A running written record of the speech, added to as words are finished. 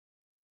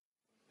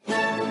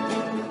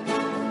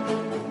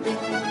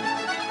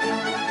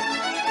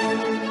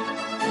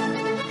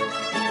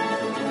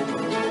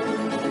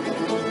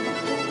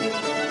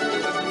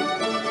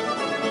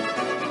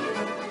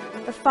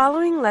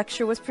following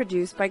lecture was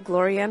produced by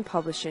Glorian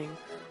Publishing,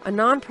 a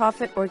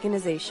non-profit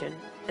organization,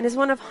 and is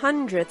one of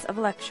hundreds of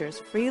lectures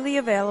freely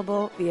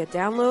available via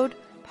download,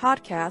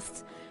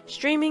 podcasts,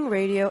 streaming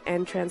radio,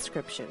 and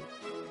transcription.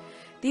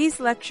 These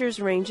lectures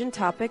range in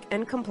topic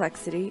and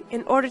complexity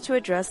in order to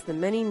address the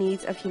many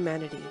needs of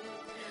humanity.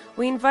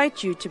 We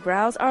invite you to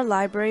browse our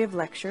library of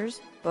lectures,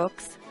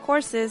 books,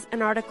 courses,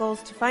 and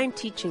articles to find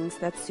teachings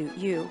that suit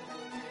you.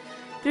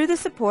 Through the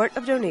support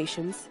of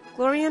donations,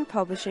 Glorian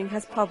Publishing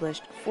has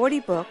published 40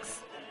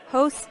 books,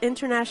 hosts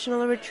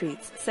international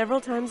retreats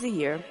several times a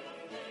year,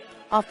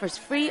 offers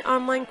free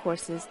online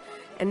courses,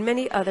 and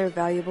many other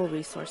valuable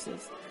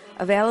resources,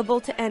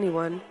 available to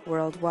anyone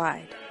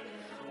worldwide.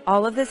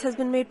 All of this has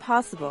been made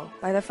possible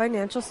by the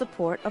financial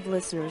support of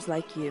listeners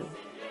like you.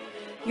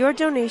 Your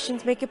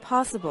donations make it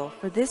possible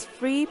for this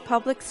free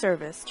public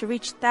service to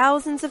reach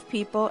thousands of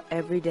people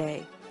every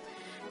day.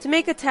 To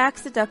make a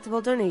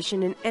tax-deductible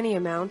donation in any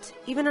amount,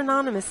 even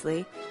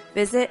anonymously,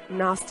 visit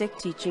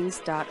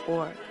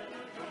GnosticTeachings.org.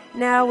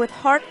 Now, with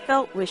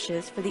heartfelt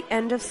wishes for the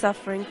end of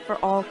suffering for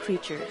all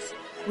creatures,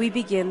 we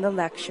begin the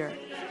lecture.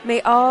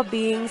 May all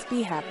beings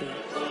be happy.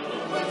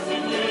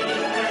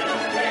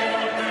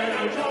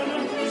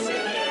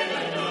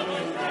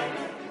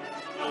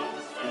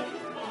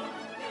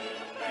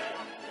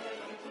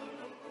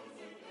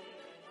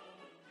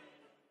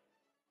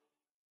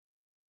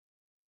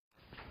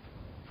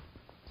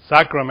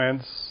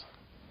 Sacraments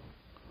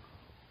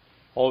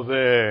of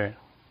the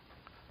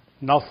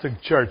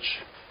Gnostic Church.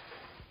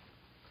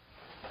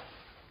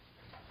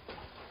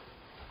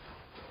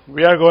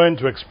 We are going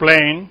to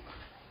explain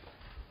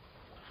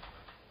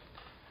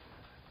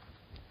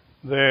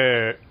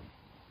the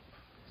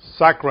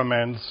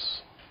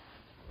sacraments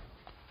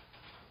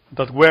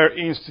that were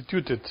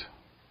instituted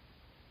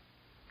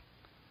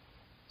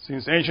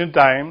since ancient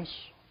times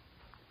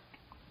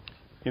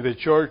in the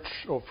Church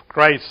of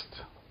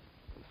Christ,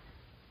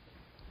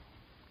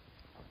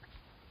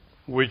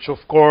 which of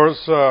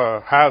course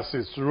has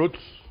its roots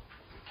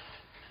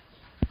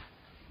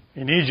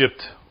in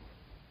Egypt,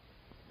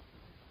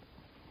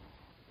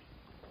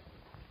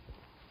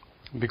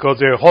 because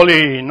the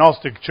Holy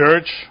Gnostic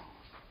Church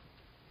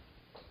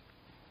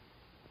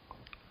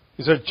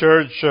is a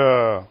church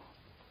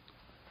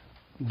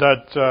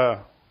that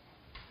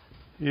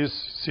is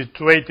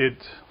situated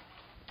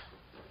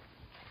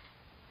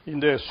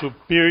in the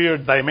superior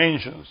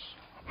dimensions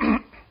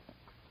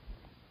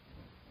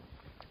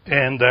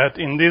and that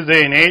in this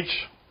day and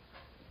age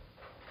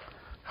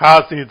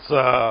has its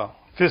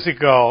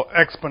physical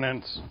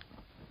exponents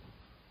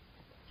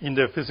in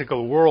the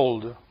physical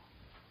world,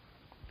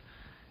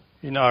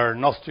 in our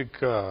Gnostic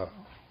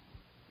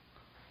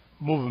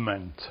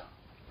movement,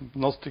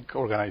 Gnostic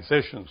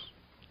organizations.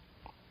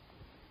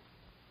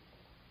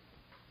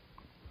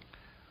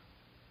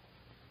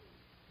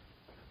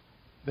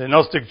 The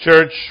Gnostic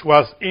Church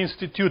was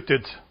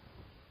instituted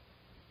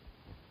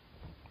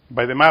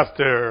by the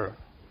Master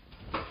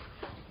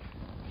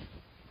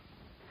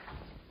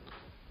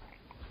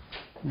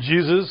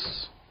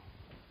Jesus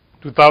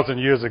 2,000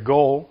 years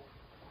ago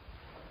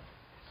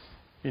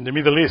in the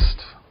Middle East.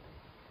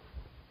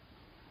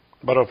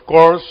 But of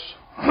course,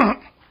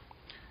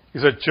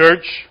 it's a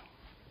church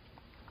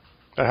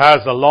that has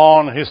a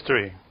long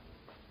history.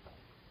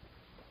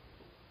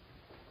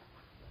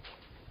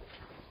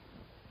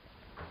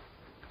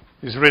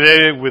 It's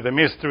related with the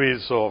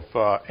mysteries of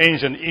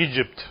ancient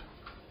Egypt.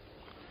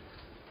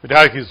 It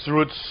has its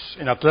roots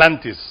in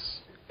Atlantis,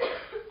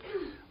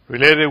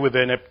 related with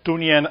the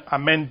Neptunian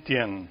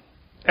Amentian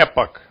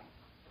epoch,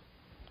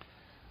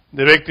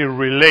 directly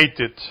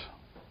related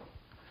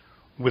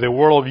with the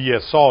world of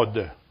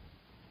Yesod,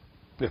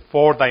 the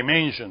fourth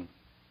dimension.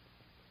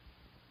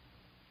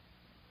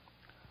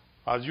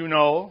 As you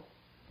know,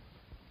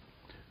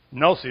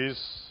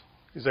 Gnosis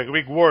is a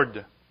Greek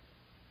word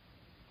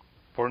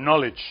for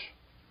knowledge.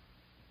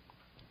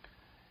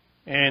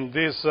 And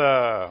this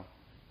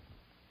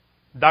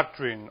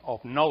doctrine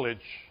of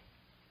knowledge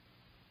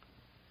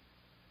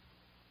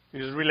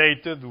is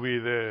related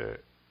with the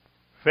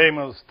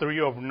famous tree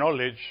of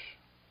knowledge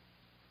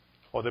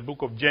of the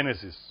book of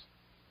Genesis.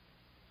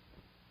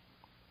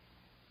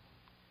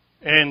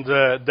 And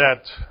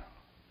that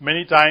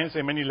many times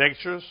in many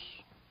lectures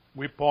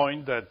we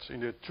point that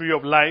in the tree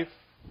of life,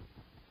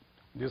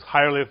 this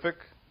hieroglyphic,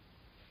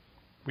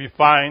 we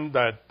find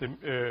that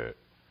the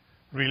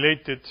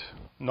related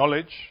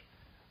knowledge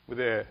with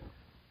the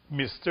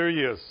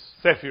mysterious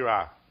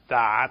Sephirah,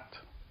 that.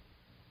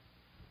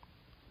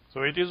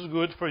 So it is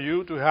good for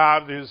you to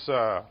have this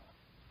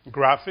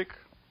graphic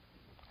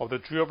of the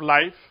tree of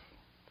life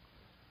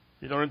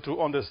in order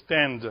to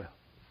understand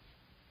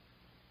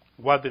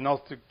what the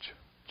Gnostic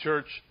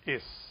Church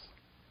is.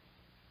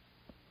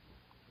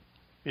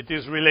 It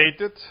is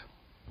related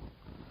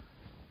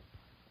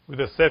with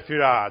the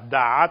Sephirah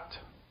Da'at,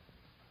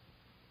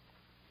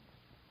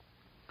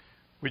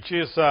 which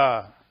is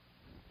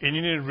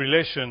in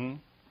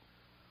relation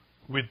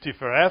with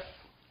Tifereth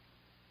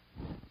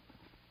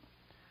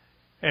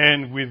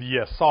and with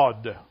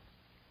Yesod,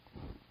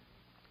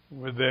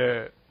 with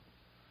the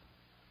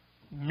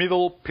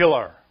middle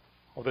pillar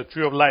of the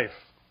tree of life.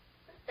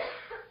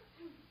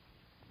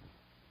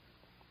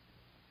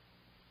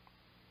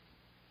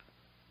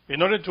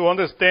 In order to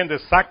understand the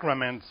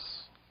sacraments,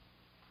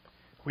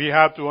 we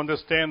have to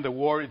understand the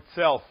word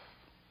itself.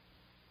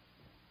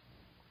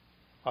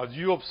 As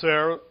you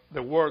observe,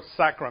 the word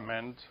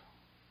sacrament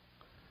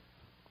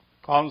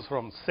comes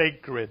from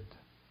sacred.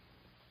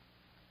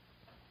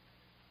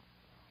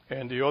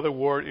 And the other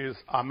word is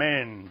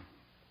amen.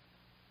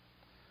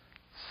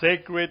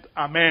 Sacred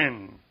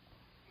amen.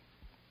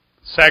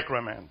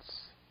 Sacraments.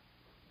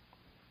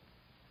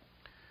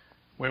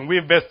 When we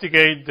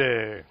investigate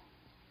the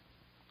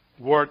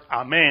word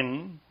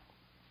amen,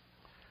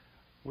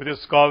 we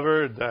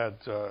discover that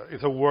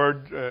it's a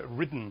word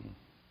written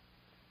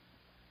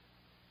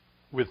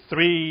with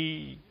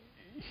 3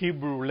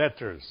 Hebrew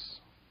letters: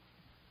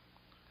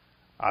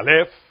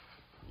 Aleph,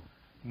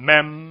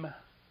 Mem,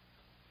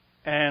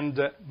 and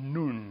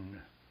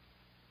Nun.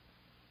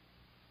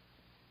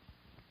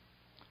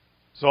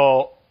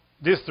 So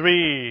these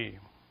 3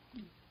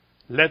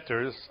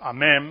 letters,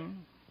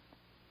 Amen,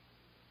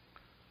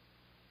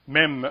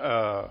 Mem,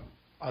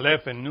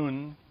 Aleph, and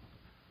Nun,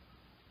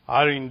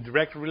 are in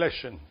direct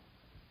relation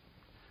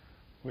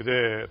with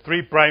the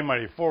 3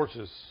 primary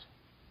forces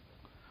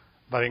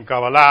that in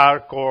Kabbalah are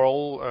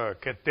called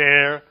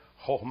Keter,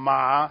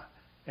 Chokhmah,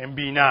 and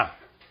Binah.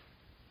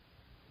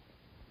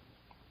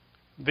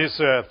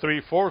 These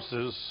 3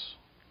 forces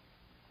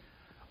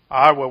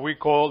are what we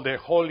call the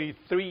Holy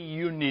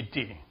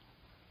Three-Unity.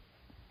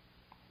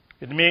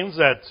 It means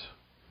that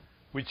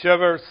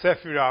whichever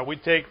Sephirah we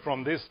take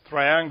from this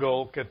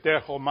triangle,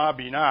 Keter, Chokhmah,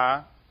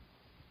 Binah,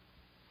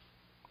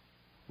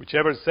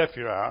 whichever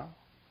Sephirah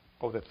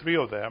of the 3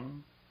 of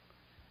them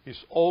is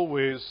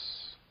always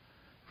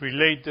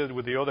related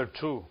with the other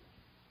 2.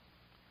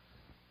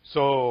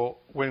 So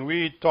when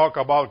we talk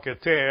about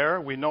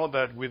Keter, we know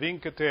that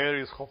within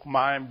Keter is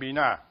Chokhmah and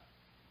Binah.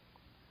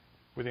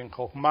 Within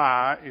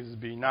Chokhmah is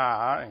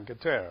Binah and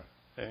Keter.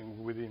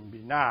 And within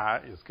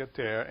Binah is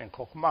Keter and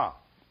Chokhmah.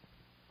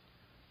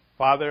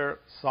 Father,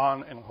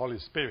 Son, and Holy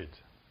Spirit.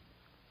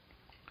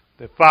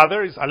 The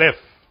Father is Aleph,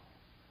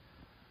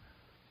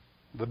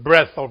 the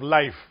breath of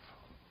life,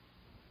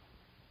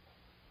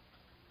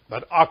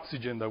 that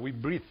oxygen that we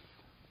breathe.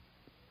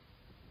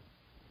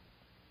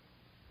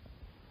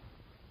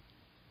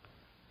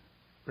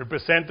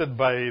 Represented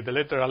by the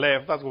letter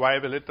Aleph. That's why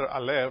the letter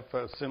Aleph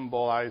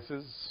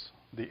symbolizes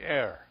the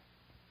air.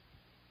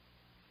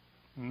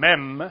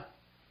 Mem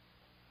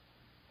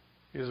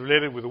is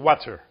related with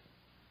water.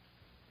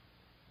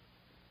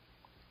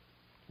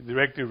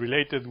 Directly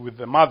related with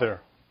the mother,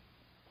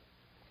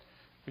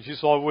 which is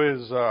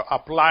always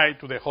applied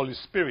to the Holy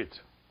Spirit.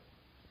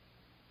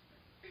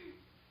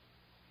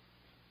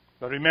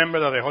 But remember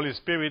that the Holy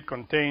Spirit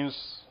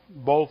contains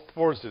both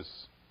forces,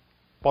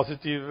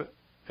 positive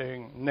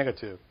and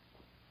negative.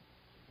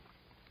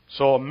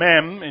 So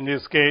Mem, in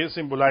this case,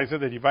 symbolizes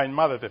the Divine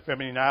Mother, the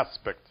feminine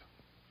aspect.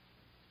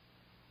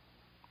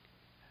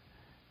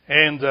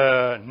 And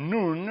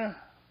Nun,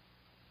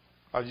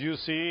 as you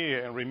see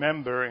and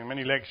remember in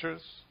many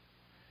lectures,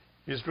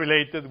 is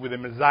related with the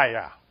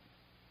Messiah.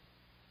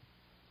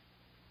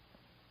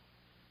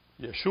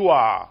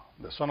 Yeshua,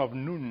 the son of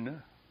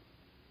Nun,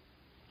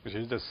 which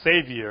is the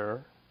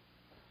Savior,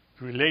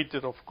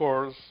 related, of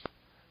course,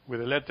 with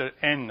the letter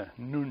N,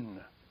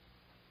 Nun.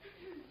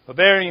 So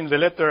there in the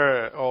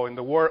letter, or in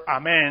the word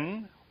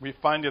Amen, we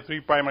find the 3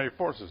 primary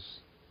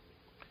forces: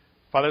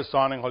 Father,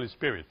 Son, and Holy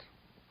Spirit.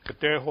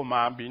 Keter,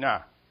 Chokhmah,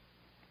 Binah.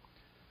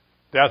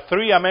 There are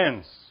 3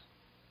 Amens.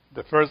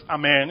 The first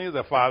Amen is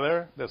the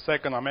Father, the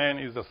second Amen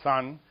is the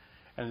Son,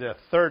 and the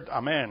third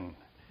Amen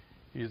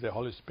is the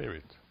Holy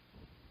Spirit.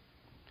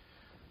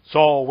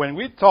 So when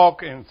we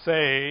talk and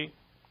say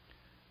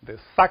the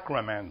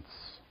sacraments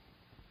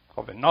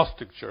of the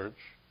Gnostic Church,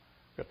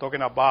 we're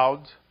talking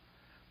about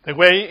the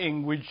way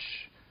in which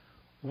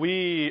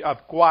we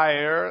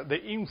acquire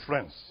the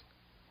influence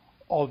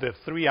of the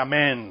 3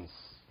 Amens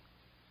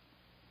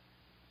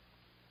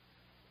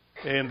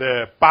in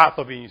the path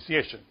of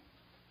initiation.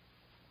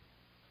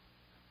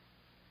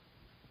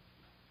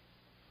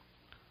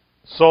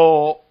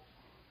 So,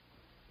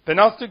 the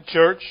Gnostic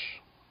Church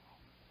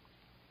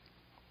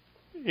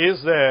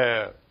is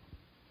the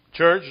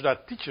church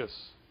that teaches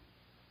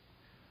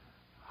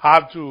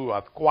how to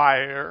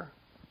acquire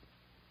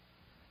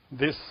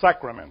these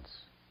sacraments.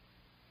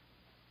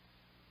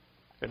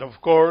 And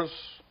of course,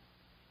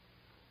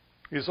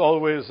 is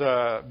always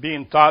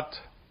being taught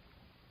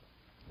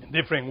in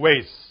different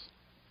ways,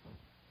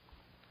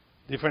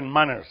 different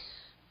manners.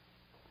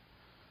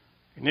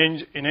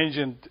 In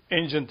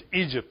ancient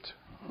Egypt,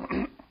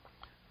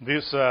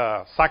 these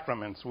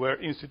sacraments were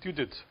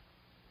instituted.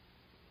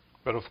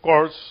 But of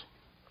course,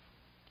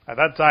 at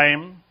that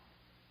time,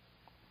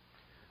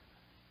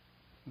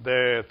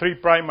 the 3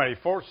 primary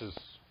forces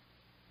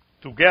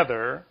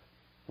together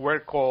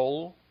were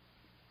called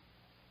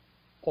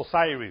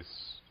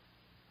Osiris.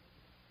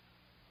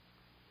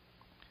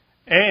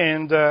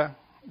 And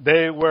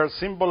they were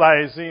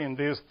symbolizing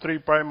these 3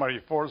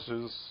 primary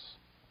forces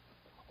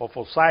of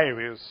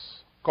Osiris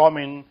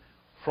coming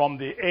from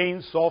the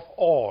Ein Sof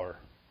Or.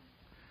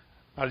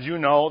 As you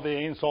know, the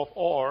Ein Sof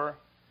Or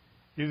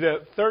is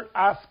the third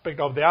aspect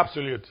of the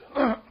Absolute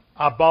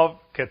above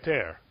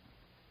Keter.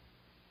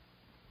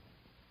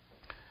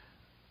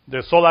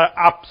 The solar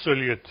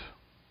Absolute,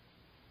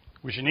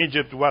 which in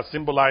Egypt was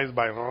symbolized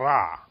by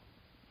Ra.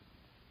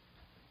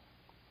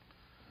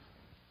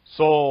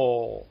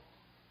 So,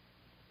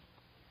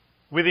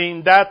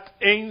 within that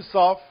Ein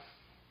Sof,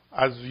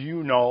 as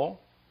you know,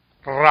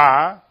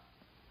 Ra,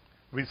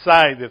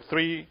 reside the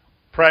three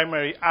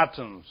primary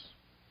atoms,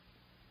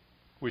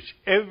 which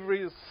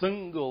every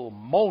single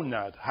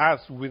monad has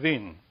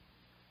within.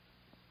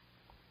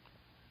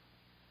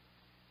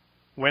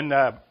 When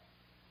a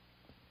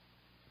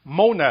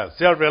monad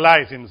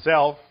self-realizes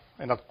himself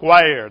and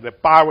acquire the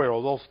power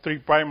of those three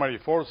primary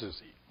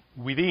forces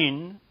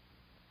within,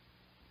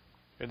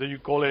 and then you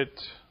call it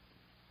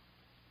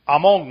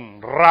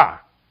Amon Ra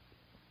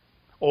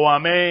or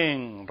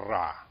Amen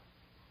Ra.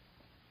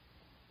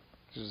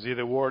 You see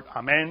the word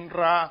Amen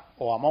Ra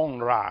or Amon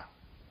Ra.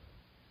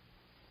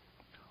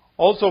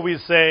 Also we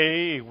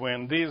say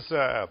when these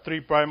three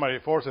primary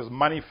forces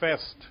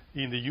manifest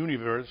in the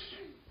universe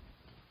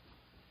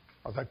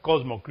as a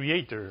cosmos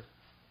creator,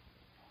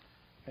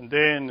 and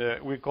then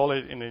we call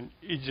it in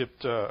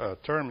Egypt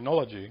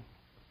terminology,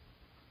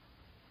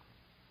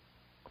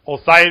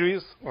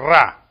 Osiris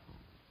Ra.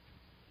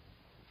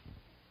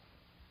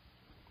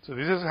 So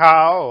this is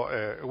how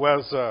it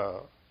was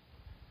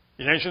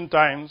in ancient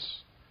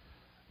times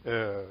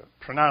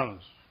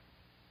pronounced.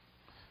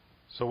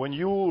 So when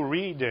you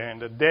read in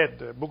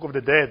the Book of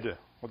the Dead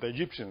of the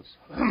Egyptians,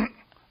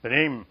 the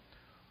name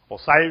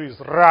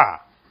Osiris Ra,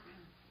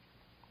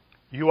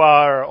 you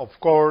are, of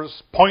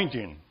course,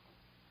 pointing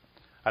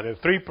at the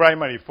three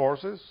primary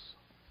forces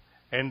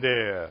and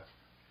the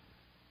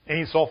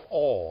Ein Sof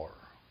Or,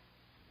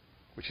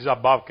 which is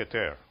above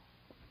Keter.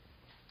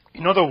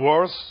 In other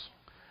words,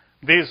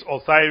 this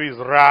Osiris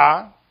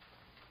Ra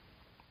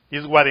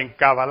is what in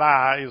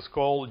Kabbalah is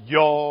called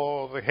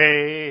Yod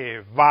He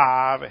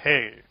Vav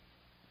He,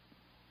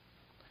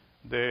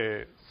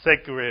 the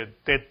sacred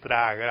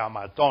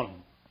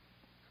tetragrammaton,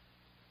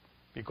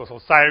 because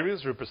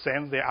Osiris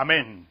represents the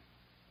Amen,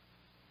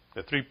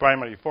 the three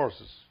primary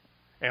forces,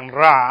 and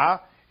Ra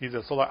is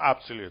the solar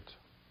absolute.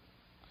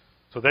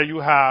 So there you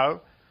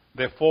have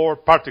the four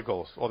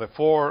particles, or the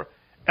four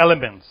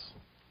elements,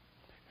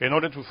 in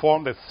order to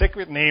form the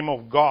sacred name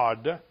of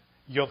God,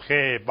 Yod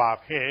He Vav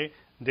He,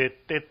 the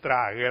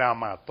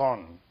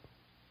tetragrammaton.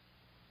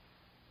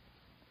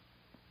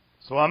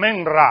 So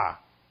Amen Ra,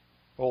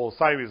 or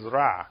Osiris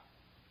Ra,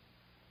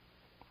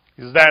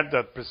 is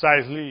that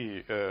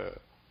precisely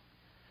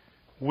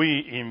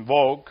we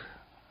invoke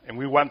and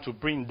we want to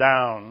bring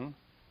down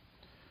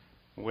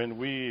when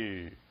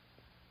we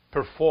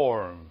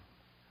perform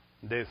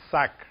the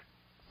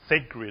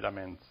sacred,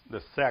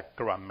 the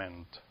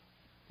sacrament,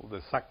 or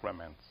the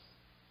sacraments.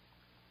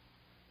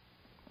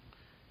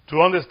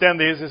 To understand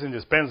this is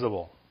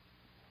indispensable.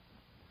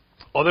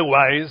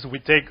 Otherwise, we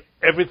take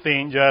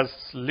everything just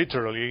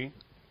literally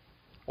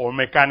or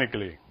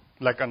mechanically,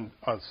 like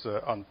as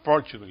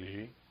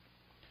unfortunately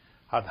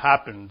had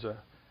happened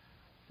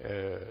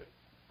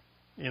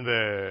in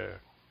the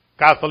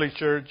Catholic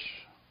Church,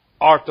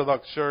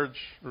 Orthodox Church,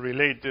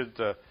 related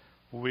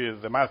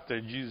with the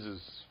Master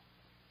Jesus,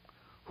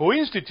 who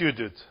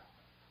instituted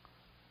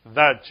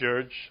that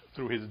church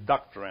through his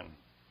doctrine.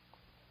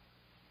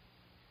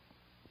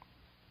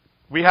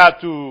 We had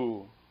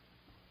to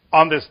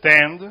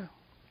understand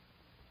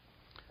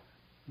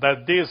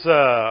that this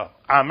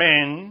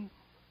Amen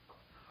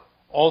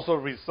also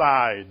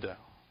reside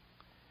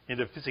in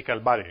the physical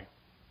body.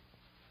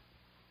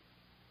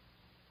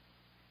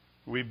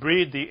 We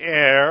breathe the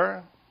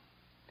air,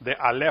 the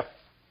Aleph.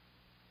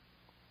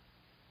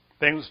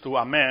 Thanks to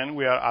Amen,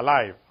 we are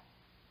alive.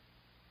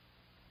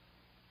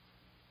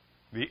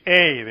 The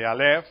A, the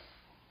Aleph,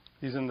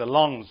 is in the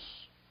lungs.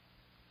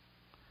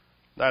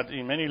 That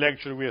in many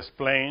lectures we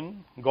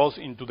explain goes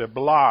into the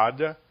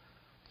blood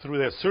through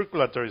the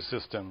circulatory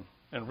system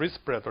and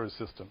respiratory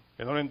system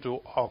in order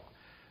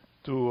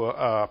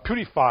to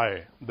purify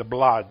the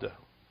blood,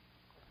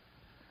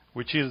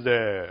 which is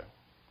the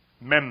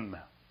mem.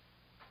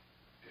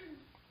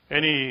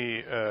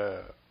 Any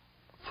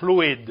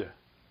fluid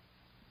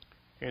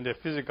in the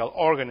physical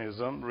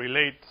organism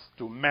relates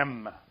to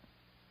mem.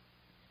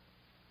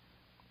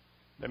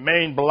 The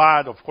main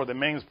blood, of course, the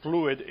main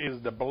fluid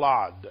is the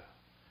blood,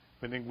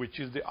 meaning which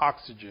is the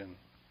oxygen,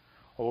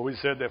 or we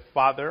say the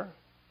Father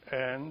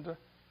and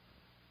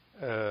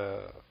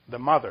the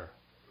Mother,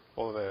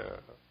 or the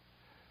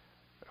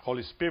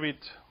Holy Spirit,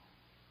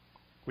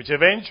 which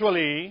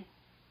eventually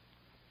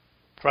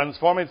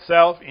transform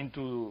itself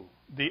into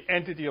the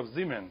entity of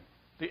Zeman,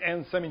 the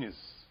En Seminis,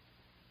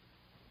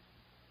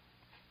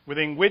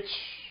 within which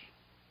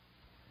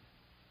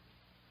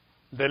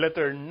the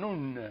letter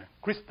Nun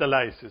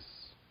crystallizes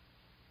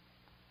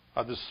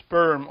at the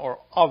sperm or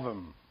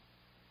ovum.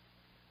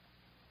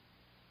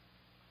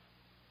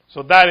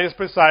 So that is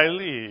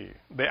precisely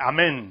the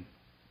Amen,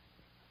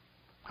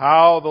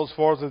 how those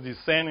forces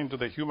descend into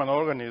the human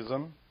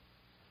organism,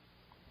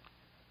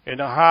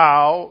 and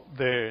how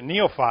the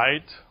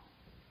neophyte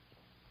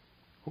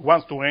who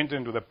wants to enter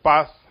into the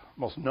path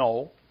must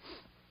know,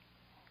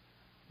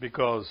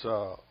 because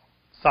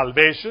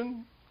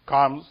salvation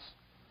comes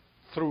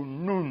through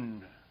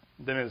Nun,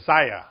 the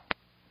Messiah,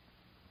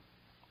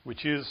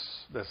 which is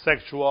the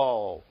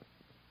sexual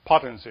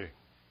potency.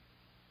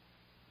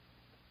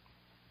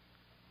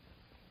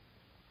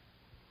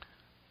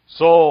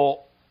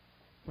 So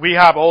we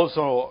have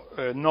also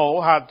know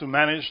how to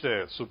manage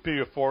the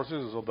superior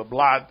forces of the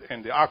blood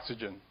and the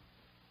oxygen.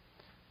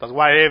 That's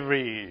why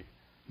every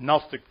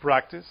Gnostic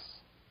practice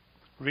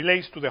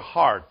relates to the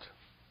heart,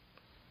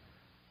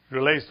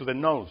 relates to the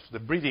nose, the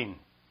breathing,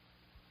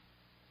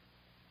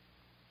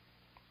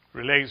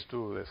 relates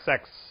to the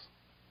sex.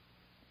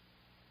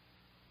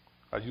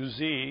 As you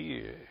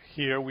see,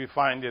 here we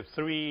find the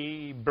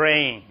three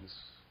brains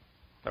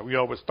that we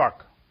always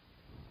talk.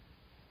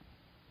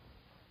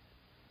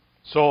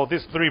 So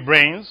these three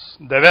brains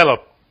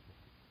develop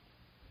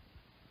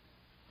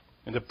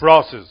in the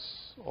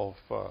process of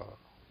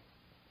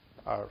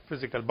our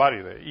physical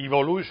body, the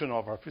evolution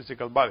of our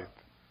physical body.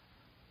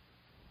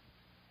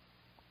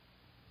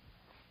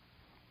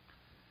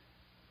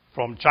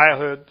 From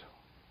childhood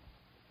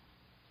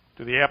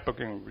to the epoch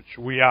in which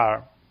we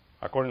are,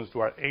 according to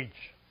our age.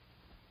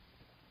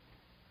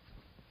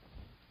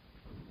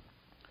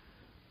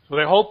 So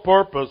the whole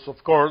purpose,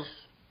 of course,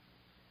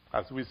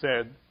 as we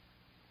said,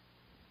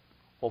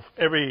 of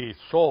every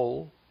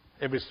soul,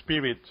 every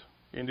spirit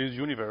in this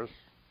universe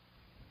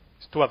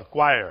is to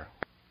acquire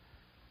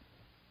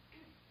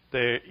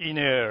the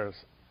inner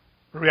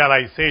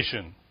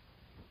realization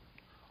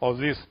of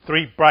these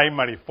three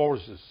primary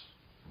forces.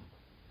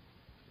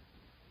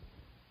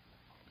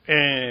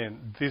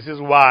 And this is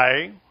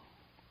why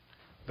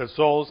the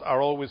souls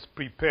are always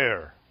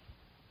prepared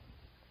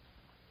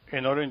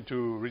in order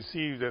to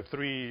receive the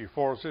three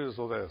forces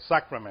of the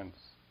sacraments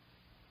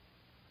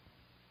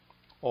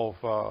of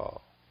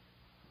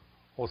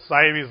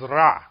Osiris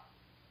Ra,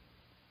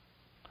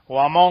 or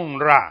Amon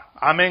Ra,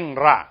 Amen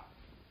Ra,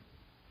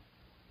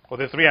 or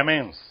the three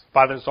Amens,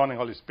 Father, Son, and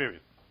Holy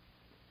Spirit.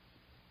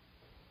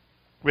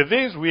 With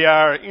this, we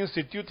are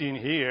instituting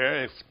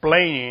here,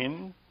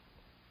 explaining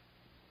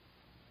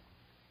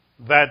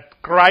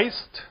that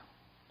Christ,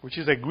 which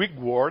is a Greek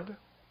word,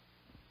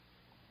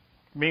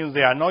 means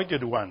the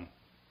anointed one.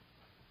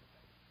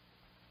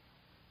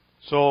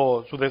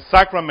 So the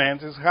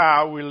sacrament is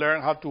how we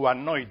learn how to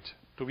anoint,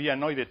 to be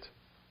anointed.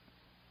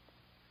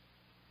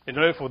 In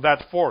order for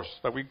that force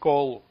that we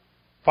call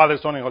Father,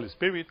 Son, and Holy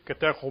Spirit,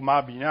 Keter,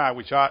 Choma, Binah,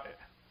 which are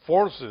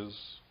forces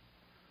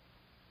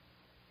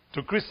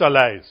to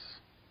crystallize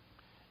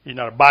in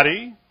our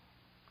body,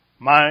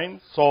 mind,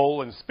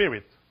 soul, and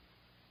spirit,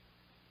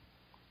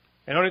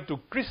 in order to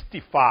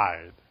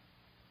Christify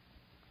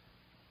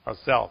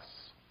ourselves.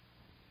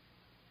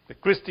 The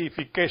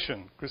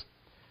Christification,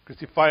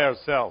 Christify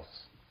ourselves.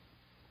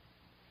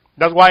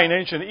 That's why in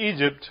ancient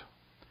Egypt,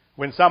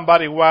 when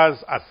somebody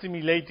was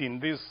assimilating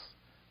these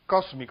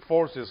cosmic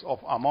forces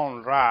of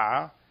Amon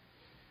Ra,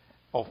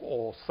 of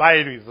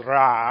Osiris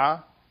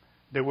Ra,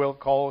 they will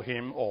call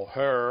him or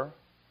her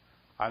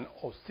an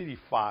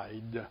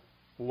Osirified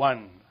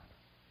one.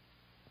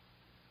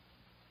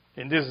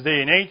 In this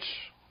day and age,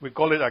 we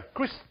call it a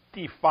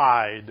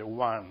Christified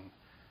one,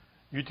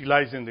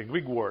 utilizing the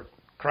Greek word,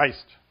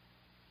 Christ.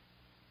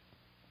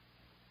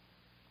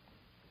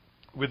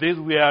 With this,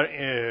 we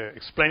are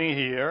explaining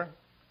here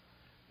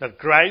that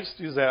Christ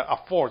is a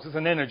force, it's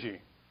an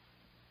energy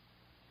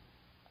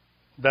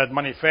that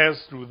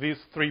manifests through these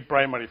three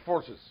primary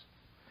forces.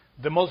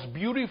 The most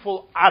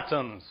beautiful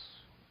atoms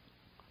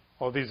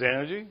of this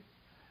energy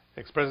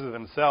express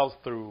themselves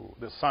through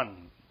the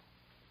sun.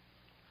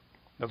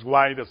 That's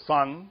why the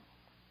sun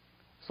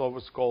is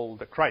always called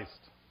the Christ,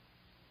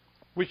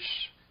 which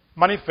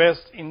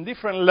manifests in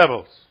different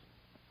levels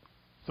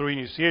through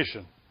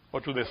initiation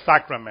or through the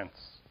sacraments.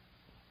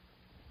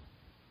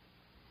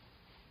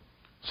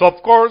 So,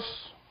 of course,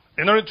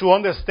 in order to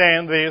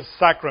understand these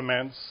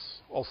sacraments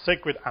or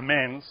sacred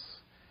amens,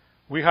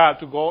 we have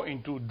to go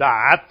into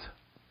that,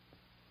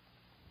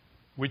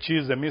 which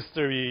is the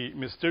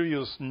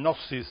mysterious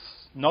gnosis,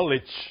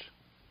 knowledge,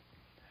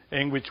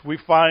 in which we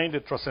find the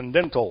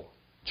transcendental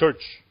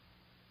church,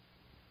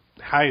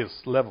 the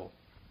highest level.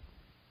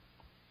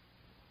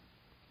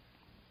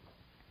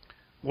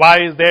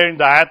 Why is there in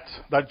that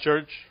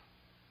church?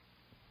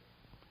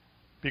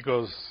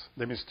 Because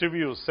the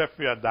mysterious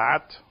Sephira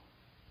that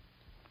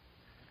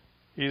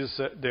is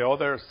the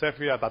other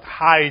Sephira that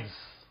hides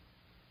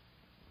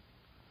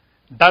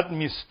that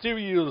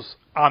mysterious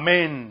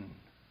Amen.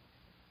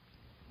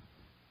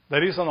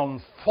 There is an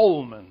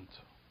unfoldment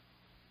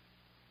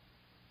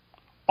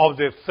of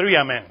the three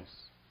Amens.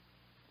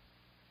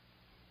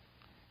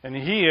 And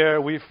here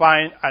we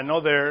find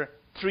another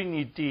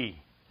Trinity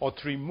or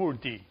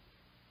Trimurti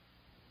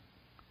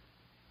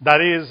that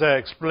is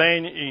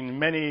explained in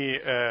many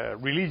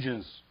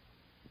religions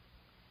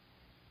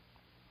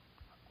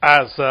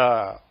as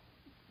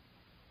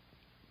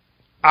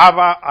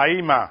Abba,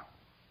 Aima,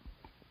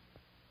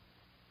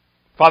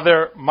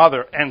 father,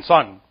 mother, and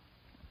son,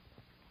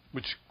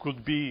 which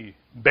could be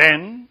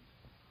Ben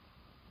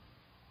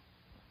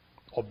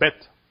or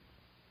Bet,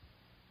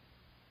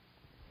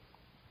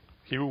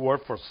 Hebrew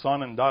word for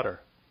son and daughter.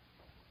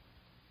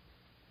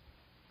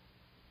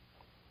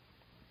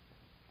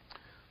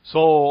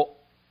 So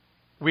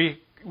we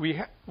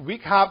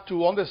have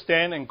to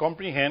understand and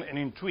comprehend and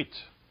intuit,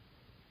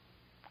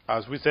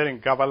 as we said in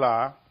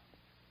Kabbalah,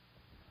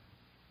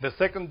 the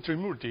second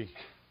Trimurti,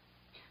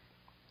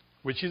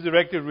 which is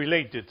directly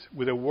related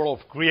with the world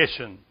of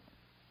creation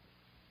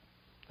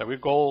that we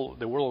call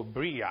the world of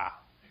Bria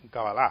in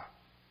Kabbalah.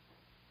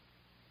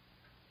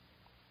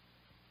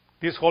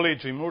 This holy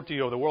Trimurti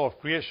of the world of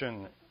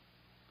creation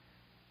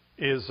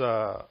is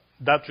that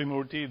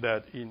Trimurti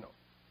that in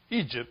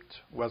Egypt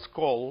was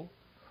called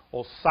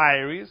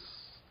Osiris,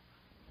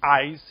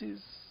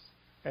 Isis,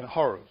 and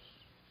Horus.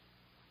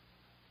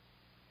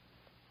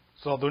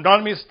 So do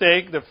not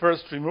mistake the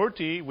first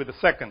Trimurti with the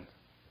second.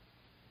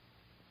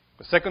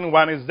 The second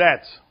one is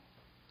that,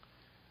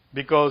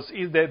 because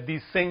it's the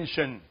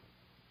descension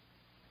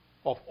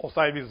of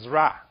Osiris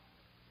Ra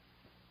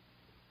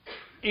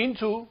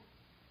into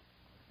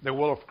the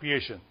world of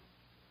creation.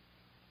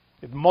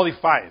 It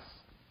modifies.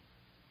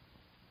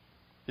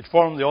 It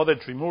forms the other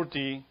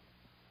Trimurti,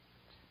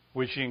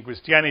 which in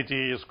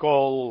Christianity is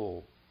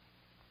called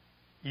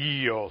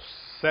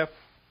Yosef,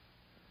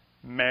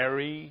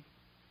 Mary,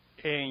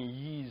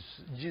 and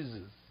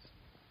Jesus,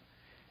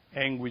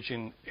 and which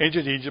in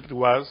ancient Egypt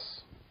was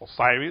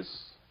Osiris,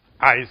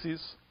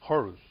 Isis,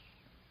 Horus.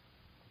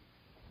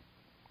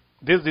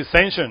 This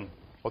descension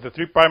of the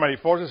three primary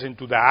forces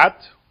into that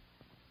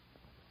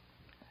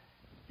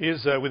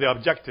is with the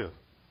objective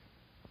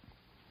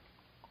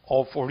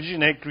of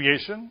originate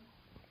creation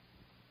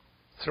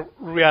through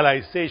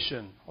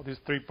realization of these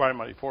three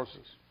primary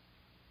forces.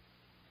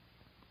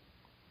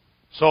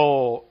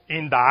 So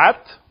in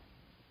that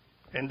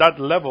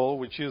level,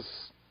 which is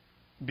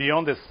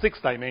beyond the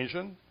sixth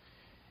dimension,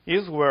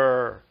 is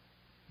where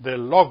the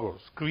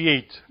Logos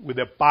create with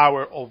the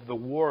power of the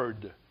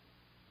Word.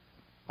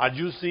 As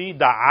you see,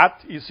 that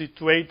is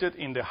situated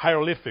in the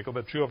hieroglyphic of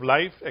the Tree of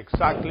Life,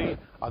 exactly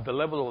at the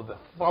level of the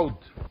throat.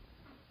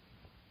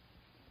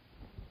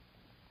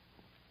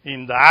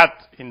 In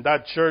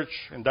that church,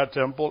 in that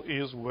temple,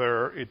 is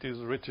where it is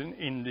written,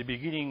 in the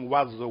beginning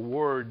was the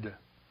Word.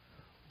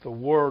 The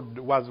Word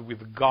was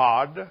with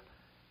God,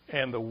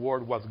 and the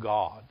Word was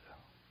God.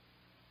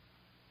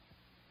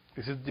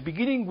 This is the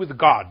beginning with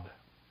God.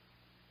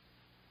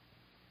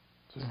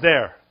 So it's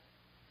there.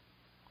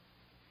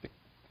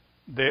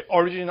 The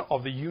origin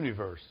of the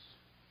universe.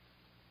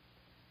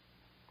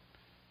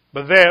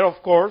 But there,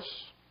 of course,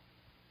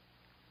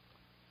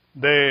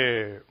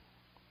 the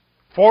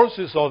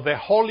forces of the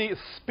Holy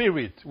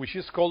Spirit, which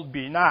is called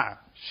Binah,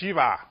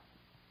 Shiva,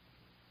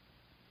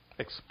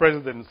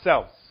 express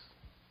themselves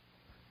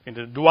in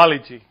the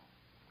duality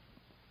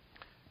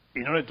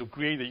in order to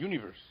create the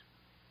universe,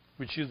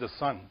 which is the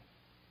Son.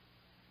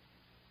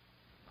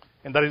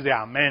 And that is the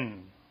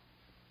Amen.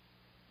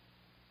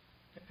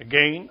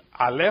 Again,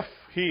 Aleph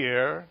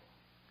here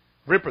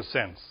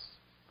represents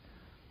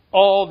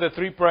all the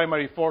three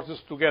primary forces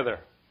together.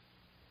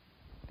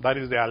 That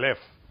is the Aleph.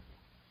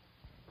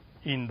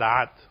 In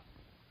that.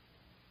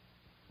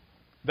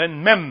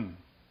 Then Mem,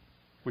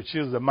 which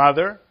is the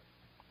mother,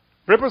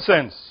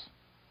 represents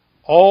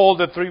all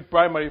the three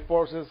primary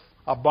forces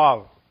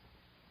above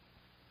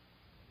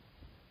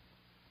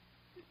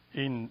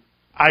in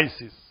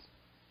Isis.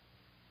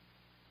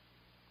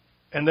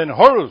 And then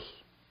Horus,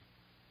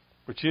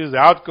 which is the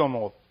outcome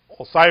of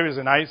Osiris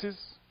and Isis,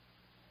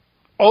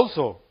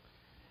 also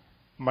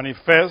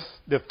manifests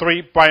the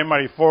three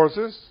primary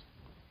forces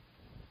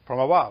from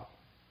above.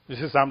 This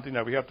is something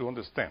that we have to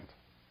understand,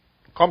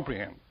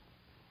 comprehend.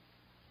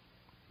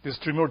 This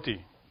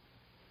Trimurti.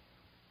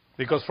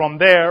 Because from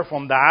there,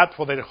 from that,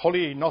 for the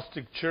Holy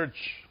Gnostic Church,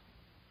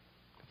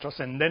 the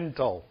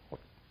transcendental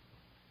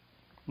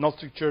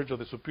Gnostic Church of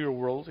the superior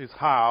world, is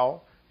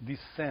how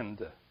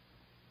descend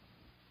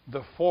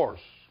the force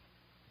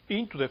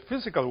into the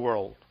physical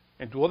world,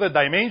 into other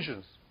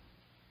dimensions.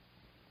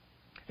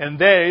 And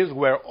there is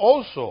where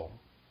also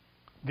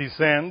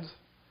descends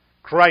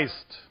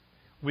Christ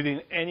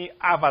within any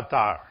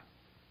avatar,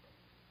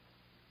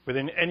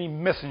 within any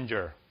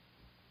messenger,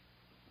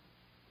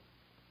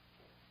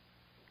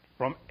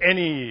 from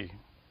any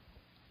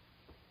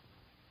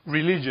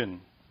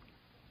religion.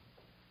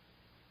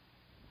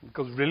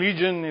 Because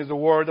religion is a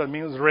word that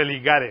means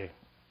religare.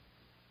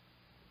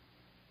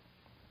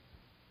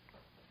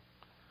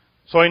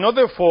 So in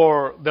order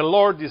for the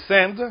Lord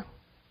descend,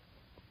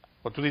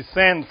 or to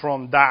descend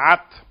from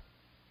that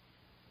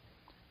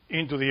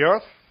into the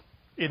earth,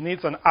 it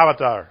needs an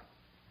avatar.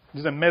 It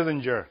needs a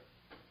messenger.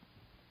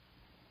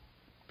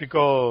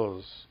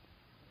 Because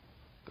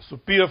the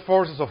superior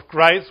forces of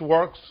Christ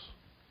works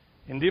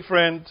in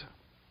different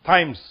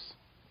times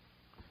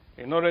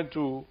in order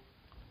to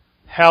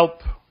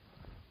help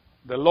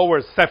the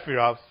lower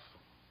Sephiroth,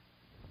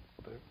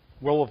 the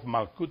world of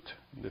Malkut,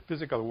 in the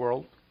physical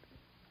world,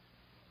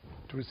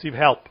 to receive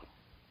help.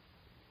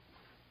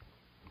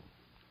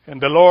 And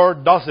the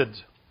Lord does it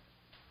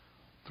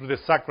through the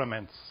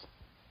sacraments.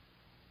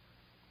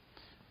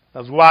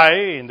 That's why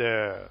in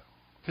the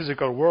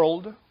physical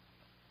world,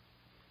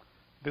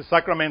 the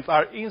sacraments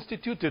are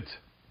instituted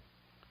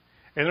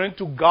in order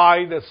to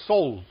guide the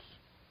souls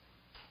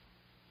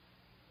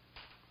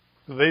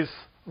to this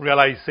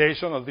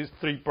realization of these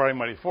three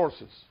primary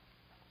forces.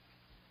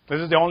 This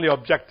is the only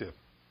objective.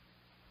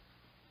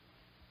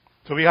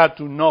 So we had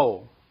to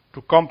know,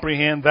 to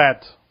comprehend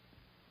that.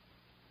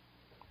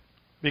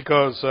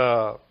 Because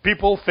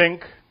people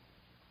think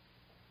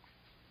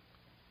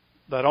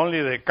that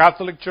only the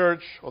Catholic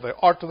Church or the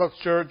Orthodox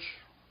Church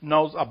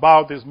knows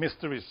about these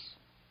mysteries.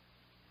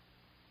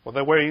 Well,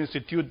 they were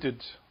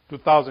instituted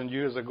 2,000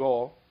 years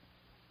ago,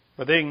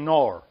 but they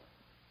ignore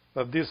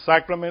that these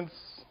sacraments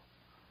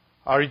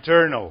are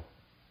eternal,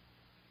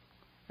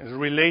 is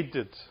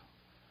related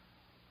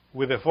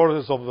with the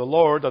forces of the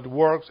Lord that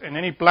works in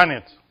any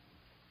planet.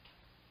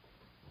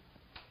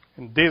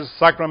 And these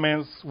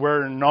sacraments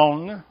were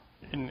known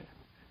in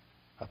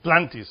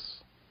Atlantis,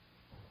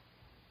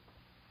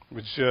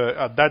 which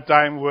at that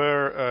time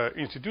were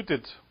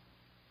instituted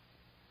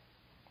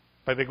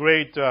by the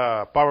great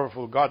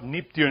powerful god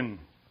Neptune.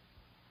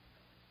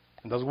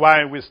 And that's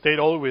why we state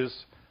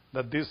always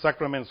that these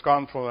sacraments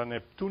come from the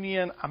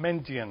Neptunian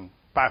Amentian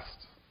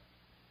past,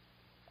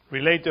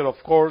 related, of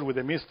course, with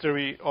the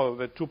mystery of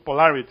the two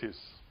polarities,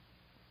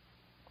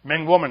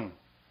 man, woman,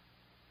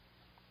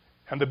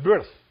 and the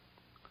birth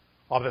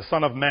of the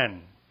Son of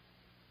Man.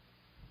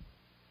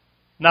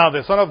 Now,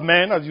 the Son of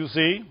Man, as you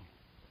see,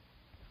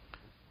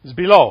 is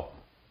below,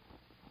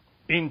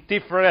 in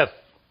Tifereth.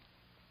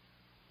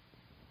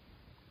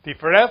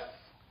 Tifereth,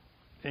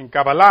 in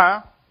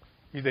Kabbalah,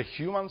 is the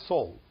human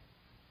soul.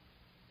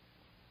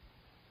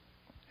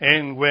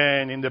 And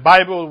when in the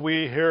Bible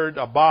we heard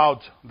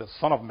about the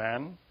Son of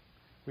Man,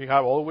 we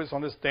have always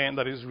understand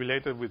that it's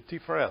related with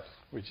Tifereth,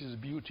 which is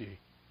beauty,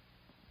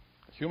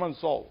 human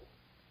soul.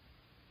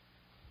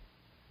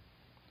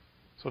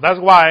 So that's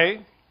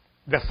why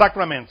the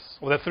sacraments,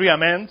 or the three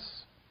amens,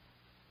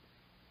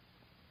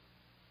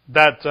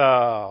 that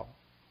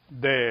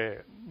the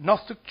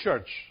Gnostic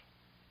Church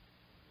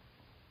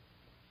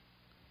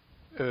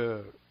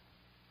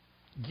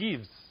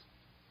gives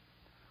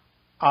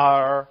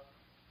are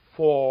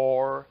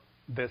for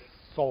the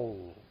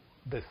soul,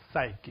 the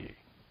psyche.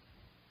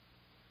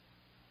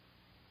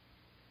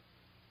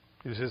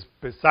 This is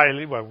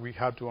precisely what we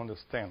have to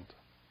understand.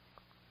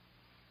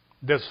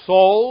 The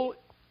soul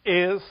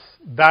is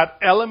that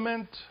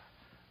element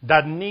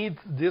that needs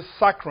these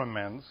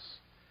sacraments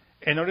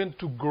in order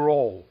to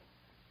grow.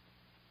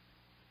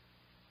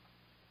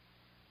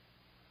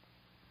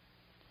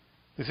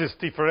 This is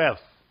Tifereth.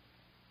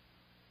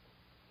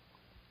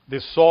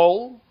 The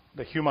soul,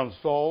 the human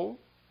soul,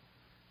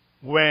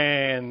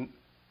 when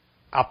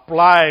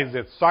applies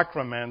the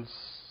sacraments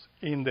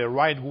in the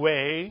right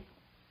way,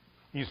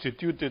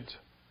 instituted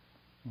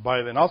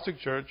by the Gnostic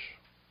Church,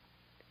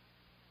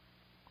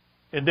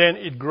 and then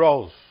it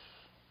grows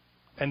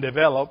and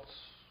develops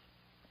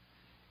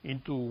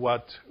into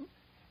what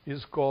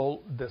is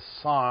called the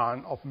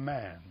Son of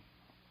Man.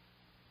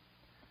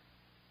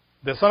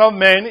 The Son of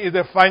Man is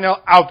the final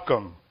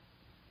outcome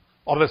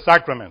of the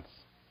sacraments,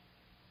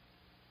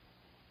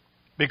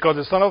 because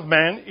the Son of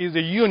Man is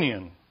the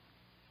union,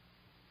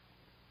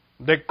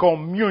 the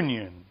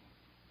communion,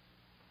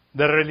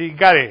 the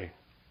religare,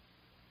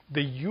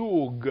 the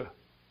yoke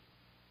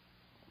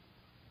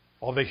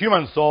of the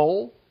human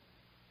soul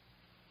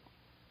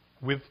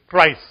with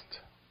Christ,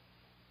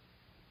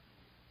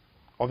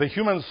 of the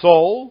human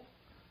soul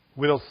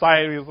with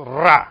Osiris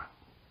Ra,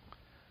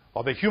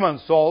 of the human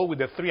soul with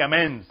the three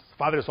amens,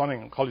 Father, Son,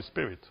 and Holy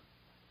Spirit.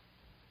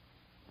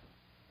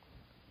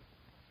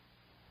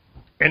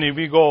 And if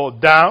we go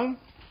down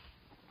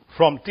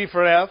from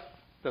Tifereth,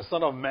 the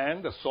Son of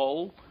Man, the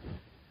soul,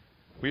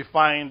 we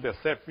find the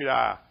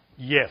Sephirah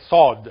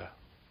Yesod.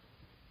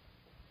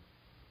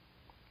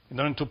 In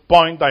order to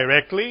point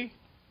directly,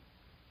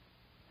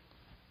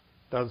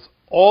 that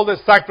all the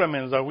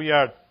sacraments that we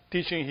are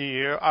teaching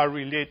here are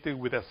related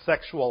with a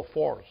sexual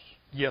force.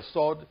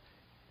 Yesod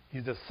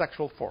is the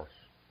sexual force.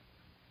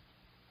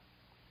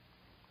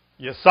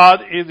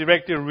 Yesod is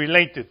directly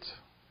related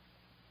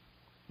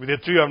with the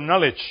tree of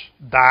knowledge,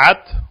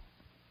 that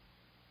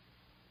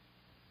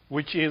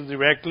which is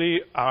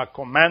directly a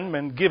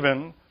commandment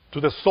given to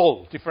the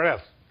soul,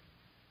 Tifereth.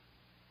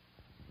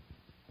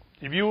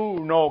 If you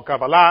know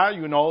Kabbalah,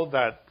 you know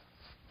that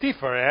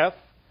Tifereth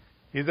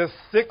is the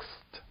sixth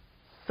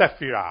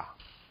Sephirah,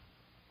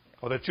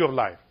 or the tree of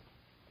life.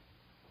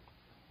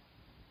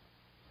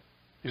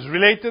 It's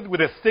related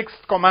with the sixth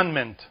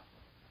commandment.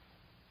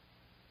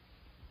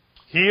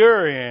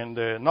 Here in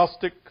the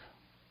Gnostic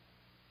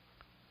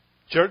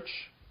Church,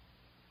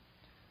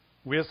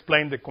 we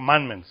explain the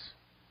commandments,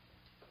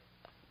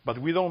 but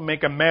we don't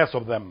make a mess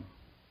of them.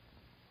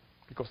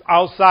 Because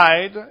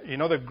outside,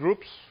 in other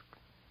groups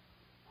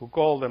who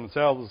call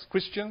themselves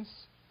Christians,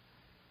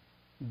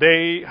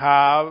 they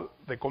have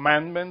the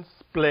commandments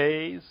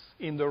placed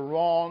in the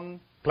wrong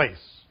place,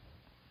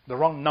 the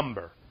wrong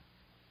number.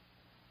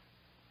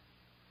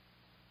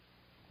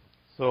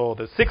 So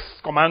the sixth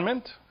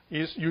commandment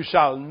is, you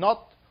shall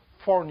not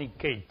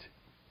fornicate.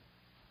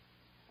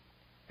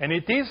 And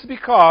it is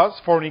because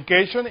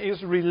fornication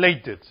is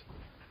related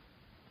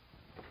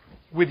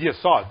with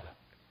yesod,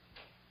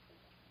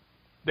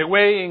 the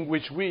way in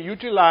which we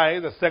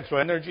utilize the sexual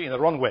energy in the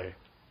wrong way.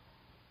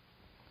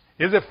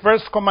 It's the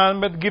first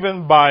commandment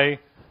given by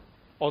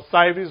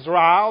Osiris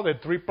Ra, the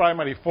three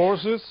primary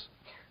forces,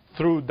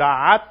 through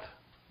Da'at,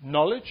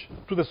 knowledge,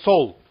 to the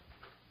soul.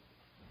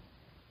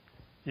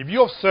 If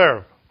you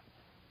observe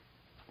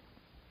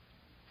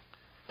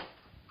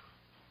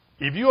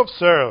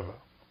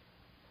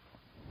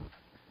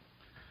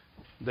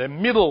the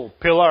middle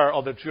pillar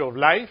of the tree of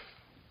life,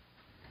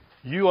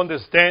 you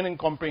understand and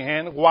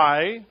comprehend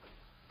why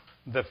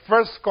the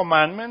first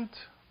commandment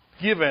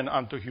given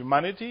unto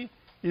humanity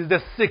is the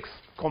sixth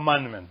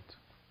commandment.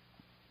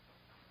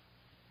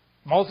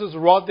 Moses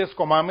wrote this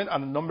commandment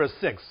on the number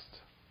 6.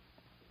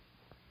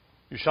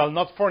 You shall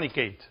not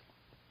fornicate.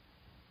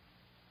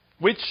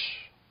 Which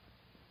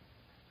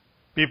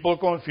people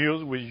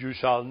confuse with you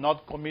shall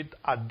not commit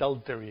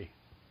adultery,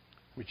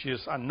 which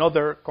is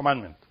another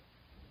commandment.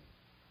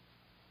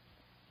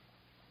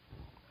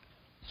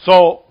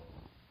 So,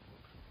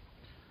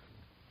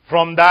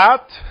 from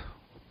that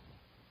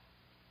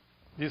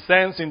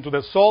descends into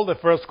the soul the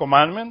first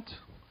commandment,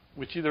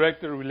 which is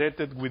directly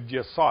related with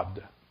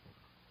Yesod.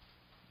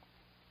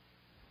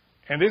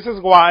 And this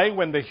is why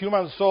when the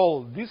human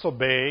soul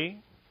disobeys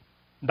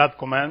that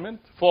commandment,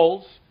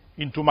 falls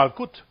into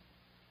Malkut,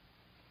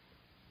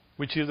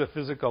 which is the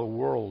physical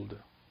world.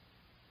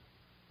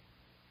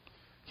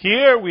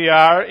 Here we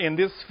are in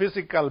this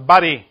physical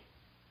body.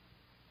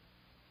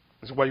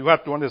 This is what you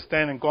have to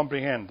understand and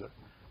comprehend.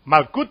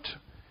 Malkut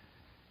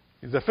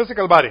is the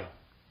physical body.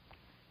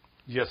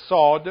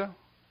 Yesod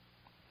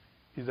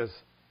is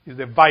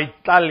the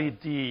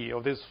vitality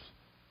of this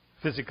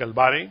physical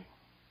body,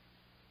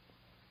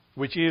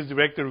 which is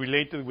directly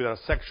related with our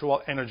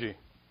sexual energy.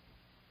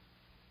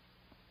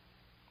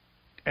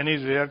 And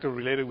is directly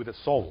related with the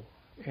soul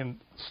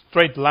in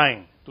straight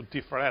line to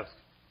Tiferet.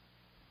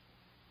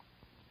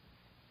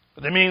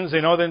 That means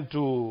in order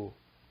to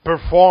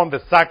perform the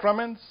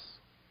sacraments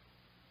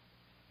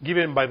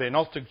given by the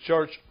Gnostic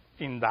Church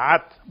in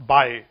that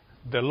by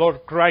the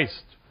Lord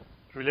Christ,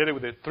 related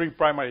with the three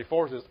primary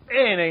forces,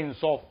 and Ein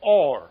Sof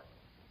Or,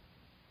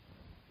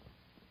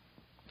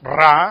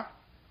 Ra,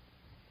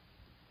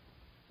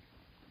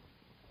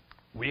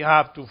 we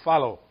have to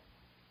follow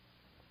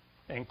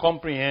and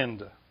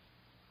comprehend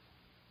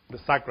the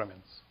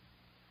sacraments.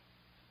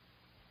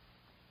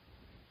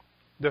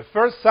 The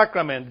first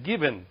sacrament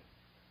given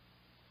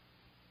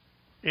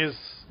is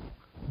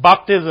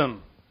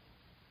baptism.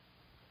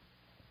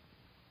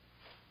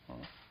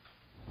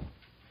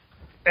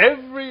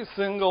 Every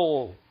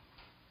single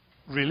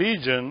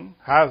religion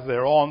has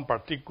their own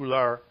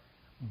particular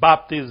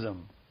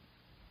baptism.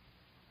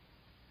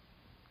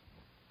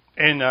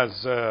 And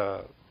as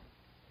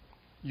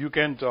you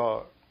can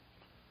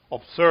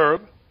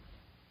observe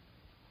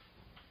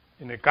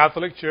in the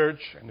Catholic Church,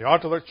 in the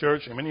Orthodox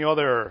Church, and many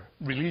other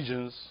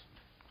religions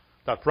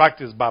that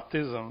practice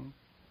baptism,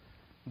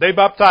 they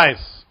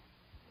baptize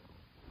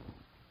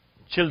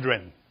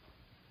children,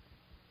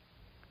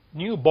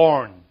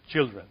 newborn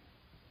children.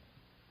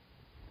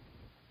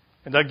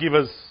 And that gives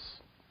us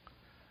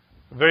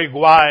a very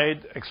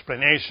wide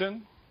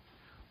explanation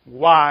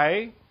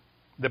why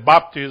the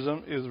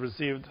baptism is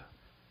received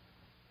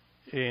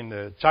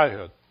in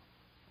childhood.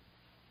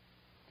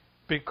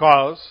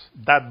 Because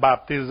that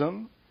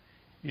baptism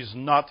is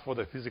not for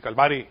the physical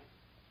body,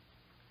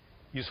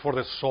 it's for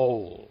the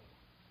soul.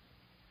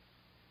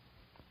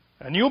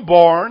 A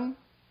newborn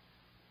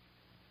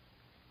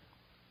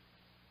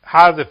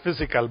has a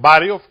physical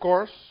body, of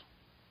course,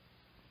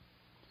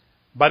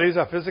 but it's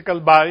a physical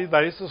body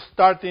that is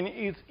starting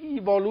its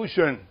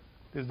evolution,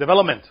 its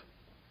development.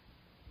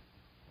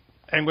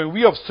 And when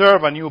we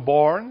observe a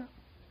newborn,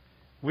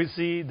 we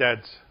see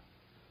that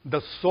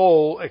the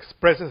soul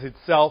expresses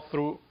itself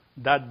through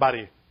that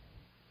body.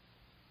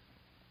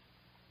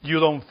 You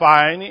don't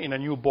find in a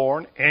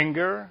newborn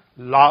anger,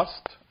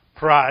 lust,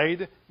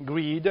 pride,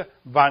 greed,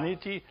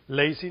 vanity,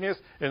 laziness,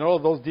 and all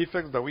those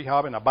defects that we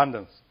have in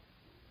abundance.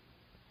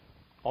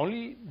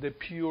 Only the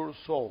pure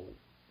soul.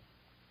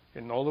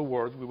 In other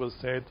words, we will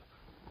say it,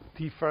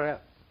 Tiferet.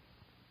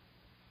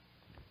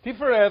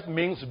 Tiferet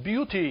means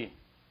beauty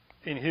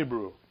in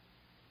Hebrew.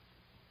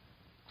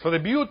 So the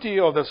beauty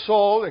of the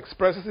soul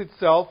expresses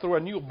itself through a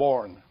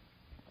newborn.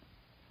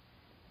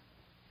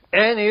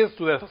 And is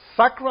to the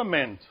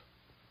sacrament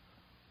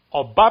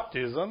of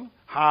baptism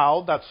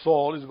how that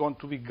soul is going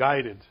to be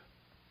guided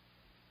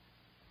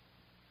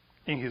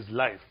in his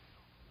life.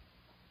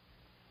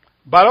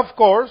 But of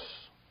course,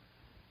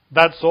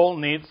 that soul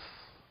needs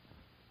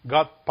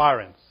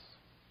godparents.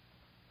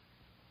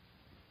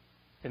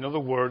 In other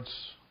words,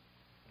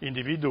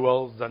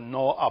 individuals that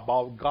know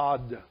about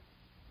God.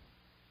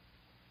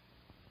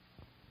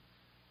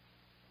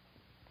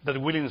 that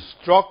will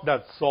instruct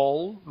that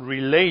soul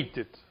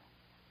related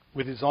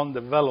with its own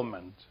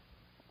development.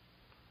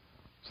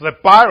 So the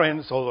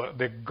parents, or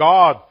the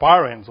God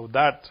parents of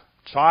that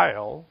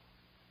child,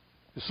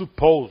 is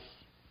supposed,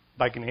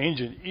 like in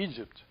ancient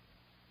Egypt,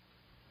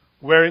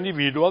 were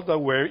individuals that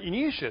were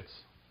initiates,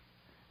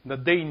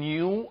 that they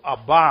knew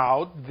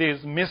about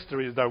these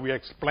mysteries that we are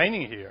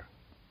explaining here.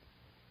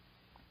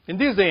 In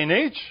this day and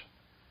age,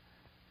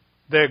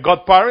 the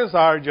godparents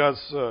are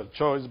just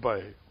chosen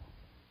by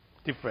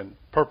different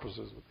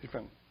purposes,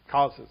 different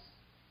causes.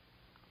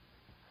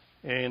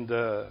 And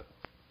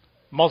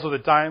most of the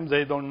time,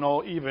 they don't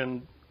know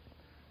even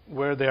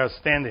where they are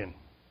standing.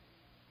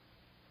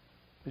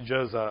 It's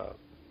just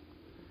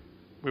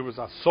it was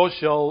a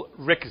social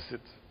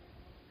requisite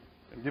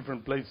in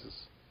different places.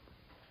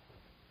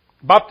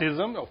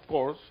 Baptism, of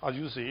course, as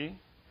you see,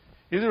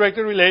 is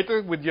directly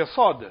related with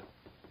Yesod.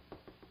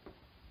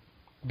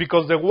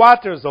 Because the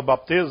waters of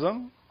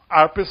baptism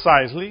are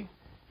precisely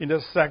in the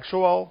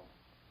sexual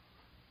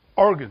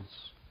organs,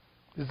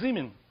 the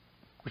semen,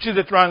 which is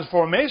the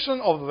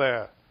transformation of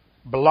the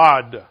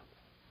blood.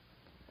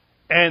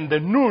 And the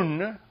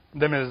Nun,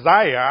 the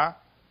Messiah,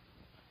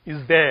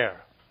 is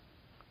there,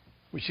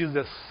 which is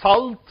the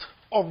salt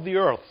of the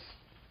earth.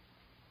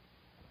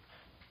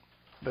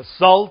 The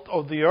salt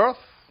of the earth,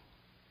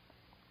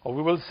 or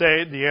we will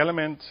say the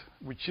element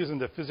which is in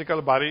the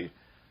physical body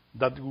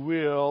that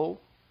will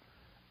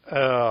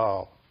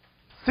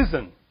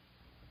season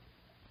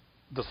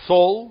the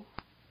soul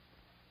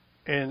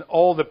and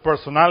all the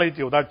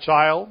personality of that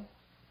child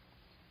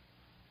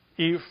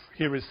if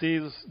he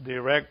receives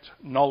direct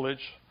knowledge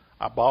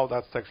about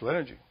that sexual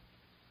energy.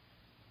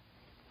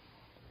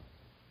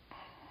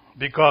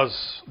 Because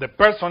the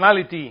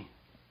personality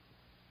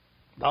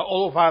that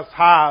all of us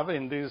have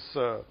in this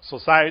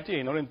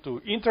society in order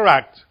to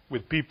interact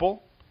with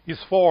people is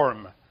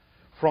formed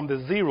from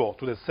the 0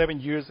 to the 7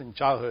 years in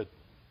childhood.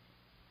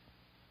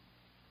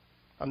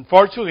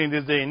 Unfortunately, in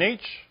this day and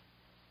age,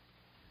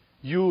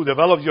 you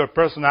develop your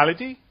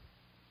personality,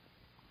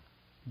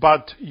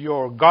 but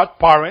your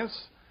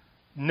godparents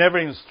never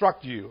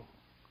instruct you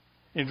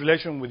in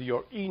relation with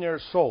your inner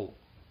soul.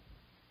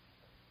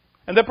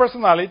 And the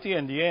personality,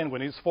 in the end,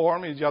 when it's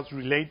formed, is just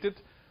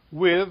related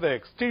with the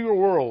exterior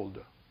world.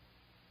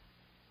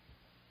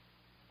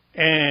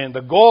 And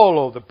the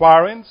goal of the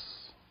parents,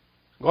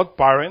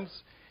 godparents,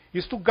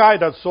 is to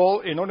guide that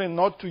soul in order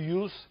not to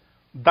use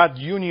that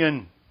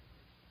union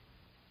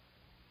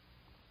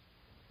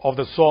of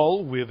the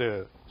soul with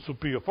the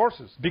superior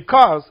forces.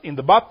 Because in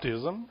the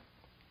baptism,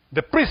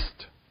 the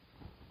priest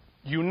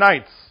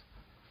unites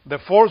the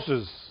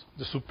forces,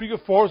 the superior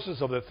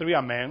forces of the three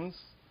amens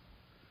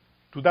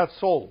to that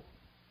soul.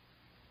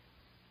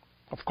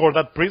 Of course,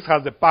 that priest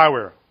has the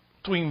power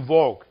to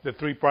invoke the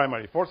three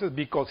primary forces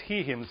because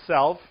he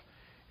himself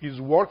is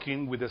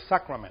working with the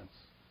sacraments.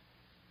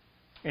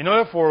 In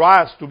order for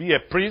us to be a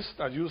priest,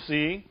 as you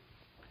see,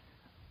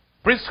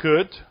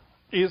 priesthood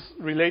is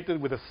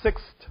related with the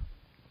sixth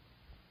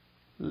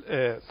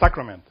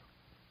sacrament.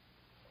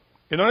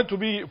 In order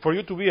for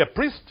you to be a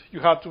priest,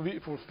 you have to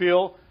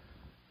fulfill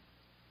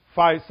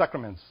 5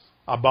 sacraments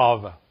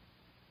above,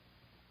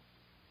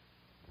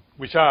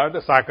 which are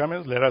the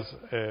sacraments. Let us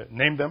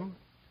name them.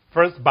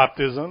 First,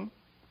 baptism.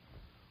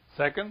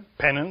 Second,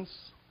 penance.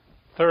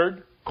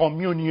 Third,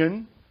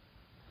 communion.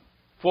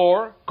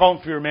 4,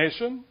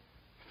 confirmation.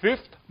 5th,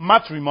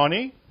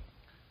 matrimony.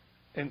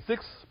 And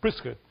 6th,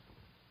 priesthood.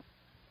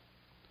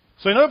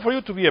 So in order for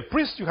you to be a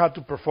priest, you have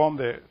to perform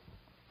the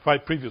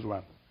 5 previous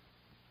ones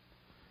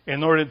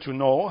in order to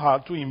know how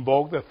to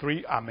invoke the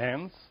 3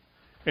 amens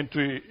and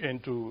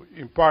to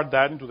impart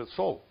that into the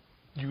soul,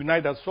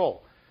 unite that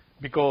soul.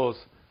 Because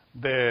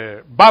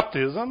the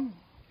baptism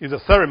is a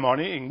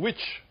ceremony in which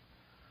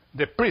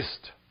the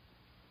priest,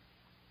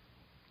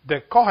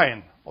 the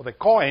Kohen, or the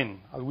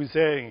Kohen, as we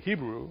say in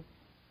Hebrew,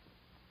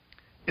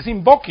 is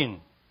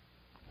invoking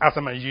as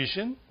a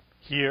magician,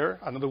 here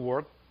another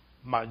word,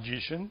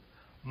 magician,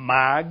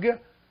 mag,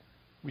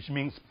 which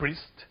means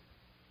priest,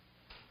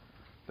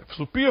 the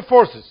superior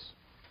forces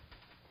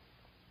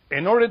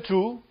in order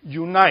to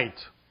unite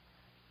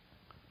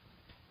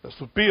the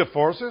superior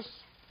forces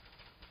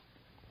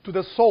to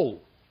the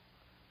soul,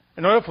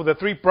 in order for the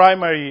 3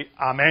 primary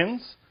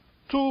amens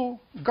to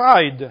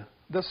guide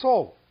the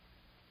soul.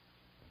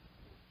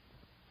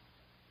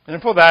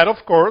 And for that,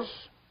 of course,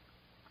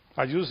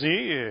 as you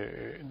see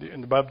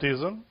in the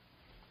baptism,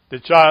 the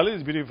child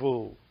is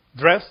beautifully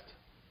dressed,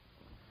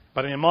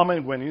 but in a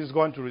moment when he's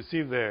going to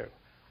receive the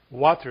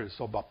waters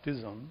of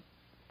baptism,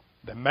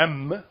 the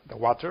mem, the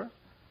water,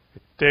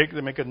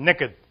 they make it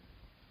naked.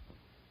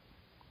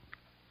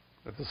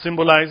 That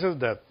symbolizes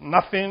that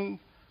nothing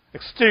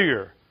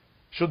exterior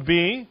should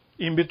be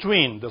in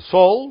between the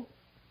soul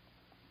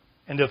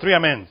and the 3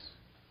 amens.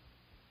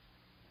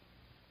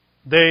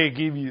 They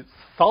give you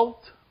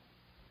salt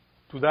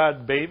to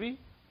that baby,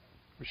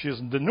 which is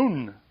the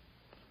nun.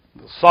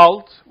 The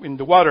salt in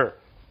the water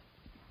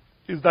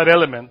is that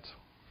element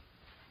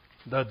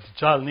that the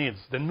child needs.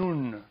 The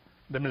nun,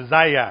 the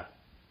Messiah,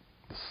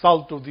 the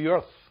salt of the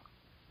earth.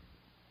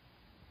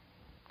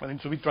 It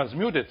needs to be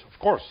transmuted, of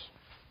course.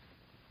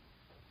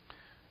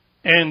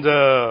 And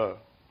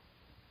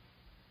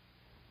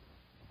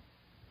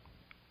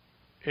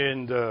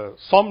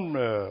some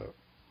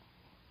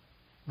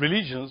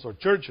religions or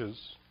churches,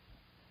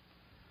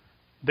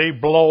 they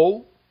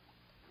blow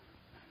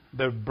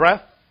their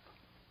breath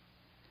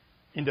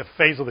in the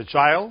face of the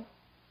child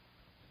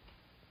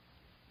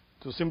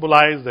to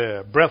symbolize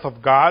the breath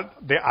of God,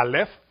 the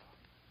Aleph.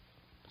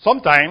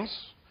 Sometimes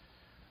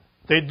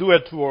they do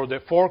it toward the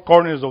four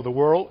corners of the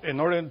world in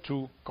order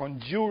to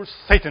conjure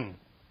Satan.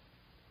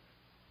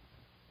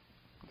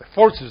 The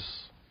forces,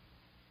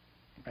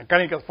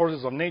 mechanical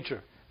forces of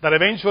nature, that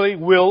eventually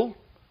will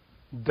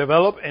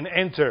develop and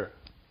enter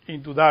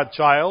into that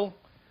child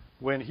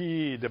when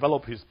he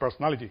develops his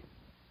personality.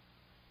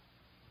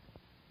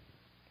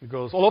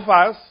 Because all of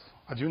us,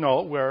 as you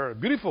know, were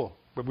beautiful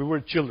when we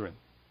were children.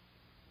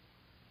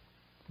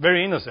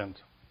 Very innocent.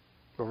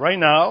 But right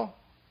now,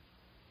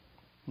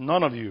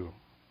 none of you,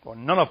 or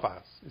none of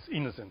us, is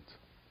innocent.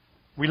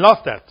 We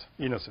lost that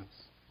innocence.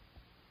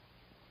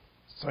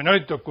 So in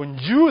order to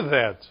conjure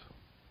that,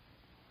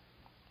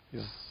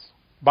 is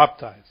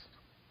baptized.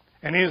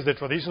 And as the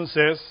tradition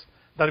says,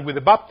 that with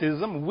the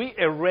baptism, we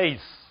erase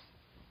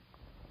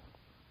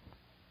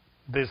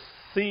the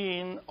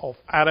sin of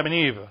Adam and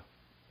Eve.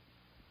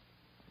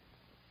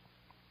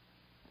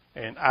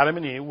 And Adam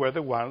and Eve were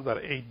the ones that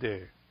ate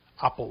the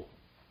apple,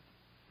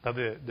 that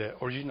the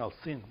original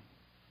sin.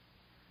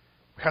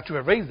 We had to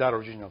erase that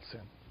original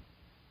sin.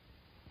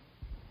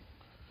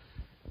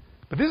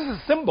 But this is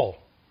a symbol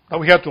that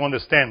we have to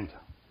understand.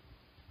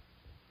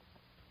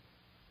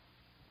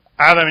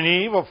 Adam and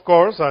Eve, of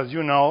course, as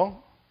you know,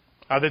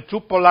 are the two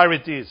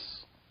polarities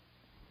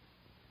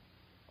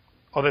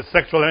of the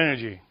sexual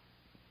energy.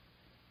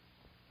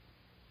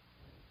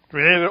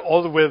 Related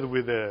also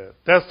with the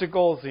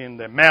testicles in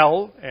the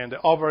male and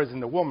the ovaries in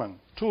the woman.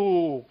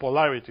 Two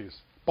polarities,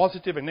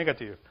 positive and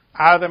negative.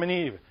 Adam and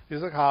Eve.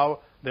 This is how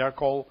they are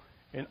called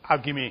in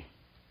alchemy.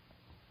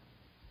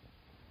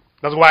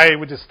 That's why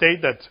we just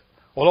state that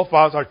all of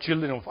us are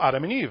children of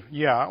Adam and Eve.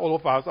 Yeah, all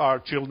of us are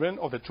children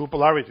of the two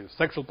polarities,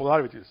 sexual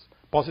polarities,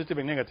 positive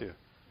and negative,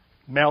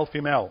 male,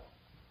 female.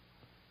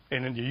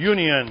 And in the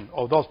union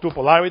of those two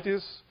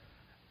polarities,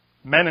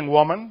 man and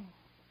woman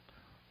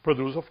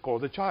produce, of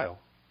course, the child,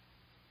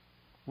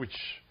 which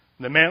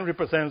the man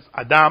represents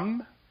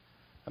Adam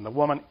and the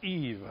woman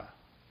Eve.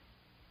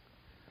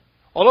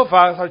 All of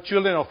us are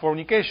children of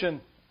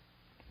fornication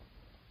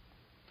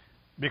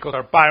because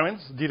our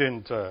parents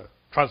didn't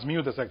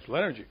transmute the sexual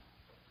energy.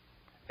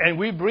 And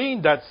we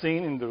bring that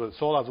sin into the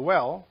soul as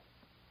well.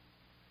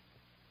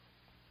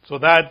 So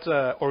that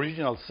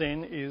original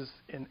sin is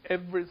in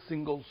every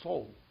single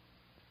soul.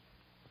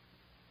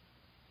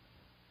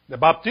 The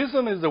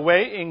baptism is the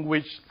way in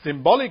which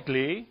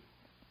symbolically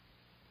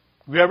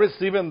we are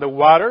receiving the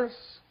waters,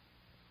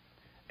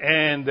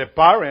 and the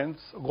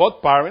parents,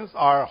 godparents,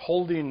 are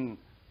holding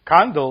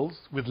candles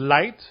with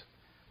light,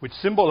 which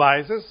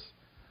symbolizes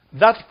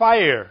that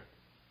fire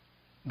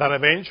that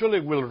eventually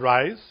will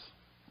rise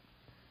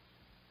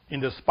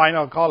in the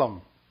spinal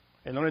column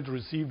in order to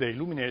receive the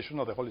illumination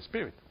of the Holy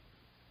Spirit.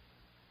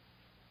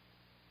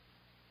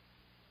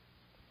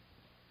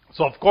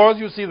 So, of course,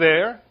 you see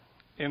there,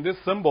 in this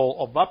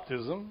symbol of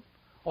baptism,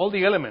 all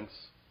the elements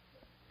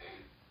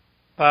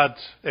that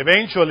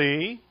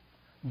eventually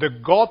the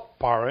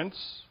godparents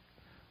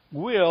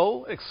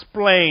will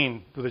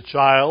explain to the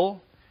child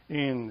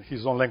in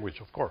his own language,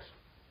 of course,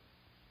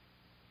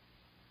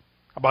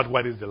 about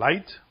what is the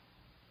light,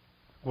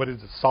 what is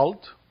the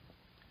salt,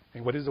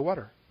 and what is the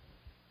water,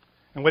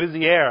 and what is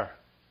the air.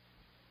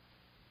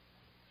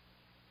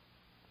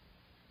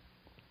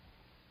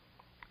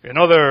 In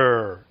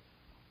other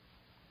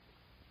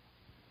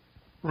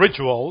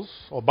rituals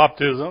of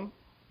baptism,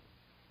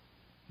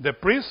 the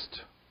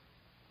priest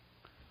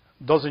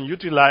doesn't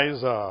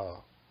utilize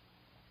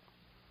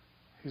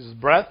his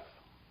breath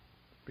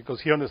because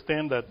he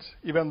understands that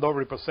even though it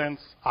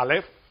represents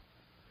Aleph,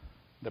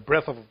 the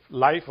breath of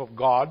life of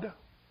God,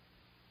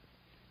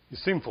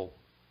 is sinful,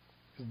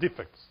 is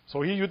defects.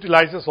 So he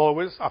utilizes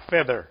always a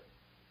feather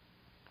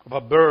of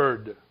a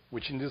bird,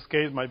 which in this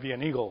case might be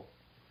an eagle,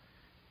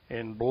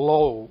 and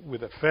blow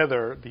with a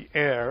feather the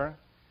air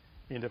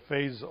in the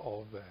face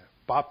of the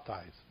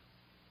baptized,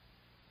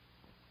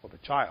 of the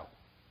child.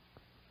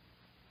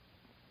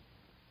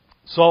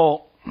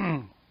 So,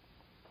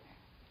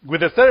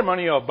 with the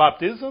ceremony of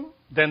baptism,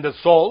 then the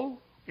soul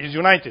is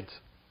united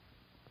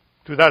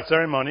to that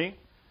ceremony,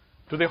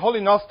 to the Holy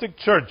Gnostic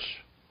Church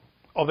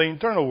of the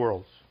internal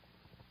worlds.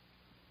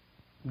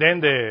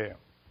 Then the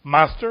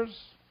masters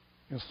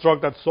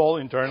instruct that soul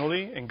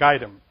internally and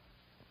guide them.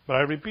 But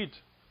I repeat,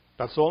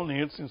 that soul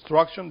needs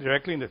instruction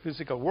directly in the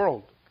physical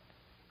world,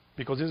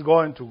 because it's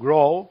going to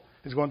grow,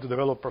 it's going to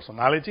develop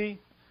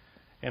personality,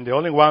 and the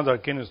only ones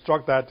that can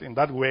instruct that in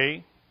that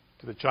way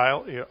to the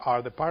child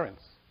are the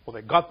parents, or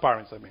the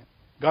godparents,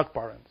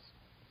 godparents.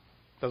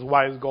 That's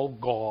why it's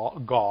called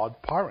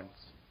godparents.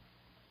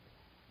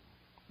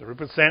 They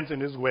represent in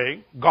this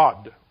way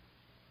God.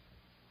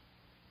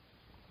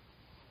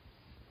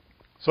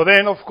 So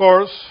then, of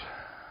course,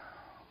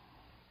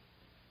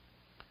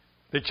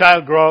 the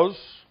child grows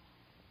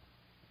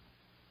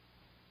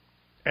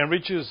and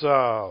reaches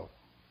the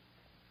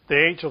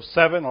age of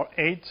 7 or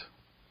 8,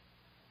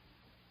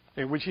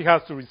 in which he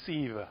has to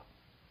receive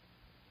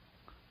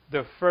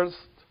the first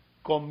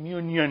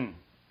communion,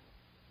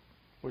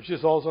 which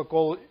is also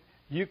called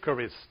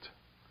Eucharist,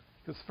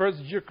 his first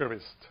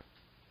Eucharist.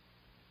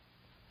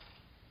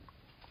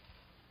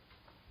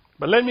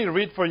 But let me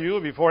read for you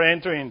before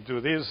entering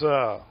into this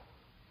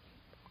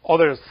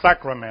other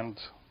sacrament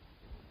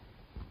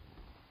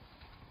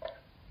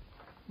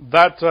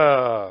that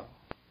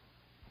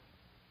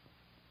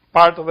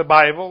part of the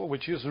Bible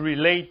which is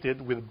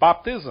related with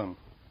baptism,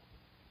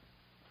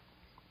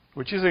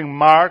 which is in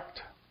Mark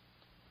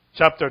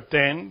chapter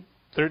 10,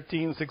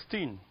 13,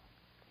 16.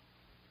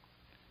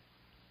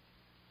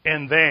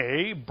 And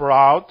they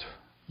brought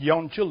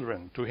young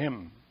children to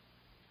him,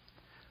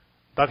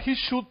 that he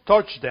should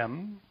touch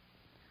them,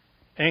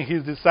 and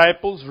his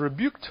disciples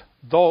rebuked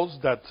those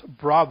that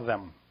brought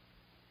them.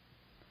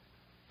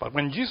 But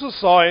when Jesus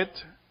saw it,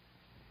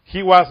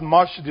 he was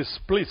much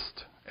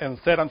displeased, and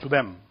said unto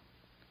them,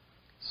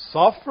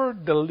 Suffer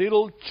the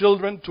little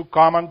children to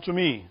come unto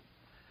me,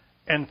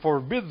 and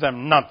forbid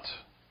them not,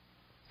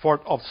 for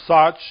of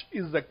such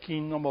is the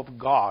kingdom of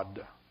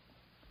God.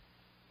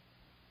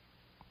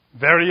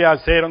 Verily I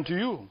say unto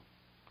you,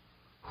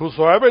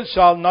 whosoever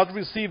shall not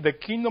receive the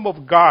kingdom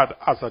of God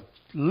as a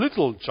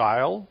little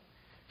child,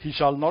 he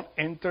shall not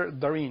enter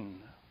therein.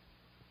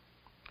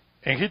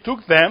 And he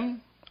took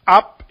them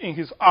up in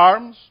his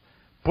arms,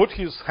 put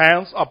his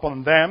hands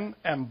upon them,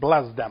 and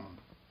blessed them.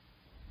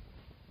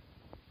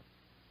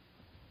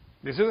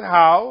 This is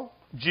how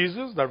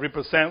Jesus, that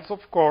represents, of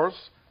course,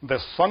 the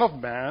Son of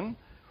Man,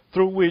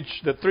 through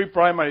which the three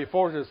primary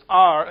forces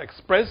are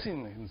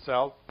expressing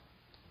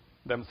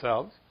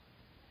themselves,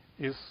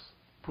 is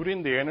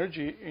putting the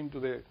energy into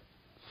the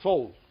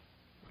soul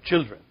of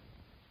children.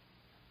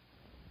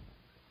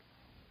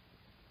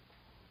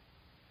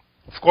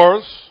 Of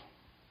course,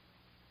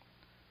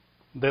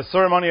 the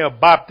ceremony of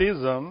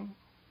baptism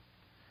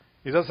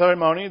is a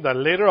ceremony that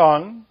later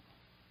on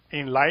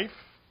in life,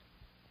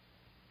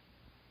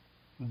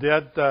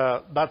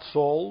 that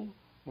soul,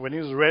 when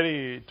he's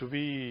ready to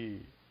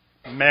be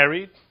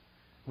married,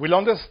 will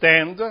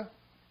understand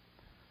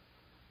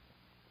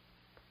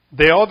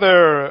the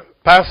other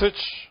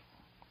passage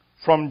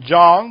from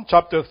John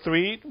chapter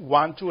 3,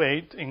 1 to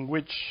 8, in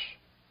which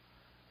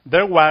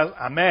there was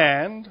a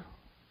man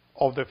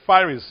of the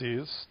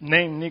Pharisees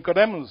named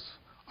Nicodemus,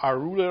 a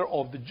ruler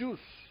of the Jews.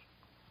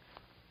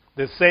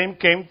 The same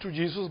came to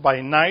Jesus by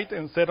night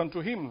and said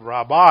unto him,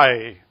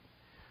 Rabbi,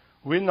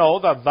 we know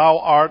that thou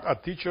art a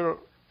teacher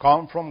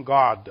come from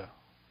God,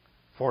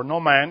 for no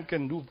man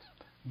can do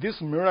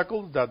these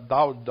miracles that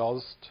thou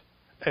dost,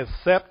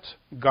 except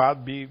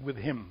God be with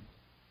him.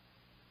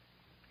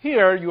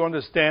 Here you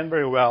understand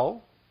very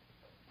well,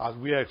 as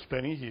we are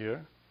explaining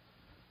here,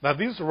 that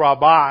this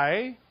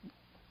Rabbi,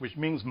 which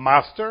means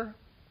master,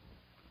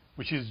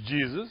 which is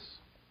Jesus,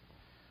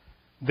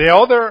 the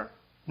other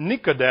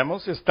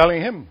Nicodemus is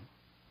telling him,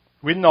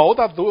 we know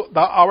that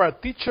thou art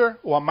a teacher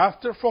or a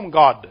master from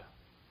God,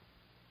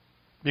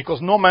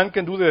 because no man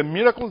can do the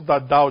miracles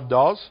that thou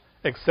dost,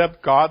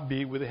 except God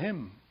be with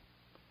him.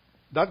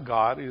 That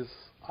God is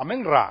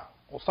Amen Ra,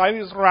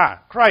 Osiris Ra,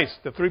 Christ,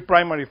 the three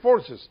primary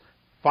forces,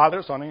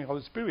 Father, Son, and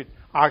Holy Spirit,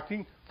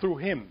 acting through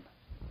him.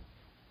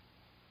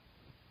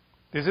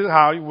 This is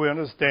how we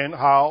understand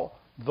how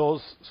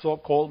those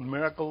so-called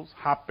miracles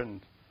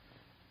happened,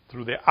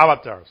 through the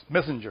avatars,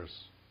 messengers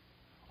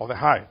of the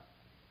high.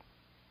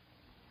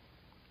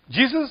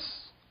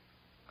 Jesus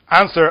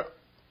answered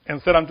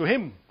and said unto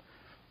him,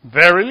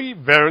 Verily,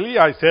 verily,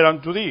 I say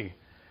unto thee,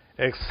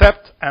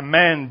 except a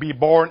man be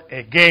born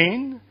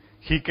again,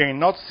 he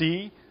cannot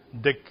see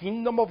the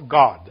kingdom of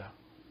God.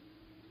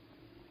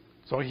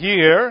 So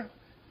here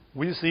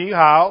we see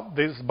how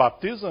this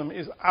baptism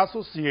is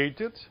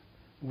associated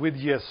with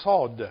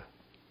Yesod,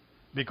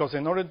 because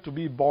in order to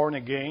be born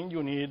again,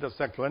 you need a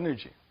sexual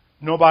energy.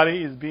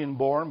 Nobody is being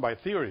born by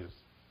theories.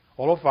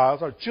 All of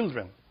us are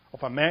children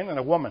of a man and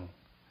a woman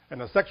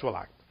in a sexual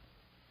act.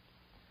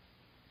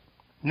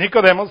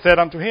 Nicodemus said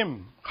unto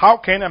him, How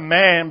can a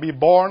man be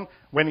born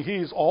when he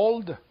is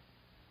old?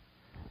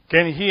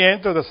 Can he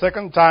enter the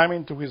second time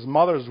into his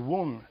mother's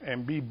womb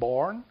and be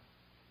born?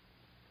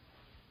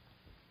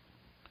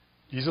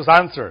 Jesus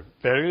answered,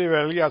 Verily,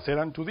 verily, I say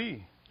unto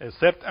thee,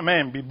 except a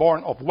man be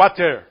born of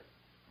water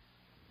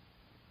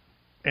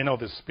and of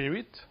the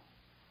Spirit,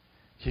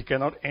 he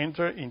cannot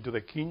enter into the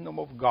kingdom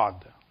of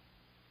God.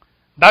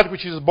 That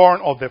which is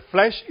born of the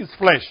flesh is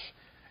flesh,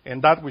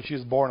 and that which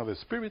is born of the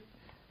Spirit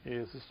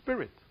is the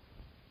Spirit.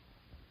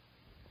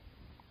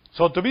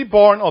 So to be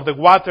born of the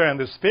water and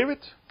the Spirit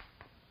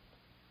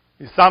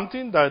is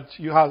something that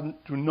you have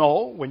to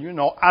know when you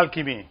know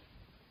alchemy.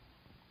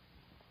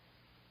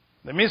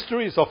 The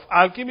mysteries of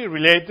alchemy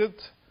related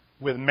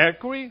with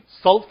mercury,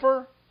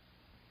 sulfur,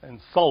 and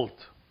salt,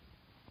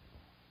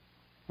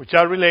 which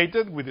are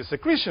related with the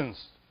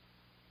secretions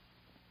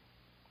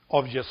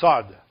of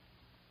Yesod.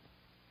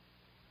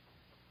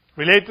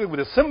 Related with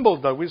the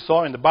symbols that we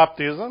saw in the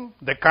baptism,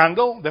 the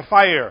candle, the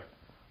fire,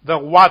 the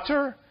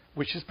water,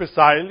 which is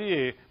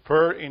precisely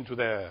poured into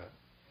the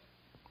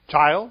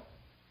child,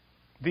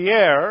 the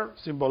air,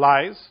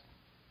 symbolized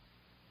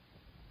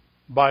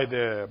by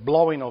the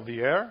blowing of the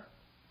air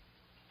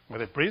by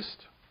the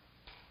priest,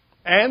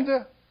 and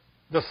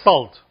the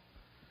salt,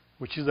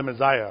 which is the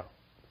Messiah,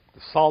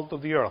 the salt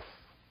of the earth.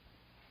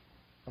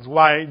 That's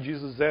why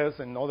Jesus says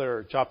in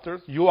other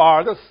chapters, you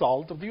are the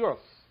salt of the earth.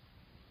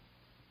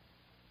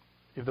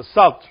 If the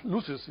salt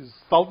loses its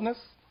saltness,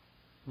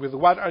 with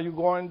what are you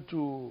going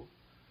to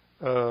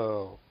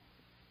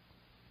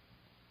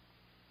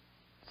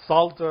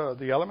salt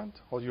the element,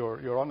 or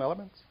your own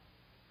elements?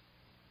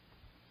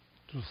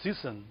 To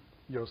season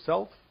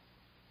yourself.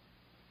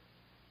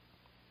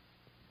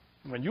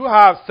 When you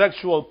have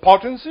sexual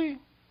potency,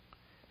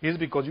 it's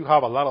because you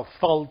have a lot of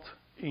salt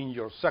in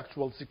your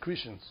sexual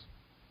secretions.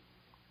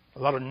 A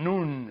lot of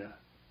nun.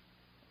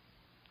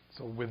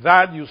 So with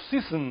that, you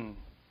season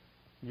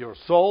your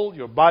soul,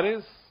 your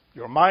bodies,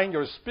 your mind,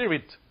 your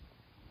spirit.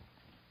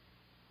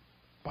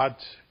 But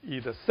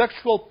if the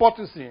sexual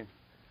potency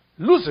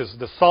loses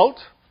the salt,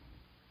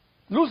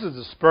 loses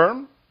the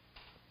sperm,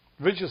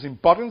 reaches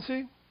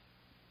impotency,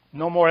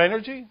 no more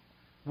energy,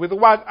 with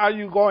what are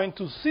you going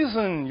to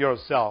season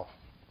yourself?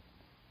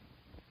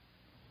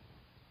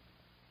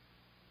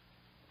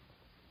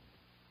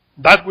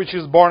 That which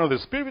is born of the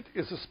Spirit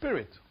is the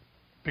Spirit,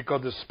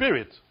 because the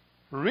Spirit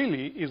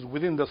really is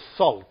within the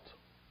salt,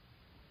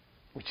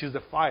 which is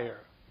the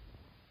fire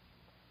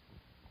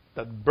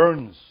that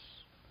burns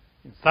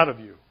inside of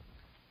you,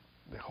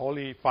 the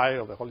holy fire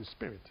of the Holy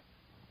Spirit.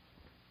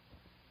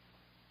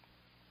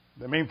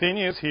 The main thing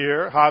is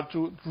here how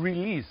to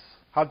release,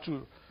 how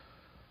to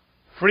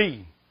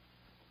free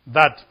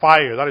that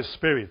fire, that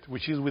spirit,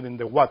 which is within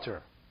the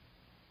water.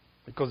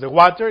 Because the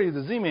water is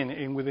the zimin,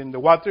 and within the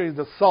water is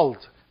the salt,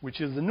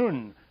 which is the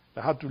nun,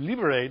 that had to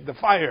liberate the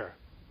fire.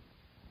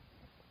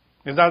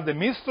 And that's the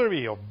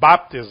mystery of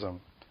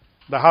baptism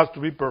that has to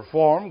be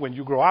performed when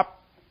you grow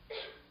up.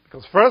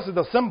 Because first it's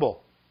a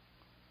symbol,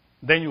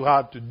 then you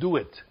have to do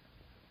it.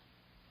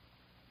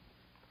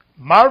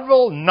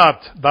 Marvel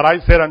not that I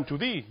said unto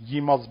thee, ye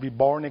must be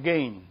born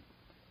again.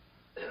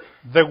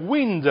 The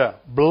wind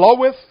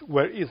bloweth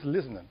where it is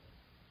listening.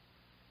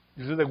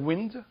 You see the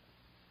wind?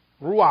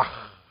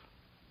 Ruach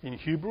in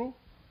Hebrew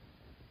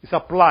is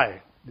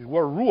applied. The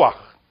word ruach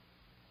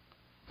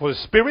for the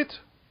spirit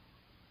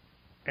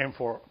and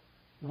for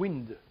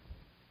wind.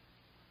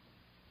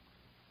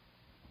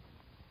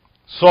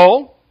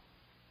 So,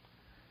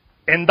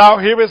 and thou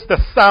hearest the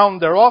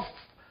sound thereof,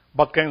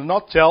 but canst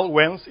not tell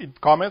whence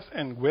it cometh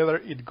and whither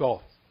it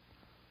goeth.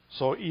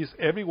 So is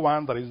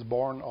everyone that is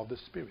born of the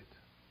Spirit.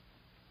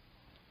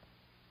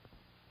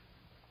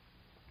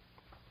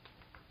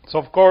 So,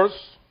 of course,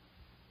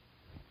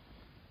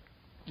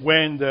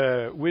 when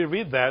we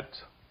read that,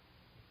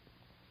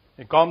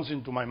 it comes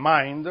into my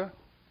mind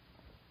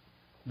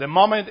the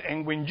moment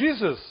in when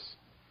Jesus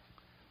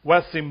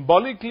was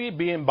symbolically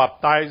being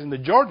baptized in the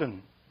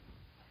Jordan.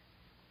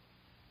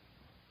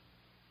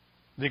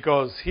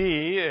 Because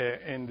he,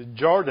 in the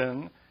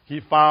Jordan, he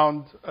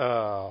found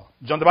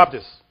John the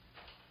Baptist,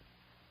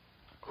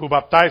 who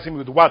baptized him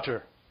with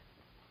water.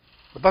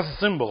 But that's a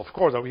symbol, of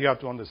course, that we have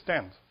to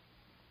understand.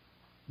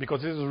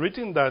 Because it is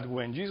written that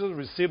when Jesus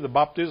received the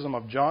baptism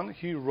of John,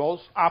 he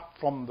rose up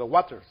from the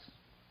waters.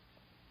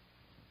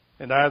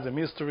 And that is the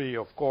mystery,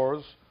 of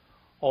course,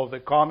 of the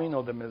coming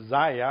of the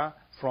Messiah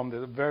from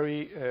the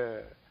very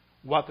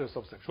waters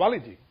of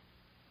sexuality.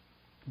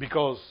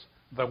 Because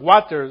the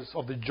waters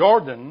of the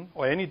Jordan,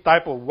 or any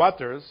type of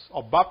waters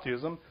of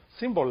baptism,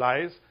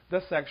 symbolize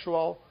the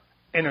sexual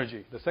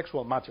energy, the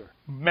sexual matter,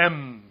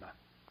 mem.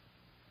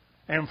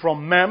 And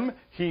from mem,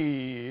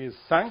 he is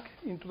sunk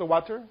into the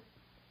water,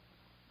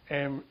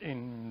 and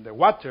in the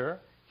water,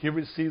 he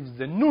receives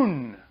the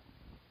nun,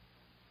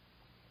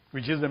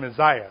 which is the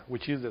Messiah,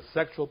 which is the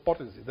sexual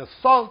potency, the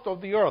salt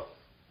of the earth,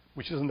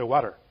 which is in the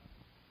water.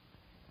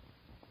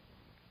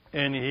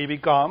 And he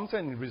becomes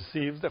and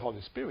receives the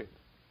Holy Spirit.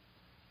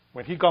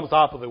 When he comes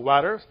out of the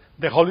waters,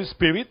 the Holy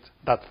Spirit,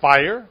 that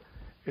fire,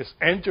 is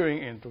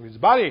entering into his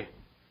body.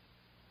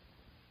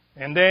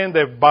 And then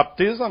the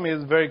baptism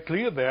is very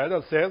clear there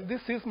that says,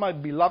 this is my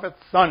beloved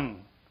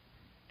Son,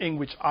 in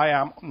which I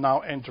am now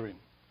entering.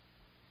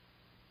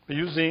 But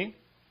you see,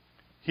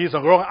 he's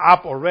grown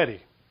up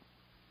already.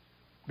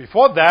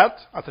 Before that,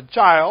 as a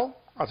child,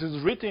 as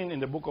is written in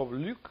the book of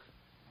Luke,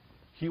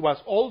 he was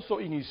also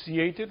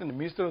initiated in the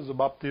mysteries of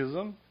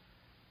baptism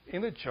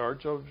in the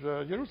church of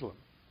Jerusalem.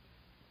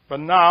 But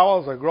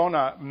now, as a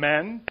grown-up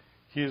man,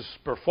 he is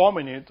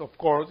performing it, of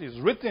course, is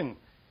written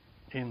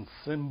in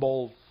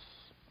symbols,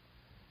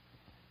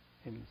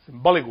 in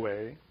symbolic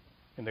way,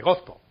 in the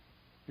gospel.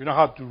 You know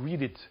how to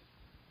read it,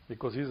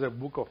 because it's a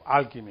book of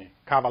alchemy,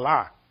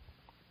 Kabbalah.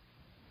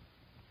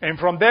 And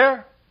from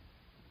there,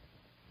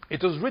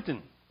 it was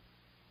written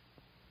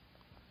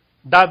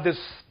that the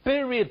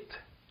Spirit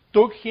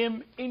took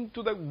him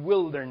into the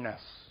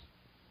wilderness.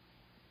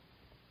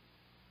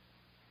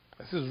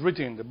 This is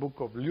written in the book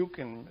of Luke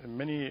and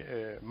many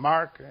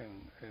Mark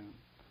and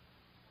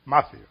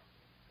Matthew.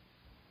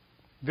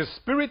 The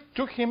Spirit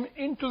took him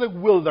into the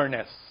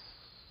wilderness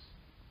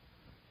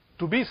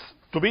to be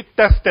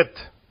tested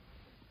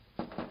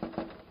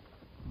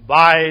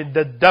by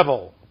the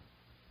devil.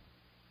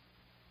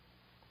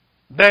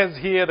 There's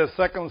here the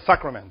second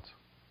sacrament.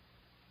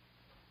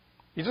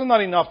 It is not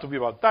enough to be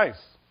baptized.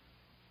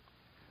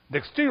 The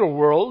exterior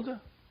world,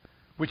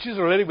 which is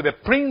related with the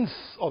prince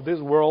of this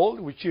world,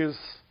 which is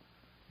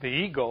the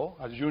ego,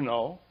 as you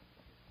know,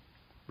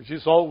 which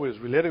is always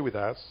related with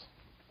us,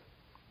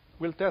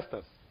 will test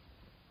us.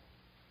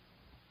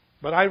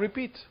 But I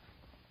repeat,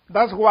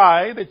 that's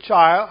why the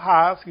child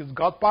has his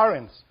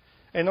godparents,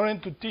 in order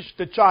to teach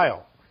the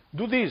child,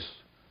 do this,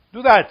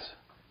 do that,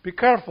 be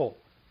careful,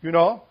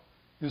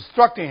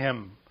 instructing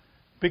him.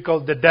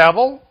 Because the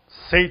devil,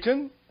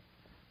 Satan,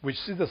 which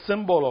is the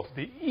symbol of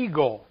the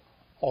ego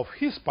of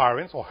his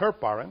parents or her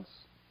parents,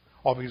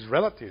 of his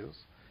relatives,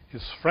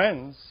 his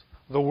friends,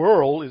 the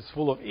world is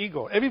full of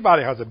ego.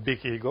 Everybody has a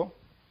big ego.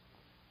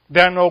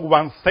 There are no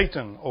one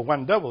Satan or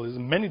one devil. There's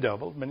many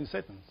devils, many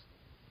Satans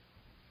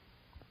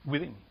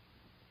within.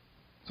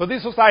 So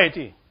this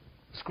society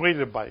is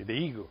created by the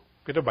ego,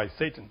 created by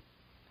Satan.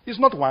 It's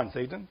not one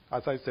Satan,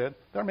 as I said.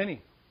 There are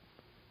many.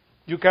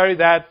 You carry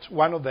that,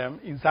 one of them,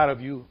 inside of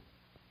you.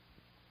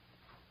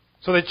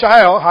 So the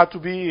child had to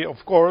be, of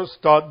course,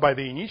 taught by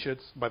the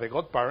initiates, by the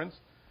godparents,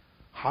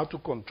 how to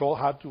control,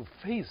 how to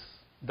face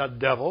that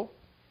devil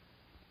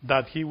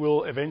that he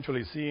will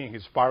eventually see in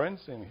his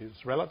parents, in his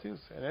relatives,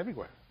 and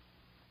everywhere.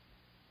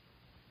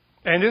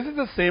 And this is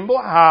the symbol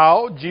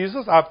how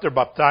Jesus, after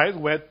baptized,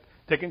 went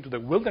taken to the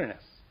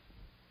wilderness.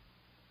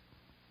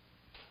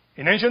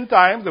 In ancient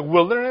times, the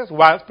wilderness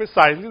was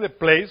precisely the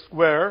place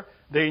where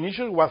the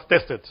initiate was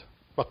tested,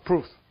 was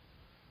proved.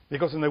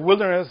 Because in the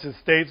wilderness, it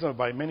states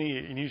by many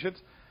initiates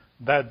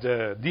that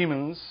the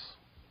demons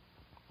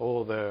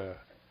or the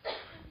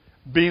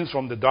beings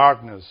from the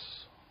darkness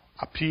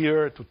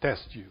appear to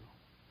test you.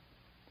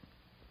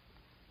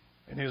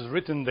 And it is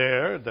written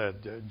there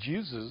that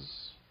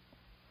Jesus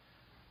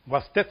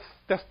was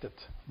tested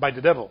by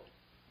the devil.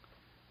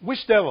 Which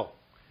devil?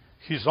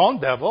 His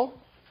own devil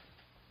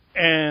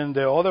and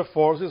the other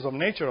forces of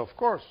nature, of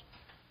course,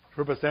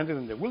 represented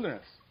in the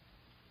wilderness.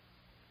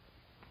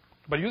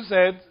 But you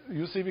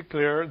see it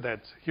clear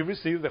that he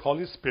received the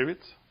Holy Spirit,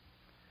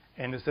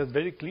 and it says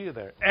very clear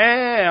there.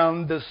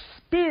 And the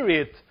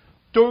Spirit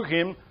took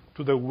him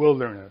to the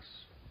wilderness.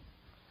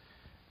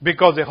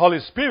 Because the Holy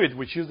Spirit,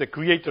 which is the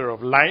creator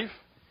of life,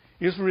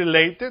 is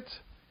related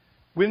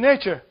with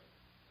nature.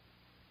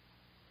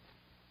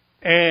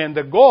 And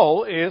the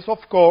goal is, of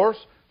course,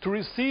 to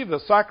receive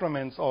the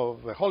sacraments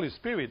of the Holy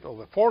Spirit, of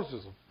the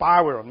forces of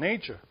power of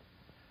nature.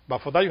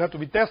 But for that you have to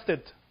be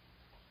tested.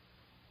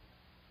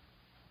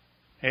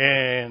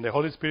 And the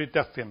Holy Spirit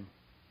tests him.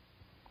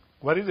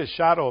 What is the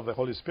shadow of the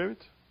Holy Spirit?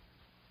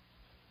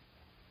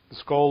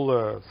 It's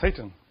called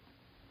Satan.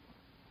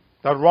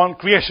 That wrong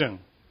creation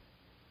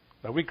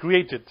that we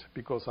created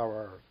because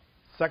our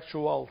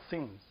sexual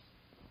sins,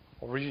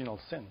 original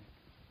sin.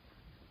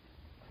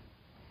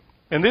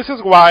 And this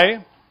is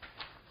why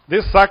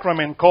this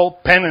sacrament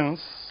called penance,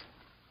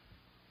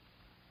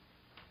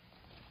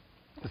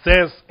 it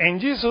says, and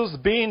Jesus,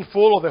 being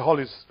full of the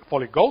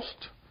Holy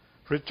Ghost,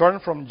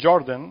 returned from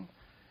Jordan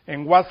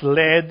and was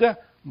led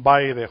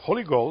by the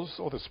Holy Ghost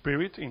or the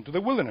Spirit into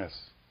the wilderness,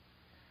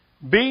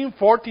 being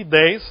 40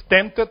 days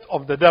tempted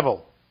of the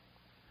devil.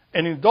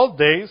 And in those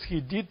days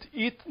he did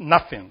eat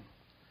nothing.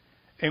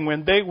 And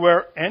when they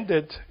were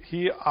ended,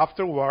 he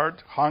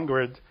afterward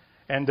hungered.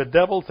 And the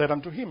devil said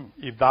unto him,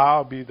 if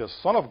thou be the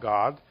Son of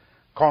God,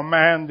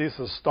 command this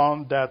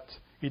stone that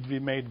it be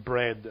made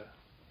bread.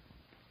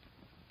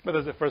 But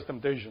that's the first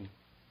temptation.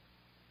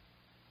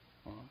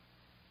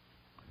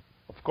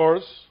 Of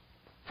course,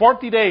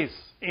 40 days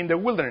in the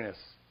wilderness.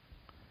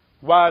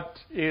 What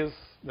is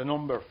the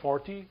number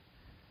 40?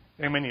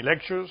 In many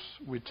lectures,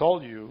 we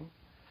told you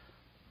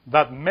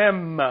that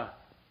mem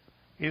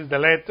is the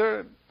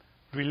letter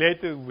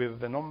related with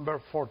the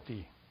number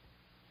 40.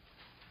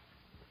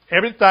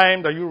 Every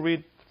time that you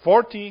read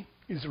 40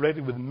 is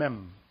related with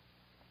mem.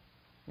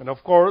 And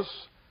of course,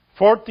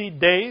 40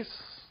 days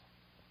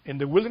in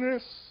the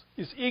wilderness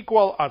is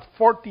equal at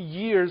 40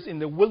 years in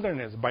the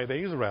wilderness by the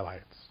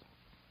Israelites.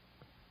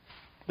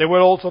 They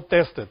were also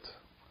tested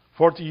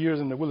 40 years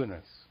in the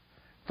wilderness.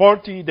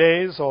 40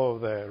 days of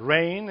the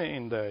rain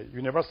in the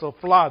universal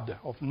flood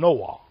of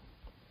Noah.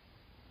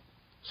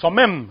 So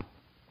mem,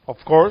 of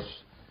course,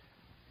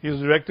 is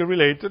directly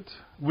related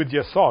with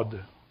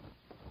Yesod,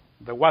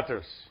 the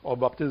waters of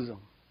baptism.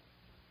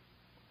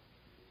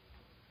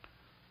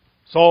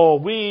 So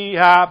we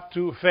have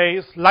to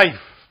face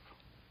life,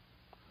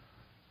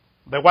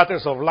 the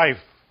waters of life.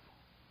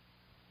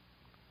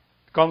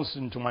 It comes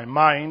into my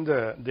mind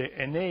the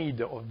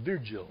Aeneid of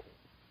Virgil,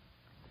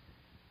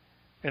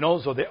 and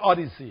also the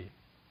Odyssey,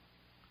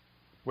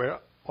 where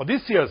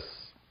Odysseus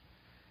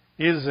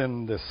is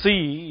in the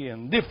sea,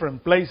 in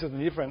different places, in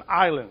different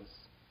islands,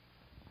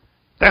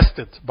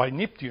 tested by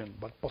Neptune,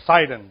 by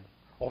Poseidon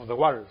of the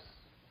waters.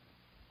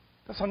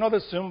 That's another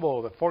symbol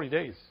of the 40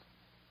 days,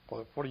 for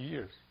the 40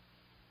 years.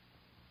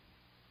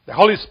 The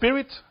Holy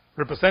Spirit,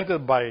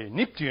 represented by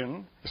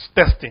Neptune, is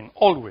testing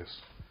always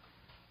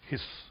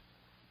his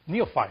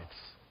neophytes.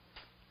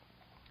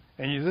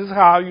 And this is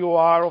how you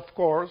are, of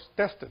course,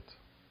 tested.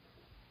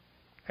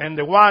 And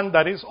the one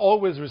that is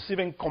always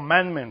receiving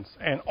commandments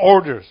and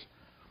orders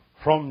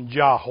from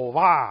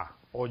Jehovah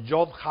or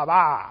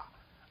Yod-Hava,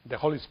 the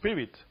Holy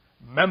Spirit,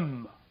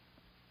 Mem,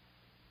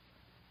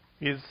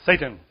 is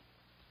Satan,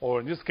 or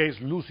in this case,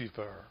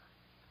 Lucifer.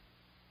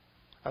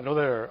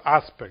 Another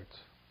aspect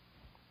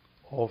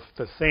of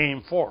the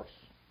same force.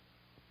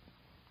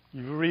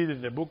 You read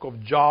in the book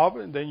of Job,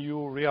 and then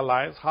you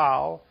realize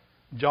how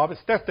Job is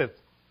tested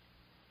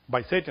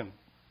by Satan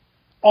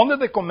under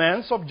the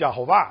commands of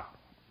Jehovah,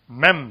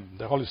 Mem,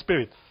 the Holy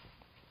Spirit.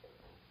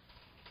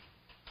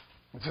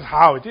 This is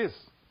how it is.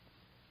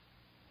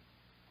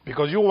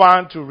 Because you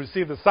want to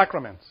receive the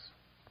sacraments.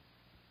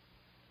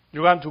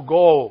 You want to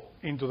go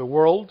into the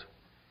world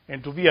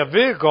and to be a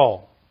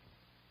vehicle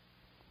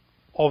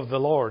of the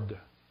Lord.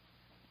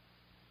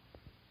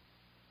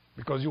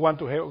 Because you want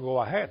to go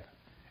ahead.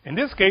 In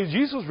this case,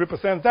 Jesus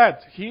represents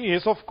that. He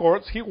is, of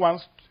course, he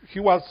was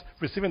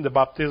receiving the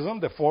baptism,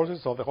 the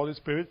forces of the Holy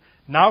Spirit.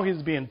 Now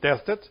he's being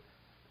tested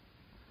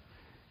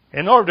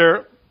in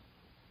order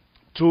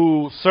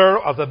to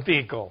serve as a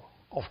vehicle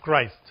of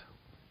Christ.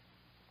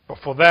 But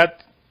for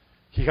that,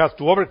 he has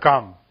to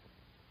overcome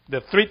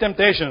the three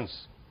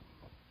temptations,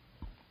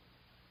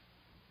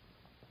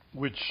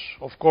 which,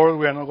 of course,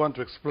 we are not going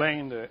to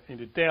explain in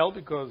detail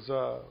because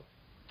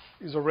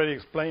it's already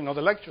explained in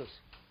other lectures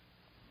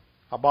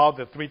about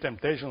the three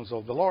temptations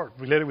of the Lord,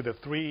 related with the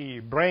three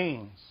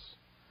brains,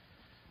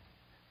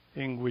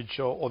 in which,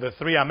 or the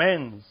three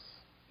amens.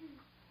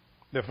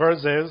 The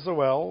first is,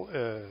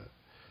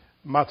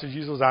 Master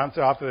Jesus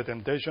answered after the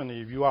temptation,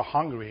 if you are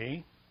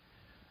hungry,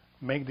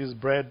 make this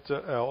bread,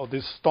 or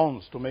these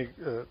stones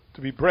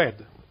to be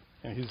bread.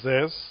 And he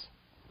says,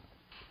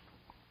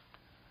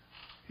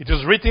 it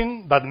is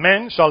written that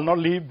man shall not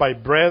live by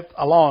bread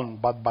alone,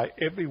 but by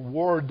every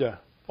word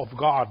of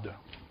God.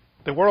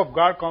 The word of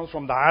God comes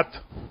from that.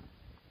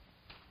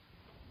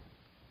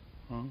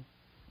 You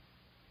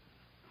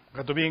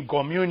have to be in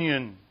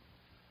communion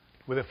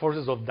with the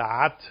forces of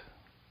that,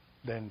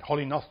 the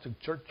Holy Gnostic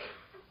Church.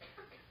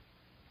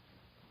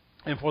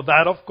 And for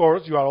that, of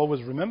course, you are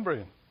always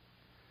remembering.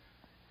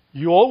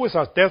 You always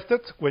are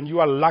tested when you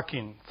are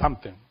lacking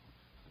something.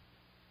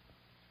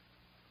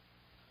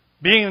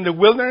 Being in the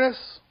wilderness,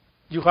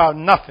 you have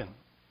nothing.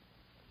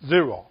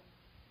 Zero.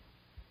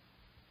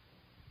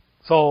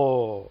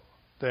 So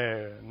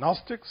the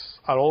Gnostics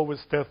are always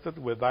tested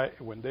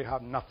when they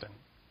have nothing.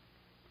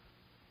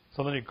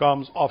 So then it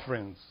comes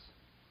offerings,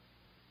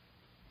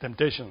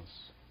 temptations.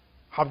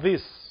 Have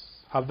this,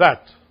 have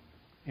that,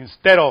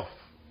 instead of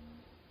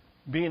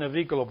being a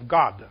vehicle of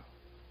God.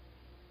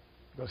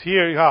 Because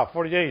here you have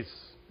 40 days,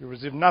 you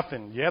receive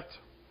nothing yet.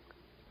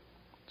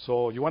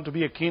 So you want to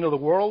be a king of the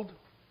world?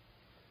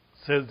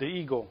 Says the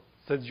ego,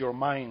 says your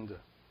mind.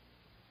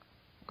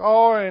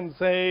 Go and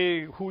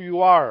say who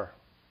you are,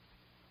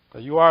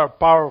 that you are a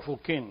powerful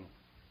king.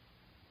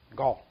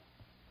 Go.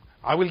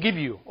 I will give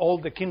you all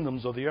the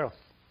kingdoms of the earth.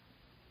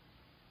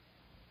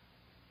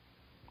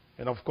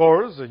 And of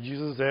course,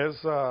 Jesus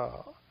says,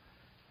 the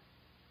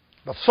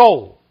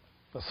soul,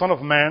 the Son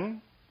of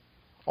Man,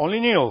 only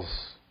kneels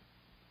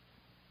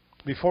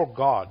before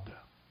God.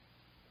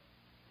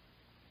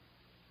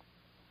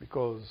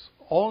 Because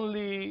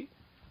only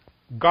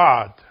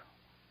God,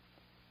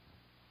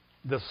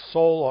 the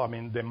soul,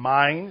 the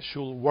mind,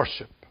 should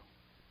worship.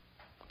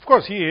 Of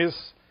course,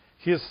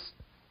 he's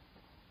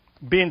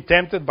being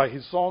tempted by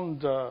his own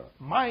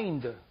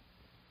mind.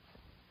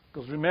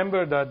 Because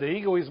remember that the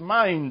ego is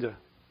mind.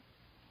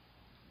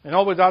 And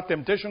always that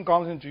temptation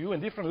comes into you in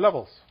different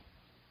levels.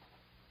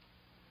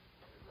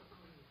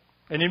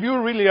 And if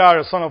you really are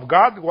a son of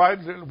God, why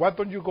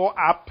don't you go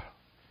up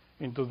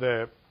into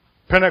the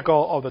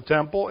pinnacle of the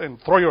temple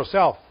and throw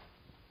yourself?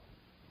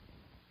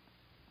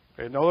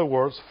 In other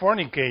words,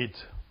 fornicate.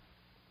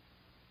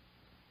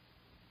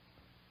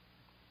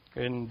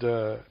 And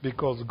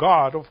because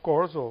God, of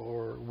course,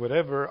 or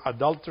whatever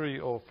adultery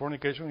or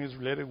fornication is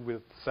related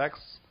with sex,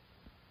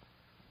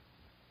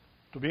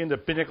 to be in the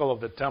pinnacle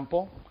of the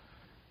temple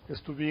is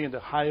to be in the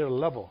higher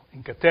level,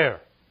 in Keter.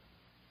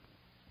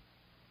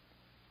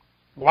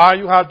 Why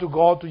you have to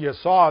go to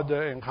Yesod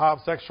and have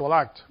sexual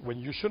act when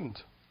you shouldn't?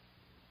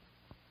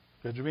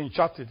 You have to be in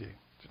chastity,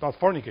 to not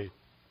fornicate.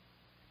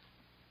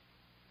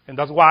 And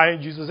that's why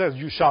Jesus says,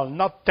 you shall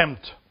not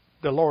tempt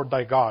the Lord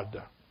thy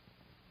God.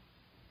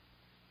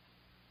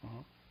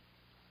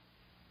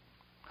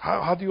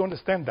 How do you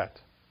understand that?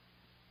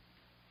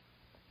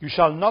 You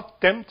shall not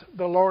tempt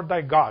the Lord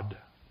thy God.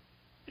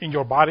 In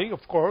your body,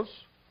 of course.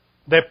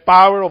 The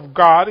power of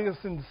God is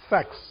in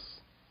sex.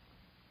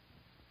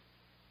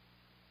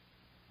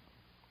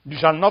 You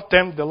shall not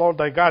tempt the Lord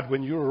thy God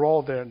when you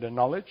roll the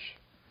knowledge.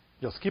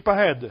 Just keep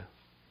ahead.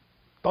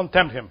 Don't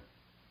tempt him.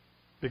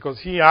 because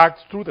he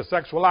acts through the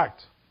sexual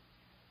act.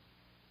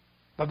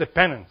 That's the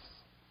penance.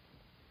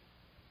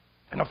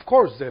 And of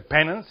course, the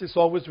penance is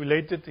always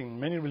related in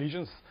many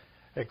religions,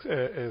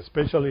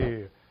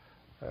 especially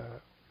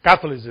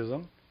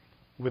Catholicism,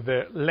 with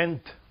the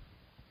Lent.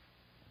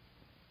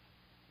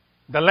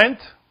 The Lent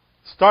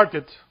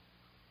started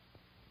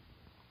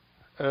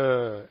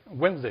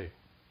Wednesday.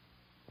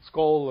 It's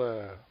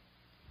called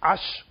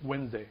Ash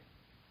Wednesday.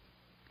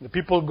 The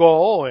people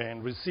go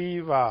and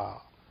receive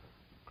a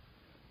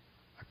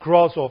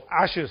cross of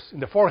ashes in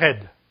the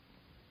forehead.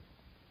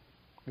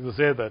 It will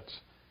say that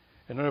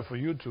in order for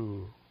you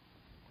to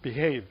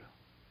behave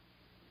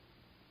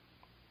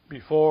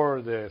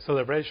before the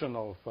celebration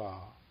of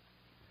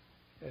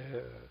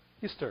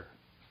Easter,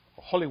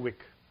 Holy Week,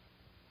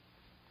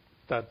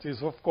 that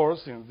is, of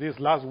course, in this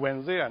last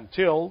Wednesday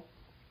until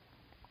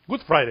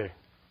Good Friday.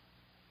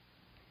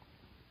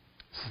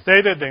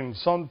 Stated in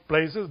some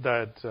places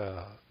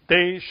that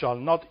they shall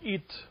not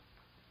eat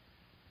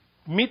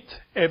meat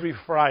every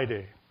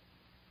Friday,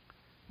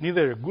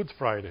 neither Good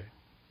Friday.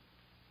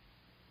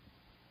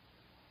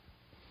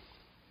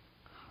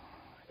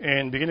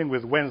 And beginning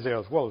with Wednesday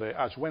as well, the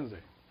Ash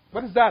Wednesday.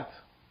 What is that?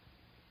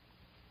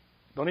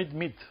 Don't eat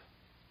meat.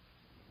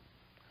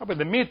 But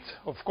the meat,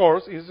 of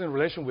course, is in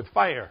relation with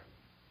fire.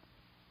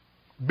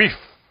 Beef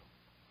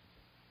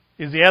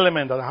is the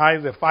element that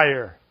hides the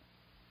fire.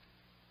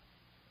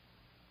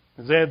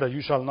 It said that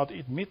you shall not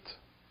eat meat.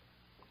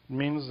 It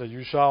means that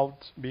you shall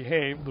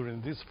behave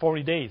during these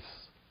 40 days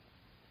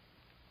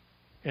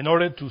in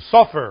order to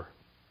suffer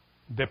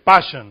the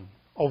passion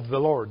of the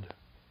Lord.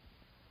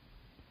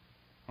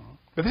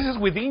 But this is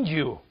within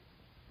you.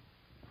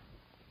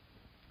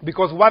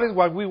 Because what is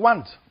what we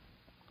want?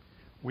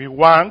 We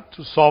want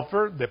to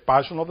suffer the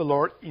passion of the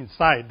Lord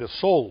inside the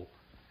soul.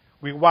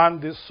 We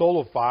want this soul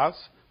of us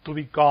to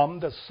become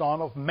the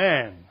Son of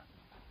Man.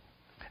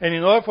 And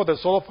in order for the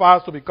soul of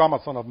us to become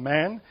a Son of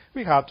Man,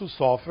 we have to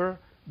suffer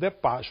the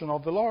passion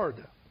of the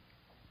Lord.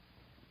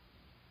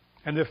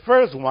 And the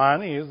first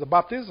one is the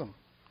baptism.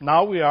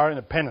 Now we are in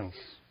a penance.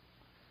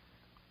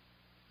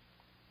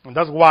 And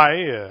that's why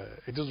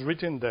it is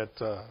written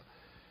that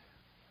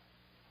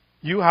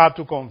you have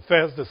to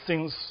confess the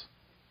sins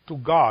to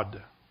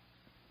God.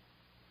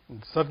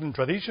 In certain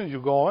traditions,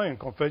 you go and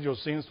confess your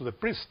sins to the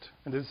priest.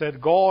 And they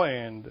said, go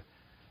and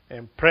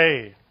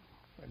pray,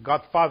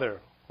 God Father,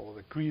 or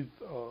the Creed,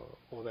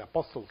 or the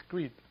Apostles'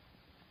 Creed,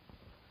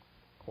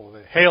 or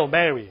the Hail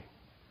Mary,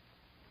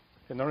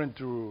 in order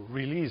to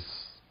release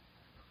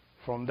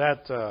from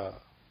that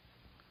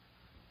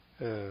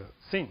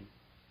sin.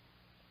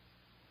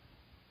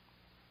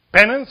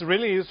 Penance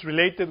really is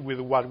related with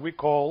what we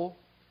call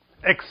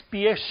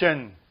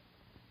expiation.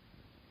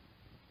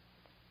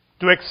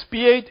 To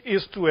expiate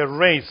is to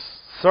erase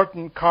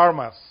certain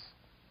karmas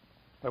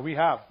that we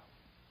have.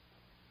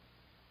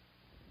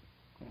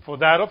 And for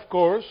that, of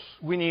course,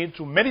 we need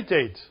to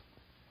meditate.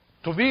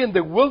 To be in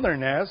the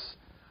wilderness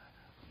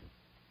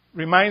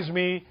reminds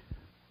me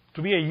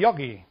to be a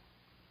yogi,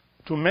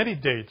 to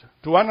meditate,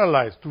 to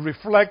analyze, to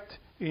reflect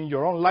in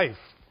your own life.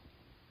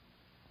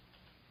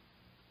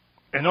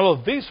 And all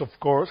of this, of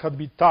course, had to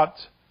be taught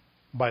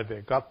by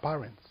the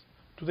godparents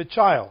to the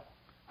child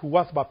who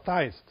was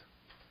baptized,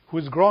 who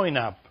is growing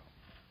up.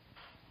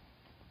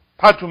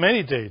 How to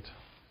meditate.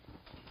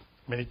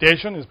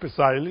 Meditation is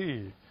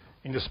precisely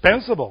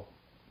indispensable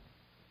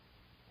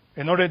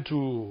in order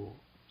to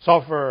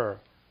suffer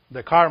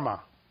the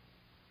karma,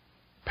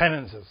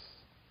 penances,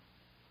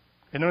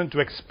 in order to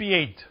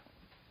expiate,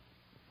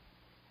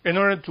 in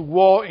order to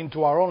go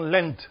into our own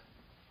Lent.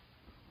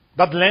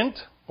 That Lent,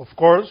 of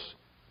course,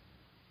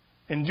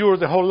 endures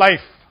the whole life.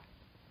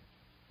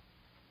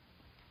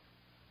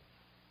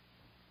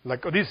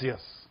 Like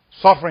Odysseus,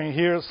 suffering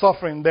here,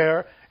 suffering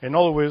there, and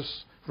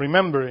always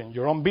remembering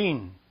your own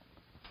being,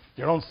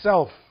 your own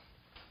self,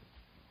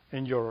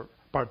 in your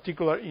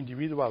particular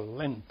individual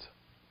Lent.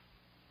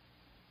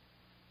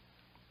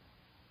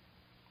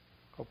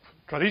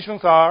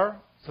 Traditions are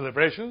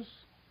celebrations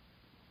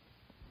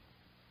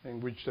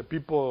in which the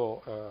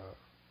people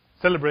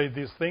celebrate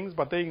these things,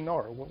 but they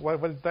ignore.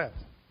 What is that?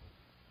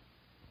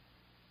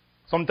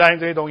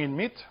 Sometimes they don't eat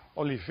meat,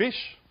 only fish,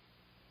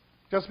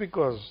 just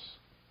because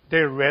they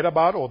read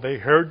about or they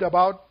heard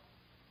about,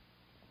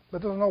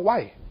 but they don't know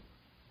why.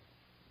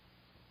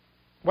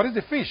 What is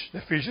the fish?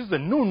 The fish is the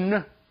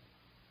nun.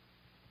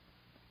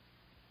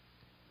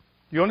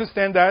 You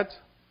understand that?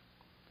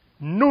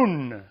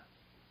 Nun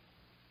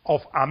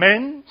of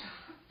Amen,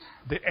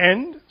 the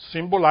end,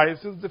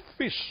 symbolizes the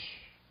fish.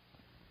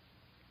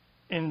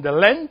 In the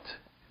Lent,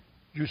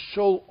 you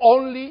shall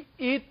only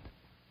eat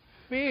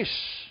fish.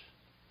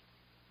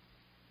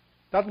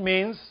 That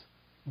means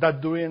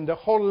that during the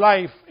whole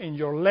life in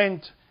your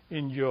Lent,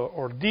 in your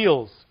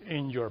ordeals,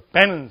 in your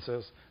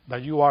penances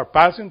that you are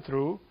passing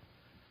through,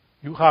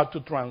 you have to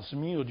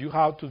transmute, you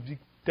have to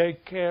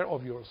take care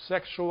of your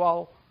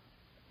sexual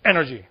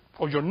energy,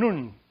 of your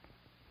nun,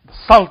 the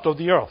salt of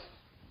the earth.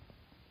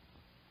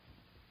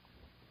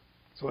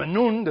 So the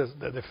nun,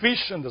 the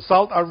fish and the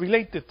salt are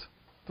related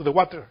to the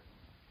water.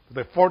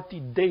 to the 40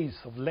 days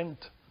of Lent,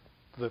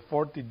 to the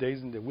 40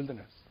 days in the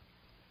wilderness.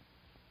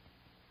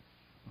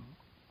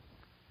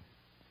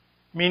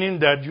 Meaning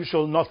that you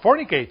shall not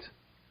fornicate.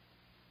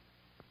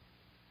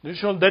 You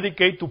shall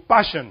dedicate to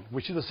passion,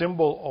 which is a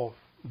symbol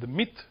of the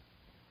meat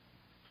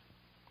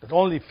that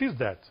only feeds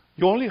that.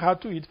 You only have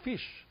to eat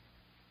fish.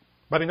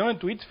 But in order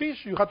to eat fish,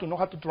 you have to know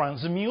how to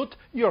transmute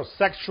your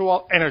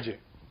sexual energy.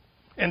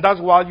 And that's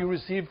why you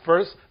receive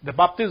first the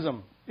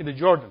baptism in the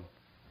Jordan.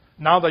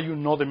 Now that you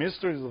know the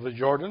mysteries of the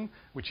Jordan,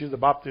 which is the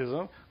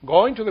baptism,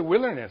 go into the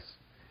wilderness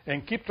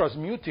and keep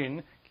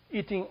transmuting,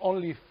 eating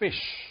only fish,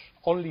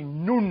 only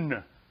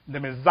nun, the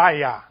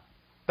Messiah.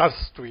 That's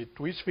to eat.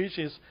 To eat fish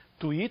is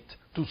to eat,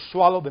 to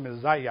swallow the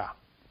Messiah.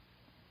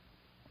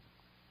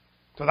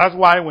 So that's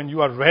why when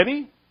you are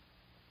ready,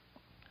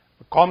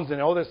 comes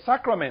another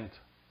sacrament,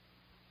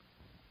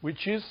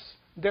 which is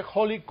the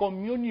Holy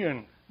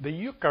Communion, the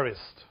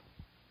Eucharist.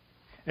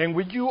 And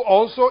when you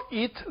also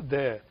eat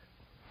the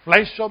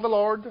flesh of the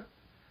Lord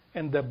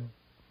and the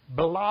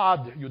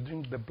blood, you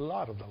drink the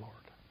blood of the Lord.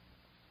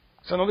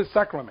 It's another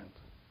sacrament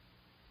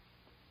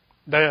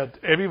that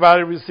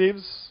everybody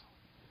receives,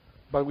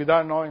 but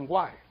without knowing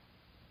why.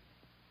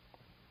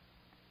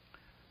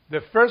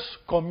 The first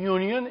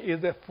communion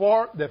is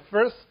the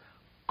first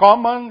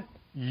common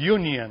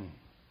union.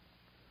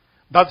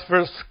 That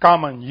first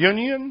common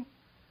union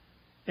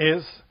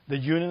is the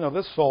union of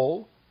the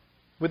soul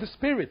with the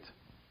Spirit.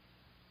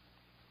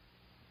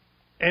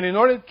 And in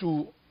order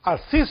to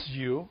assist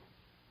you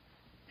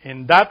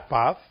in that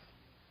path,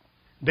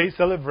 they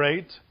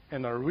celebrate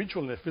in a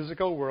ritual in the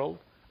physical world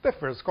the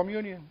first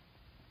communion,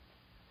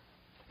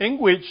 in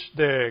which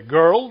the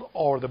girl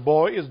or the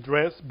boy is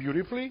dressed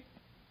beautifully,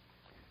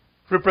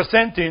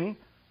 representing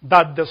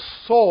that the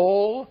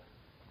soul,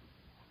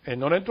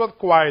 in order to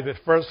acquire the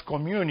first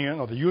communion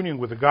or the union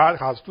with God,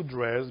 has to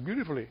dress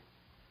beautifully.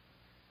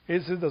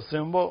 This is the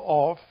symbol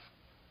of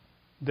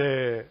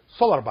the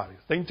solar bodies,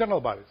 the internal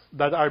bodies,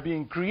 that are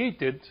being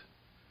created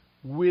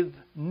with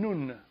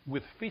nun,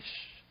 with fish.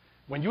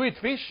 When you eat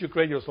fish, you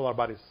create your solar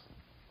bodies.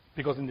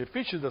 Because in the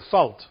fish is the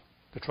salt,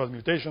 the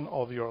transmutation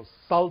of your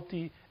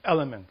salty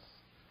elements,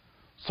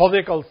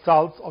 zodiacal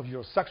salts of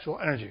your sexual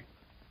energy.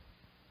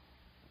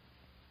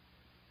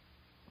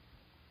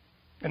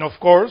 And of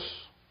course,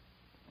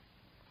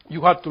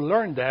 you have to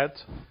learn that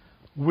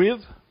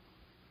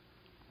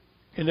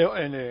in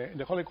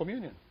the Holy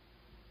Communion.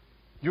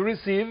 You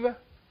receive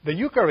the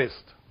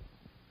Eucharist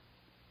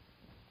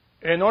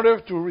in order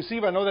to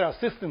receive another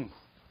assistance.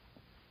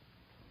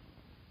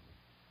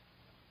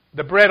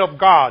 The bread of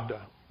God,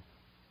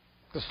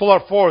 the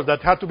solar force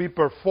that had to be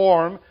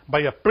performed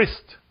by a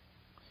priest,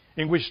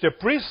 in which the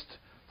priest,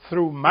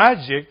 through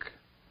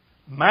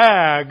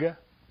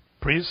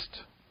priest,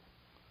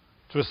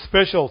 through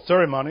special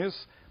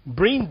ceremonies,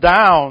 bring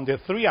down the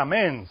three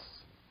amens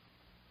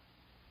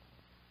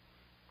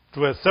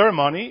through a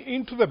ceremony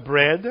into the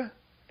bread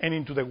and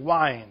into the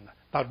wine.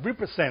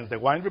 The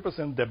wine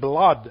represents the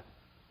blood,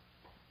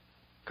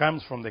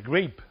 comes from the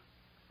grape,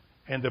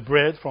 and the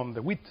bread from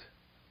the wheat,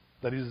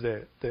 that is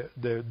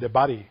the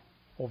body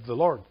of the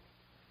Lord.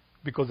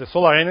 Because the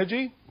solar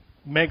energy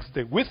makes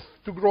the wheat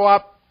to grow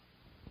up,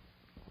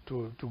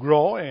 to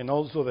grow, and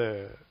also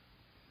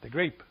the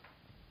grape.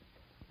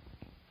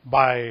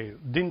 By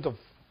dint of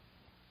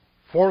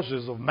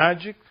forces of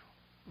magic,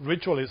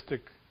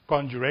 ritualistic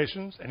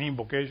conjurations and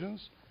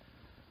invocations,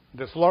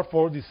 the solar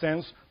force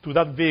descends to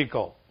that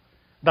vehicle.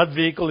 That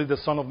vehicle is the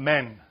Son of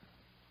Man.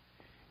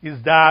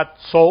 Is that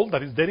soul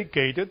that is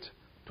dedicated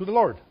to the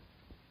Lord.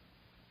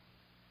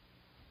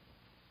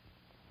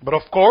 But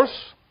of course,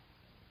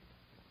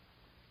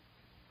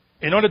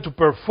 in order to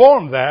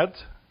perform that,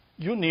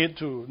 you need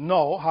to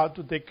know how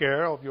to take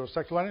care of your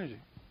sexual energy.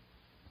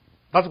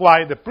 That's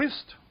why the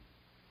priest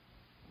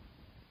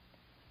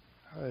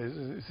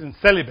is in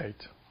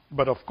celibate.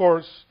 But of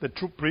course, the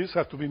true priest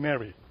has to be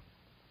married.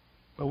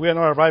 But we are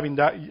not arriving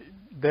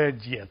there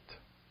yet.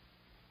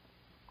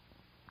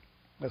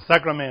 The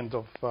sacrament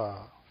of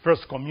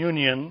First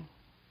Communion,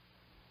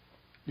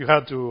 you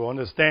have to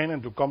understand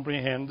and to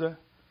comprehend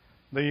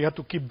that you have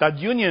to keep that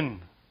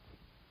union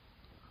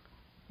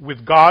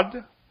with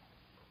God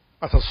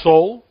as a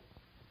soul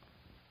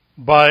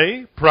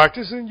by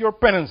practicing your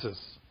penances,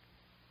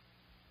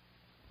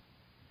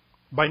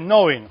 by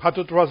knowing how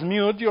to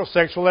transmute your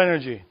sexual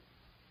energy.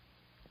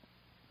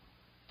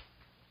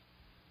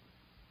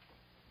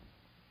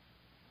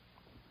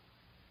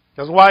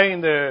 That's why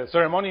in the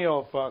ceremony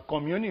of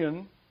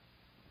communion,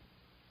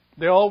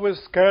 they always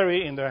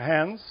carry in their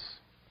hands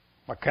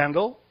a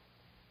candle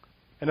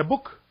and a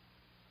book.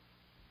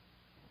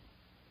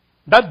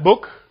 That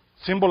book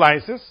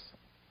symbolizes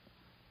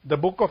the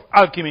book of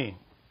alchemy,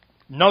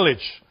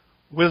 knowledge,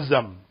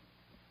 wisdom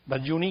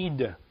that you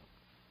need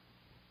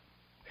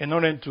in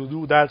order to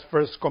do that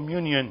first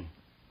communion.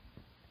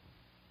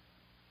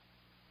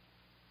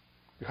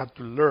 You have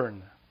to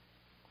learn.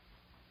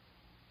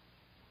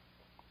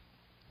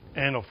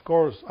 And of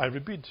course, I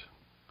repeat,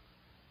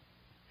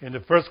 in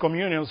the first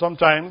communion,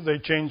 sometimes they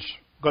change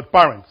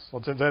godparents.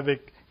 Sometimes they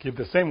keep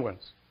the same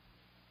ones.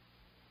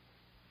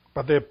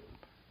 But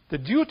the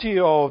duty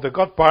of the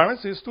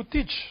godparents is to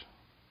teach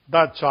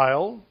that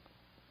child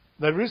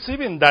that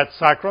receiving that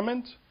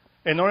sacrament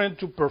in order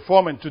to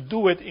perform and to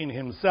do it in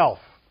himself.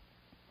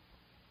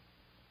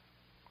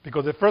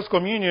 Because the first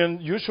communion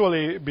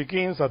usually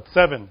begins at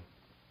 7.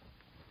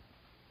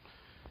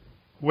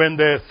 When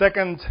the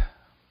second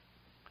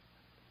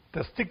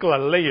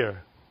testicular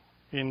layer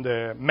in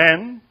the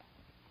man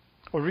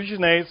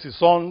originates his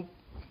own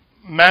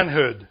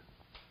manhood,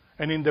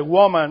 and in the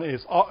woman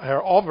is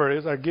her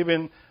ovaries are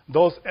given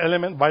those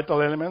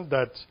vital elements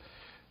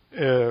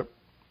that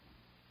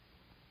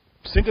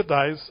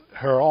synthesize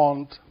her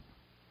own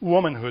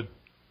womanhood.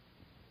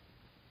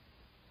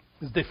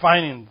 It's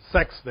defining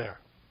sex there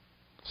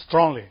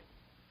strongly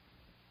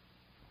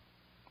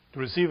to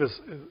receive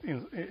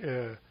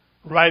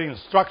right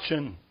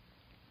instruction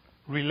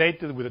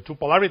related with the two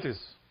polarities,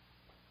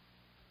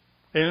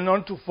 and in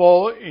order to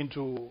fall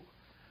into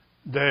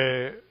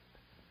the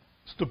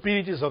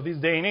stupidities of this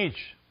day and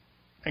age,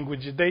 in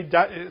which they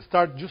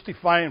start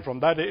justifying from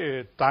that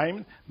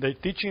time, they're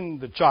teaching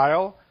the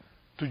child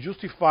to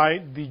justify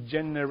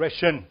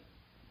degeneration,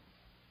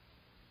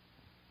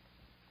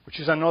 which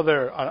is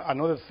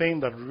another thing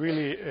that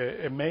really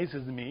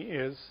amazes me,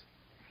 is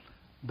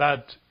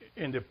that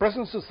in the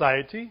present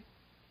society,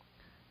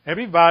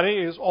 everybody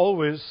is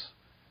always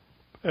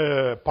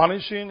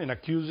punishing and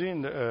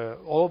accusing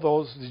all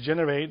those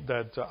degenerate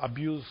that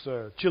abuse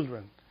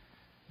children.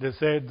 They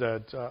said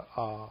that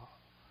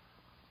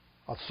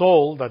a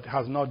soul that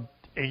has not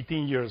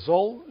 18 years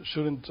old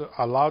shouldn't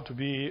allow to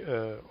be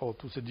or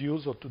to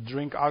seduce or to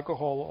drink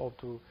alcohol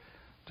or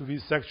to be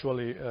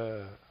sexually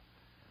to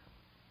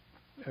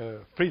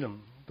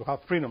have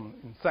freedom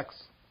in sex,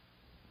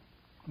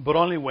 but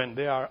only when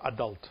they are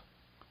adult.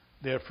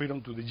 They have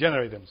freedom to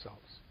degenerate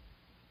themselves.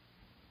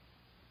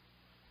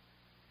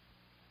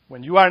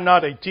 When you are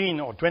not 18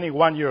 or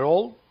 21 year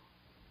old,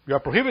 you are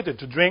prohibited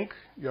to drink,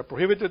 you are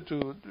prohibited to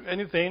do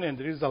anything, and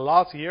there is a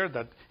law here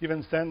that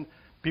even send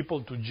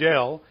people to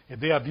jail if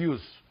they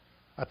abuse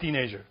a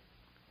teenager.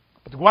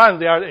 But once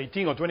they are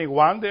 18 or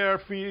 21, they are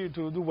free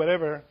to do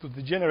whatever, to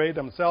degenerate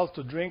themselves,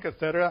 to drink,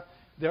 etc.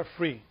 They are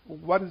free.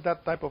 What is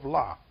that type of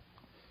law?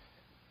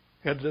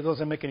 It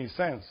doesn't make any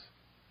sense.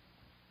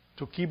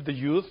 To keep the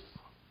youth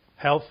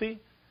healthy,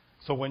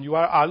 so when you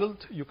are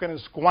adult, you can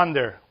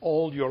squander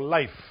all your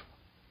life.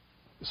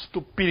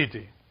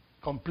 Stupidity,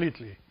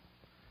 completely.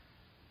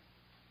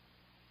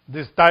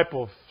 This type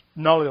of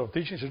knowledge of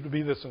teaching should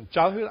be there from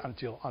childhood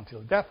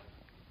until death.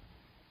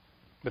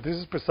 But this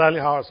is precisely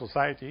how our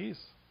society is,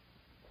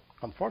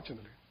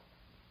 unfortunately.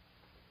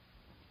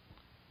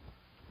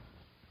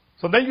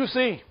 So then you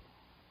see,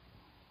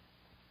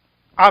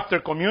 after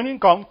communion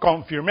comes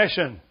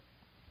confirmation.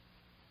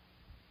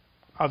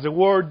 As the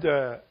word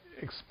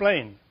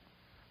explained,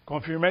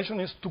 confirmation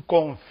is to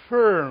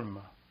confirm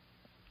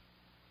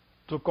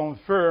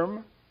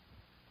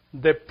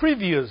the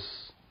previous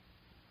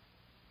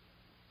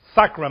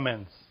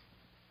sacraments.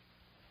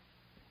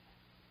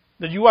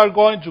 That you are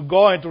going to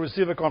go and to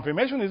receive a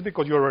confirmation is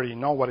because you already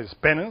know what is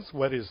penance,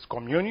 what is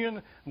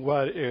communion,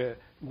 what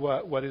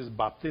is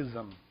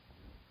baptism.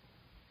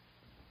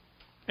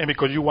 And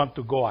because you want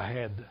to go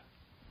ahead.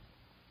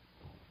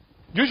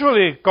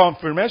 Usually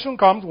confirmation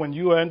comes when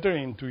you enter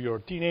into your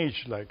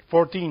teenage, like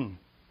 14.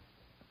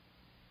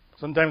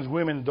 Sometimes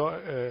women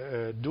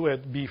do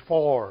it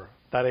before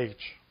that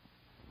age.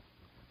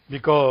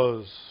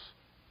 Because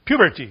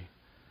puberty,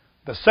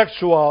 the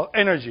sexual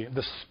energy,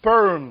 the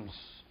sperms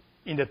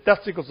in the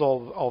testicles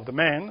of the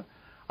man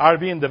are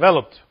being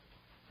developed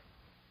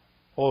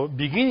or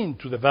beginning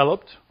to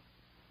develop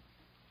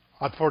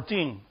at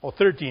 14 or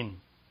 13.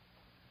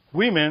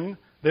 Women,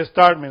 they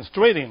start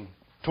menstruating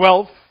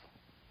 12,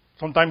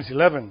 sometimes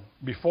 11,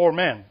 before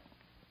men.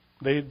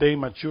 They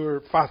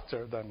mature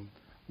faster than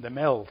the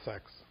male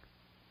sex.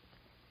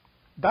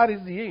 That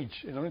is the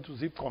age in order to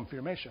receive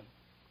confirmation.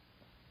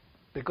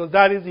 Because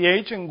that is the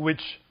age in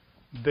which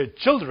the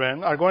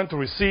children are going to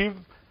receive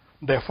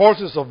the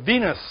forces of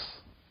Venus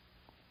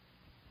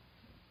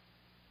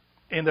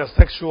in their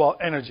sexual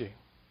energy.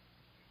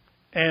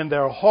 And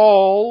their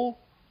whole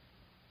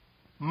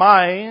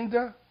mind,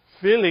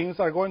 feelings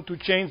are going to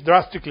change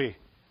drastically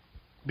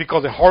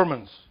because of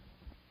hormones.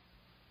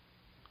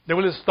 They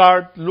will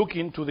start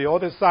looking to the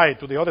other side,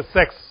 to the other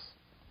sex,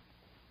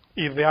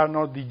 if they are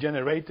not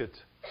degenerated,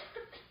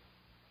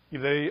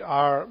 if they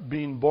are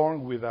being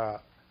born with a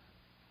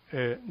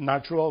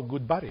natural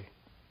good body.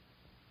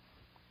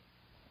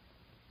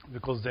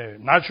 Because the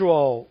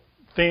natural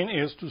thing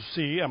is to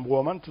see a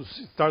woman, to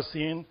start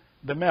seeing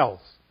the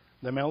males,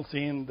 the male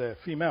seeing the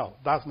female.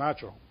 That's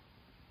natural.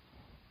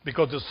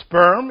 Because the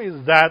sperm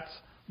is that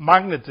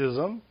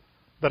magnetism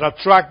that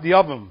attracts the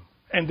ovum.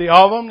 And the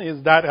ovum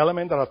is that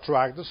element that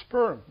attracts the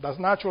sperm. That's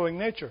natural in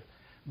nature.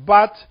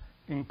 But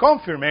in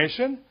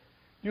confirmation,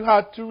 you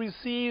have to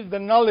receive the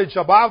knowledge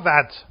about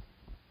that.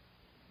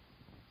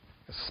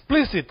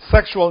 Explicit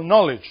sexual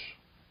knowledge.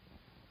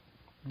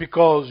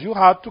 Because you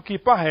have to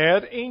keep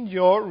ahead in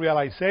your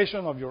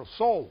realization of your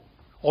soul.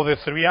 Or the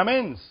three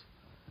amens.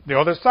 The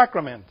other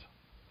sacrament.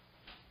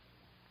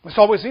 It's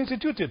always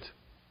instituted.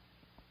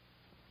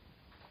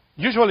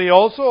 Usually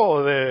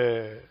also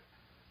the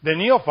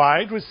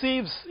neophyte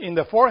receives in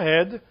the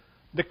forehead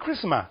the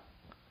chrisma,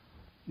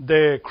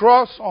 the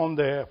cross on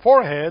the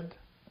forehead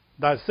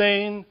that's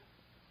saying,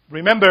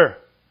 remember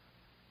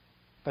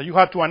that you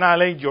have to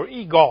annihilate your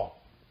ego.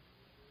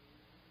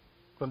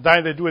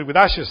 Sometimes they do it with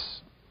ashes.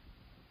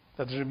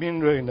 That's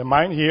been in the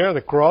mind here,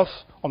 the cross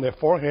on the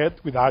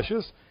forehead with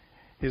ashes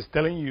is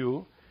telling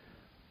you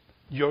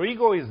your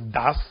ego is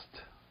dust,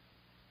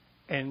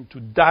 and to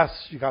dust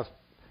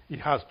it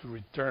has to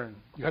return.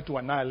 You have to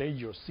annihilate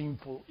your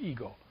sinful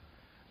ego.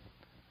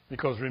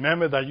 Because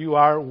remember that you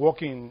are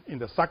walking in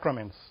the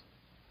sacraments.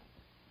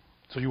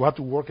 So you have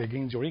to work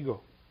against your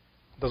ego.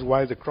 That's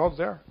why the cross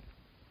there.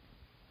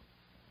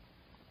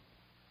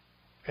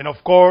 And of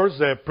course,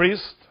 the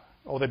priest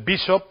or the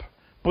bishop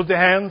put the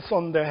hands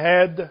on the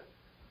head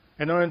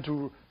in order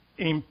to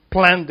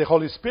implant the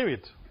Holy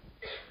Spirit,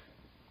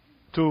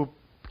 to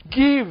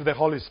give the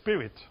Holy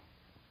Spirit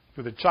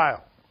to the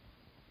child.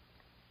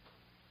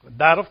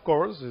 That, of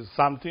course, is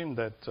something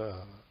that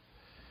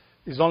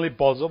is only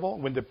possible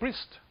when the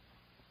priest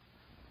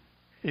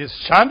is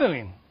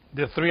channeling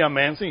the three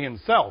amens in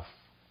himself.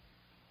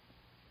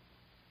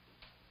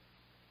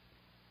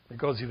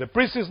 Because if the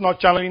priest is not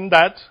channeling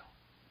that,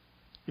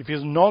 if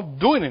he's not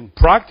doing it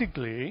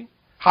practically,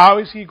 how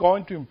is he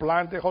going to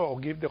implant or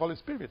give the Holy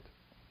Spirit?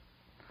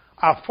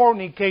 A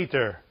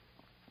fornicator,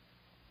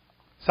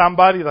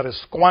 somebody that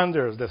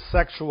squanders the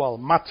sexual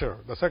matter,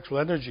 the sexual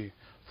energy,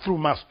 through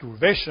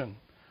masturbation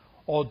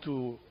or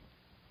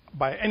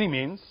by any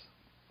means,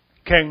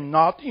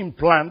 cannot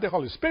implant the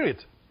Holy Spirit.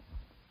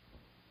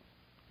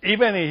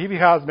 Even if he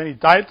has many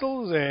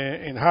titles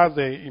and has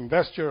the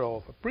investure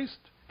of a priest,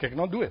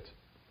 cannot do it.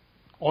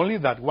 Only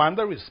that one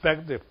that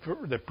respects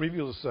the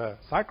previous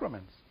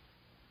sacraments.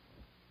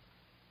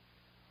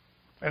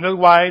 And that's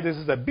why this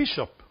is a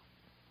bishop.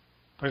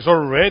 He's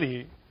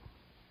already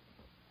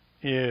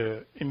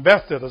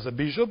invested as a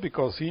bishop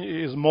because he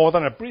is more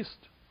than a priest.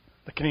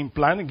 That can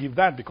implant and give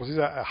that because he's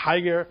a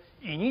higher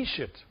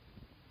initiate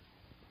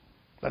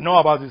that know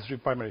about these three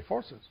primary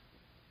forces.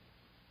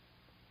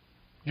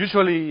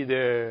 Usually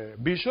the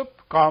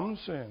bishop comes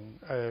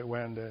and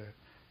when the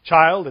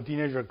child, the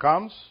teenager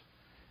comes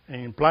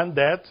and implant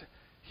that,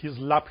 he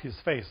slap his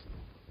face.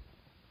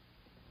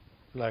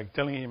 Like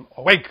telling him,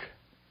 awake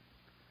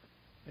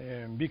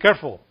and be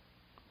careful.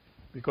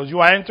 Because you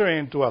are entering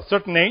into a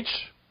certain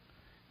age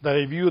that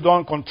if you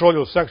don't control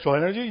your sexual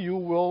energy, you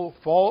will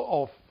fall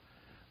off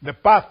the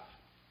path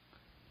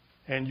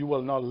and you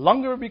will no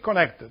longer be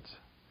connected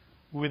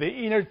with the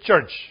inner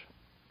church.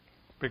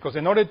 Because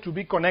in order to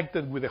be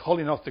connected with the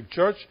Holy Gnostic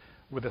Church,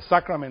 with the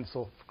sacraments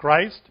of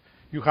Christ,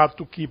 you have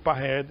to keep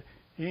ahead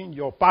in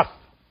your path.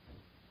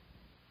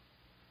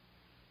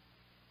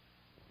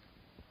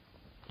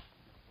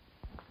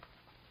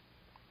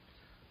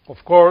 Of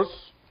course,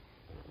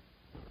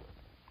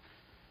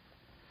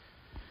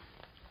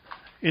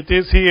 it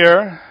is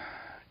here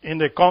in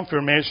the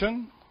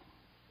confirmation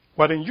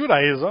what in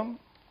Judaism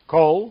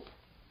called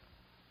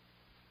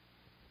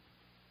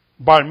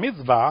bar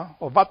mitzvah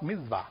or bat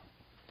mitzvah.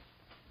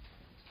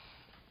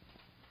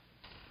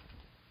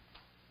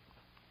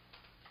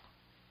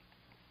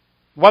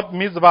 What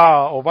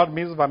mitzvah or bat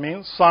mitzvah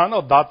means? Son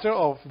or daughter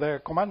of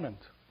the commandment.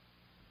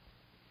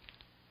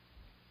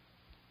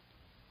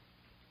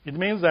 It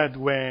means that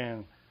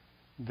when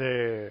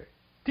the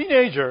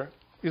teenager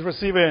is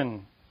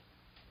receiving,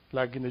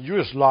 like in the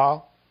Jewish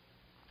law,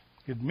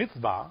 his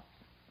mitzvah,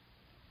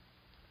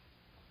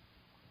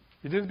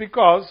 it is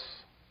because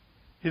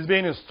he's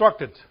being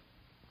instructed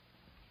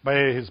by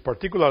his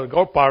particular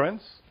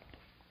godparents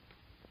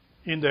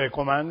in the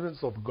commandments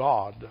of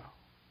God.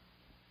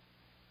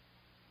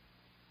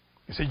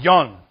 It's a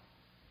young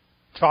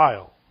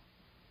child,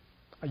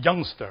 a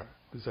youngster,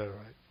 is that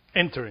right?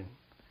 Entering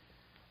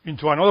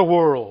into another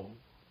world,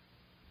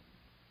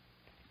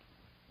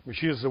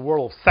 which is the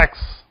world of sex,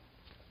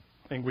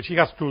 in which he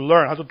has to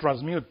learn how to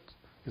transmute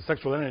his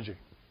sexual energy.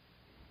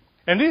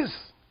 And this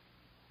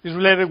is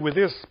related with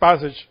this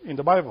passage in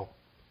the Bible.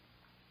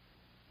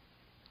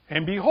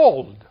 And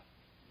behold,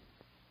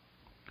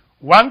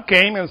 one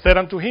came and said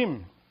unto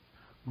him,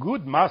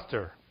 Good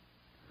master,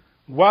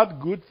 what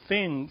good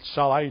thing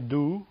shall I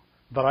do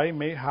that I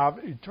may have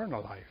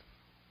eternal life?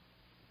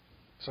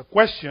 It's a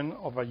question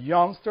of a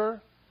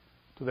youngster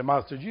to the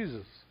Master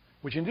Jesus,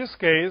 which in this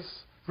case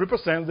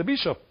represents the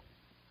bishop.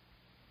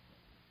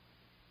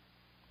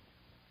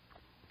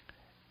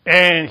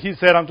 And he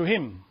said unto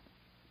him,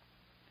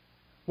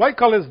 Why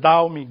callest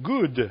thou me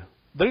good?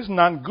 There is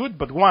none good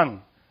but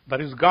one,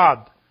 that is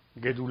God,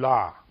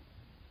 Gedulah,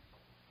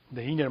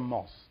 the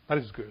innermost. That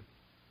is good.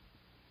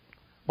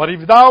 But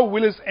if thou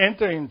willest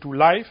enter into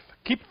life,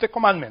 keep the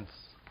commandments.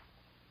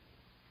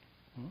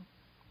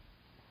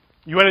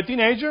 You are a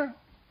teenager.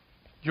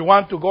 You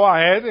want to go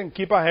ahead and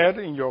keep ahead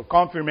in your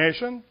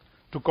confirmation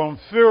to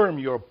confirm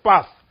your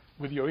path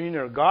with your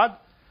inner God.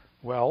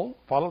 Well,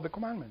 follow the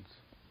commandments.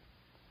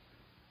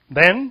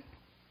 Then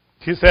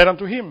he said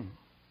unto him,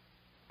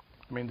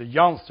 the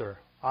youngster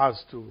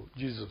asked to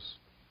Jesus.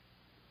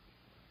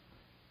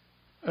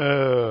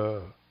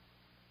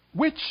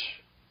 Which?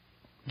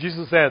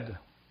 Jesus said,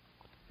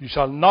 you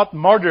shall not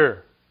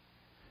murder.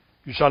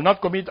 You shall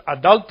not commit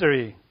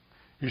adultery.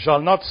 You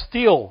shall not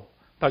steal.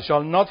 Thou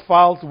shalt not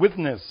false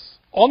witness.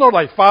 Honor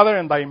thy father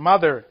and thy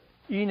mother.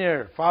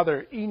 Inner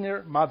father,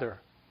 inner mother.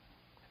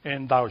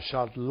 And thou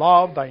shalt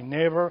love thy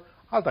neighbor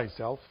as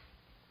thyself.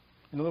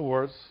 In other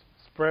words,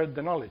 spread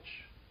the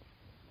knowledge.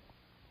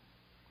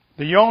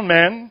 The young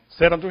man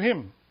said unto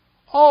him,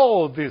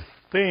 all these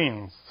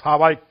things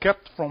have I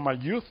kept from my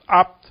youth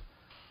up.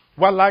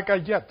 What lack I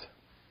yet?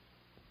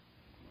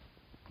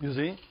 You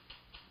see?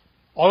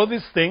 All of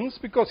these things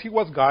because he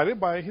was guided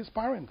by his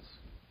parents.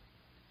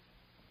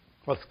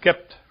 Was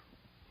kept.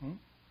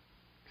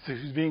 So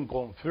he's being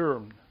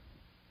confirmed.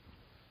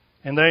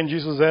 And then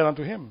Jesus said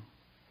unto him,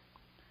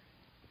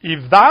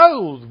 if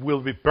thou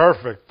wilt be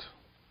perfect,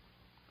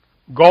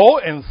 go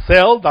and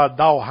sell that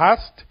thou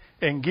hast,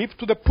 and give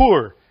to the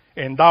poor,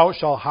 and thou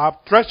shalt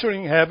have treasure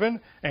in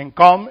heaven, and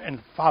come and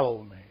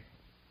follow me.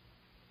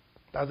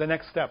 That's the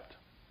next step.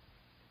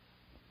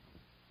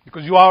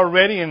 Because you are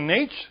already in an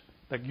age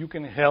that you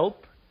can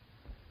help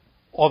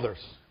others.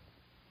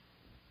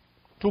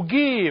 To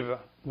give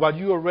what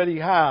you already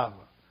have.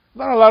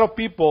 There are a lot of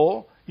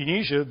people in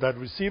Egypt that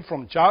receive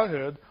from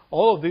childhood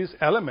all of these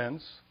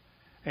elements,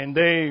 and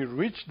they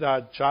reach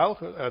that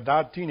childhood,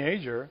 that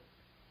teenager,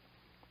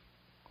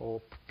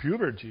 or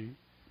puberty,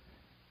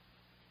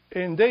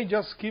 and they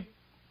just keep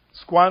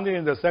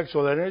squandering the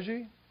sexual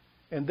energy,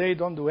 and they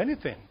don't do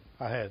anything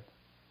ahead.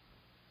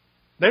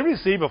 They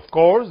receive, of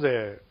course,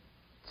 the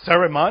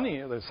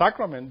ceremony, the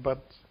sacrament,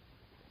 but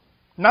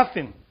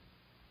nothing.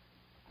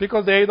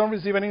 Because they don't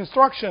receive any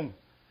instruction.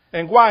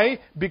 And why?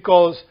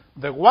 Because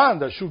the one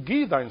that should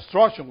give the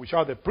instruction, which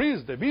are the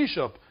priest, the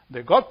bishop,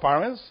 the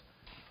godparents,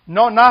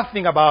 know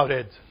nothing about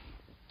it.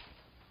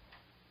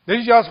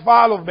 They just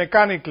follow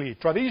mechanically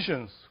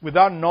traditions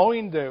without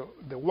knowing the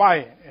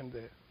why and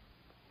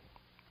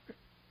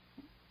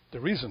the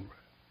reason.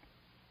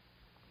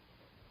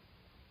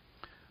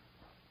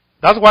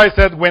 That's why I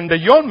said, when the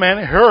young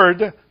man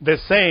heard the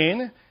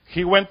saying,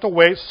 he went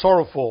away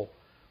sorrowful,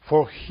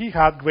 for he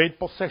had great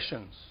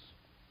possessions.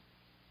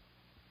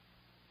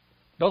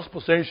 Those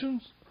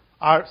possessions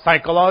are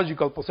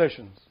psychological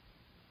possessions.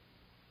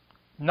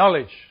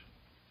 Knowledge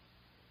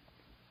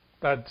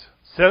that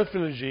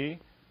selfishly,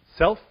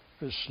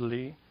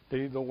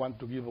 they don't want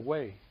to give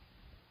away.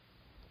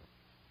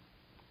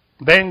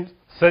 Then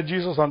said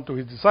Jesus unto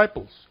his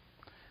disciples,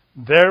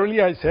 verily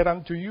I said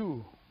unto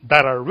you,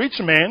 that a rich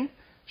man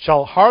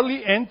shall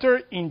hardly enter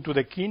into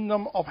the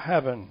kingdom of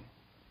heaven.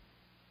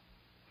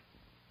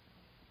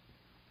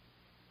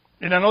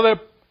 In another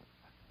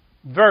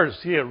verse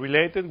here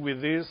related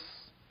with this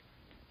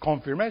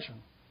confirmation.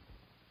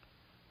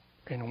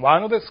 And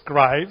one of the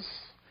scribes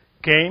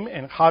came,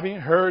 and having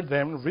heard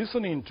them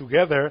reasoning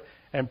together,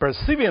 and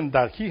perceiving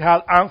that he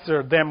had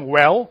answered them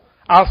well,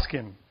 asked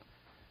him,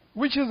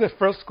 which is the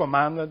first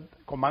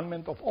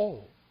commandment of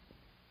all?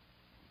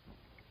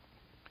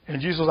 And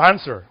Jesus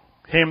answered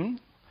him,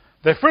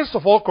 the first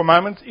of all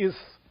commandments is,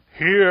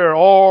 hear,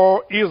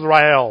 O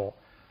Israel,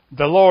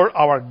 the Lord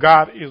our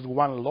God is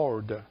one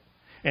Lord.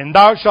 And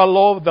thou shalt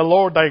love the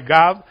Lord thy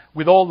God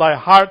with all thy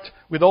heart,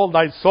 with all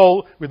thy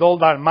soul, with all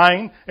thy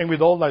mind, and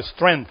with all thy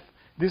strength.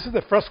 This is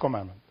the first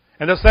commandment.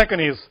 And the second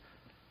is,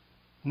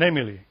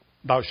 namely,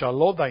 thou shalt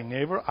love thy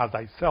neighbor as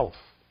thyself.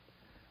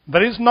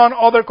 There is none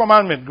other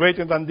commandment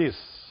greater than this.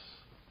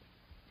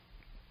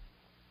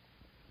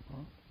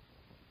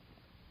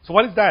 So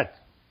what is that?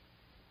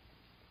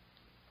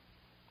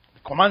 The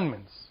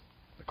commandments.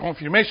 The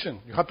confirmation.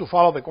 You have to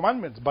follow the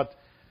commandments. But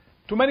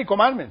too many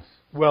commandments.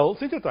 Well,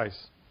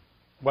 synthesize.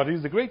 What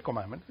is the great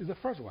commandment? Is the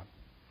first one.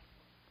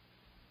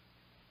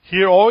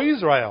 Hear, O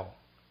Israel.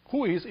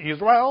 Who is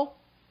Israel?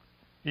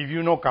 If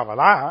you know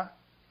Kabbalah,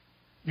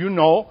 you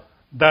know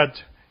that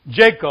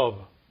Jacob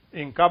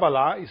in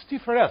Kabbalah is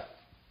Tifereth.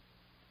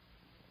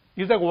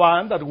 He's the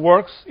one that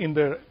works in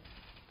the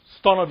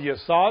stone of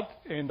Yesod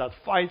and that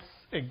fights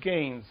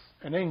against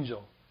an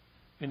angel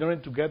in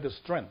order to get the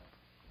strength.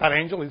 That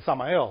angel is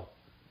Samael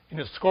in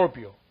a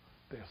Scorpio,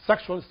 the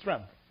sexual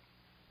strength.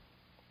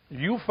 If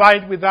you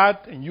fight with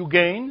that and you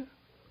gain,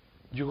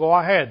 you go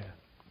ahead.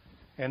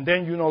 And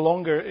then you no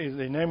longer,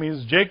 the name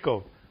is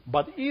Jacob,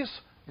 but Israel.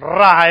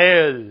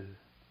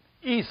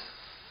 Ish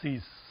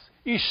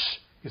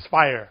is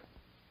fire.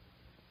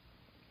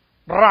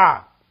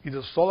 Ra is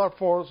the solar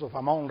force of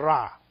Amon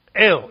Ra.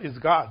 El is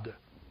God.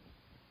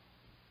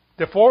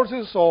 The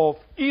forces of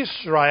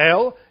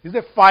Israel is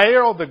the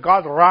fire of the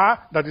God Ra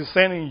that is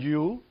sending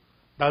you.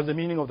 That's the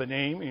meaning of the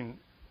name in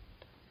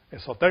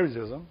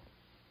esotericism.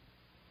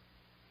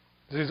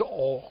 This is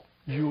all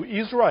you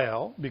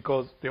Israel,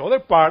 because the other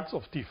parts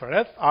of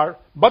Tiferet are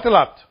bottled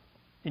up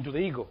into the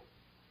ego,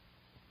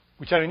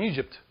 which are in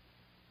Egypt,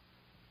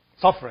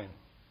 suffering.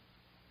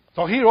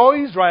 So here, O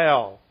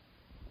Israel,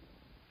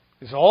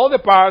 is all the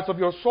parts of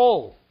your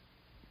soul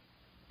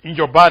in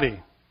your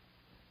body.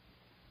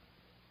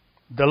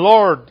 The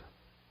Lord,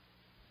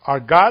 our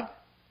God,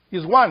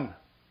 is one.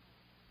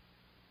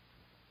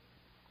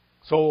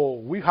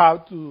 So we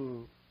have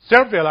to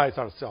self-realize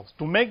ourselves,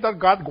 to make that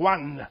God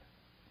one.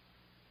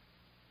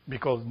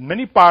 Because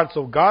many parts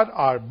of God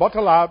are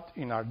bottled up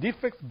in our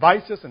defects,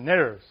 vices, and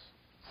errors,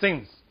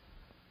 sins.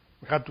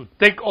 We have to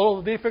take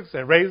all the defects,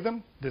 erase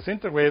them,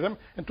 disintegrate them,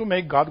 and to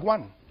make God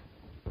one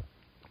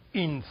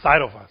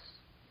inside of us.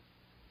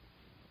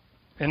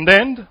 And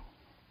then,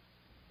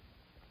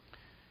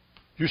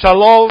 you shall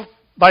love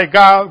thy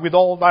God with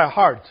all thy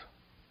heart.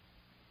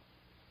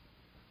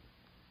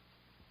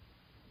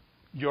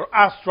 Your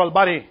astral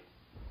body,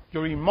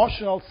 your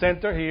emotional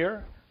center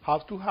here,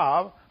 has to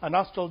have an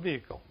astral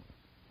vehicle.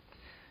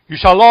 You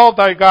shall love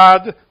thy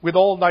God with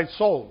all thy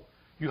soul.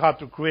 You have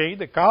to create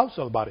the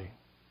causal body.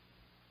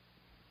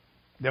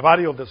 The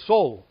body of the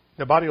soul,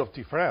 the body of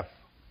Tiferet.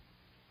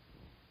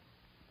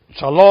 You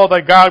shall love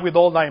thy God with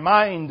all thy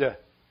mind.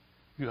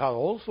 You have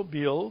also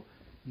built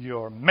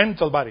your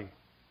mental body,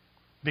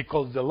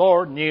 because the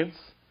Lord needs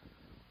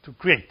to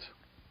create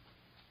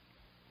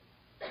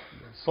the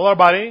solar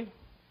body,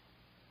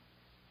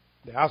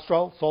 the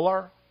astral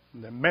solar,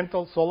 the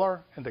mental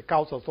solar, and the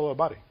causal solar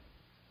body.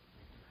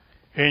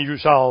 And you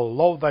shall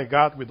love thy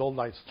God with all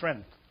thy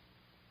strength.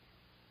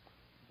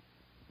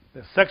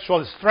 The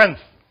sexual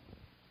strength.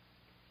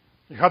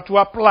 You have to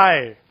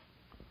apply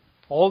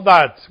all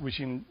that which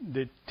in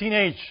the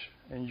teenage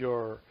and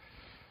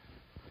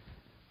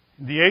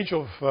the age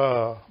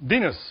of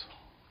Venus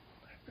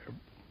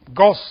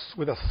goes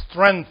with a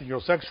strength,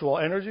 your sexual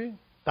energy.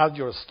 That's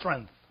your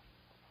strength.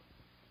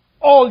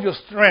 All your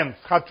strength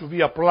had to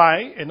be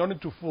applied in order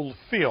to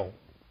fulfill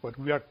what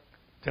we are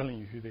telling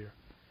you here.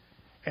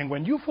 And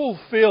when you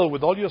fulfill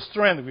with all your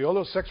strength, with all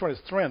your sexual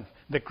strength,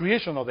 the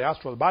creation of the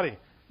astral body,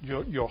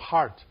 your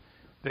heart,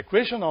 the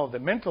creation of the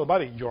mental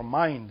body, your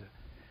mind,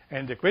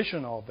 and the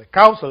creation of the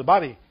causal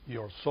body,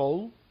 your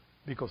soul,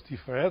 because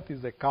Tiferet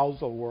is the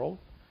causal world,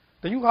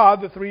 then you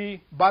have the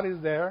three bodies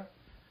there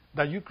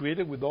that you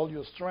created with all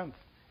your strength.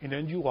 And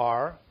then you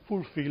are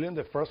fulfilling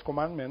the first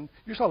commandment.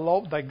 You shall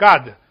love thy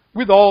God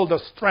with all the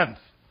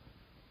strength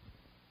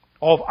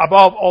of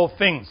above all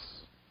things.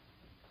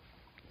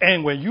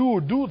 And when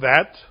you do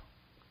that,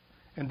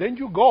 and then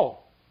you go,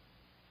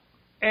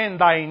 and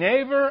thy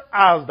neighbor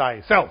as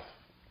thyself.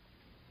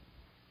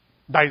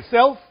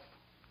 Thyself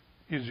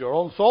is your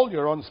own soul,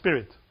 your own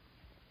spirit.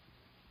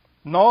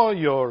 Not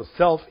your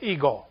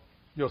self-ego,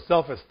 your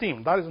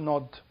self-esteem. That is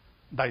not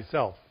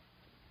thyself.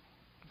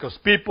 Because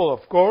people,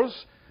 of course,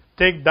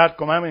 take that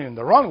commandment in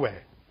the wrong way.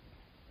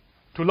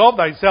 To love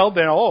thyself,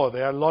 they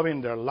are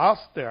loving their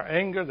lust, their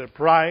anger, their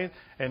pride,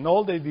 and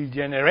all the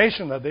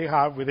degeneration that they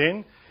have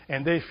within,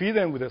 and they feed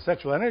them with the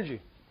sexual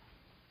energy.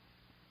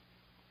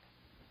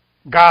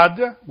 God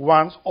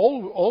wants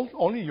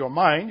only your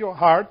mind, your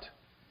heart,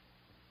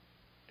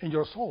 and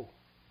your soul,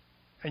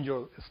 and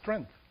your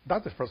strength.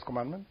 That's the first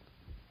commandment.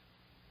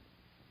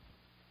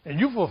 And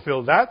you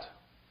fulfill that,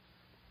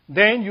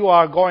 then you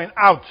are going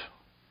out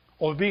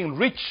of being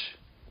rich.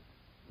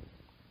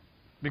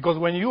 Because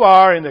when you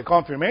are in the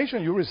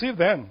confirmation, you receive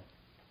then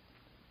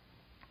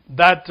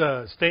that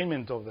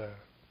statement of the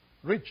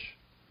rich.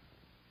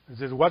 It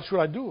says, what should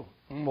I do?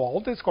 Well,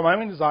 all these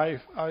commandments I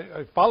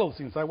followed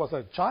since I was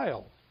a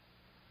child.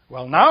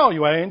 Well, now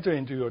you are entering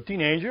into your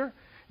teenager.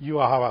 You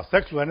have a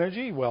sexual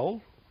energy.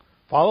 Well,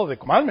 follow the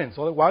commandments.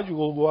 Otherwise, you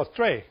will go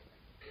astray.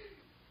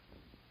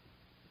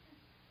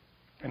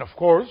 And of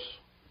course,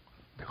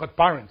 the God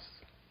parents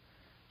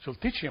shall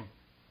teach him.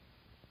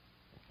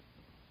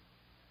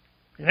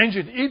 In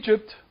ancient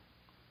Egypt,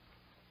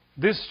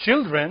 these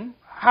children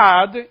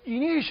had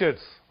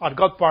initiates at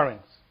God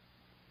parents.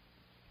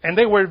 And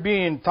they were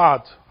being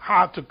taught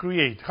how to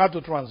create, how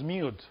to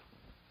transmute.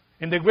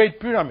 In the Great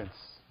Pyramids,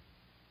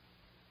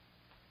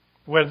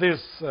 where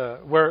this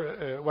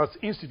was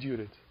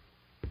instituted.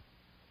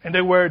 And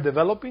they were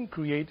developing,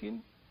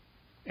 creating,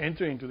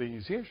 entering into the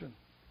initiation.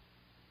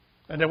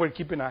 And they were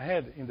keeping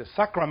ahead in the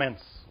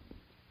Sacraments.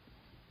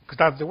 Because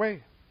that's the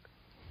way.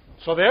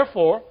 So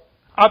therefore,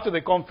 after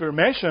the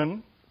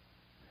confirmation,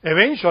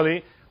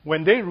 eventually,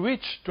 when they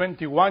reached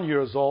 21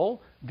 years old,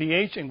 the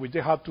age in which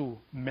they had to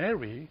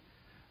marry,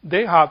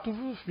 they had to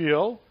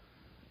fulfill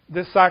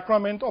the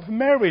sacrament of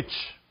marriage.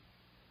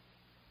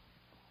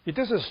 It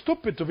is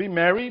stupid to be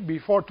married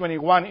before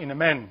 21 in a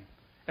man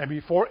and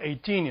before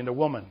 18 in a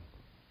woman.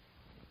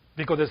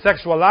 Because the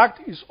sexual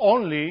act is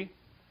only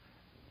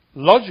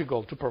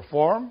logical to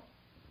perform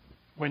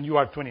when you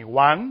are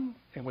 21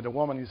 and when the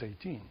woman is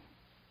 18.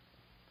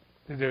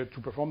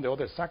 To perform the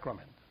other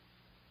sacrament.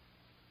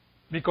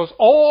 Because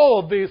all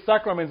of these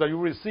sacraments that you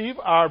receive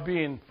are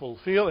being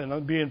fulfilled and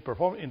not being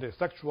performed in the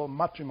sexual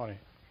matrimony.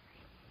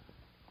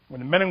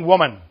 When men and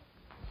women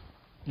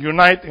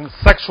unite in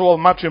sexual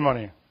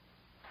matrimony.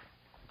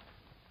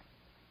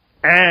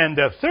 And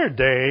the third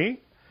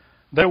day,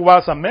 there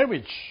was a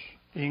marriage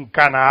in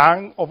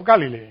Canaan of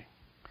Galilee.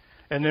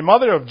 And the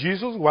mother of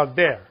Jesus was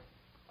there.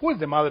 Who is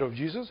the mother of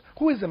Jesus?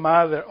 Who is the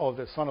mother of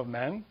the Son of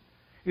Man?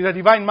 It's a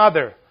divine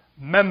mother.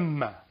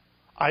 Mem,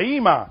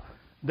 Aima,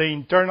 the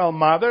internal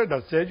mother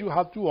that said you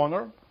have to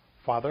honor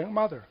father and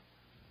mother.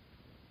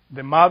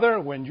 The mother,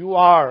 when you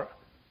are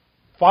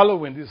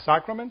following these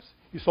sacraments,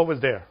 is always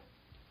there.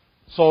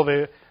 So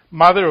the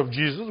mother of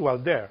Jesus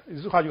was there.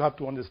 This is how you have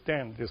to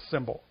understand this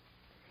symbol.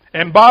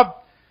 And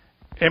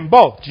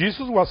both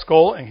Jesus was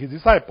called and his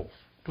disciples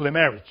to the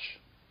marriage.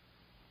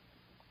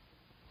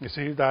 You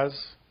see, that's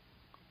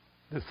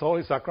the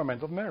holy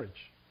sacrament of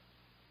marriage.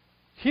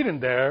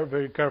 Hidden there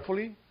very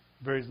carefully,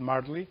 very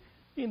smartly,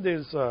 in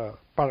these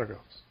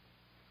paragraphs.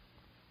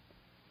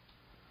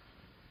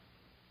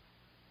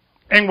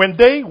 And when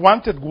they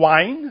wanted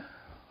wine,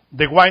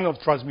 the wine of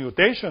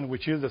transmutation,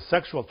 which is the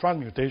sexual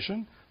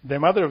transmutation, the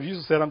mother of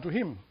Jesus said unto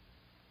him,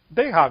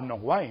 they have no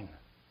wine.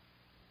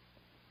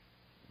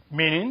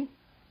 Meaning,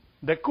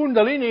 the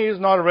Kundalini is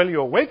not really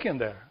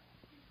awakened there.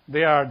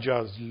 They are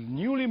just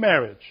newly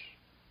married.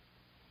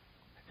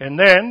 And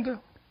then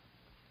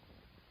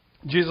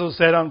Jesus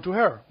said unto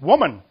her,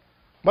 woman,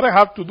 what I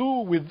have to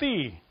do with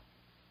thee?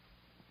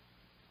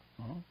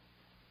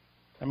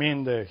 I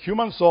mean, the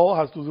human soul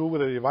has to do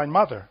with the Divine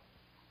Mother.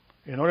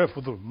 In order for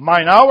the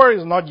mine hour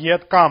is not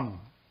yet come.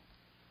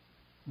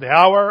 The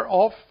hour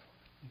of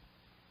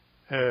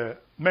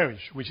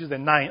marriage, which is the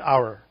 9th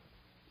hour.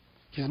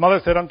 His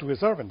mother said unto his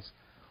servants,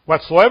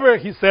 whatsoever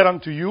he said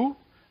unto you,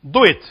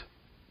 do it.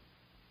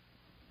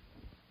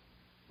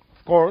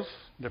 Of course,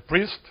 the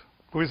priest,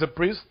 who is a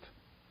priest,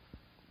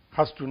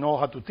 has to know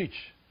how to teach,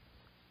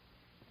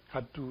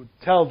 how to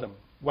tell them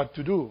what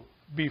to do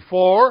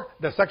before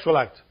the sexual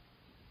act.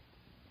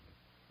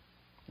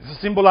 This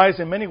is symbolized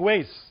in many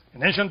ways.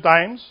 In ancient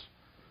times,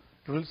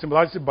 it was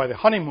symbolized by the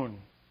honeymoon.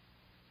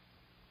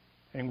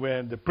 And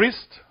when the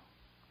priest,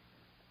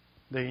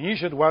 the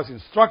initiate, was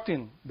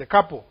instructing the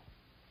couple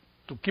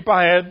to keep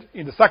ahead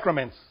in the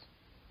sacraments.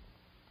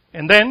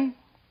 And then,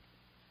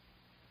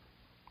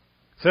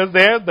 it says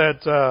there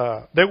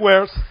that there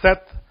were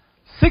set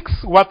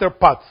 6 water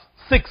pots.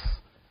 6,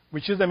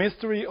 which is the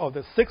mystery of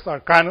the 6th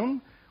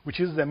arcanum, which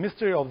is the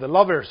mystery of the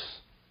lovers,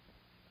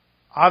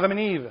 Adam and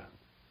Eve.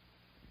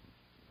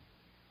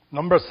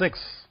 Number 6.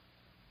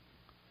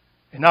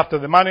 And after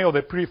the manner of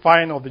the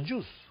purifying of the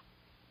juice.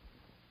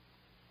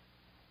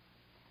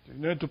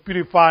 In order to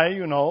purify,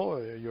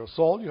 your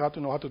soul, you have to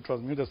know how to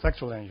transmute the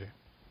sexual energy.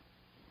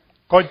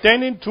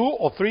 Containing 2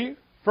 or 3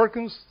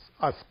 firkins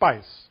of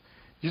spice.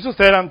 Jesus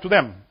said unto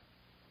them,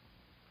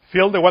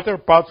 fill the water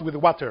pots with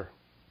water.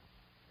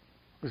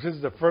 This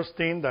is the first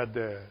thing that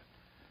the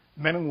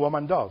man and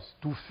woman does.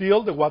 To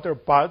fill the water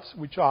pots,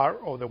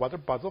 the water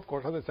pots, of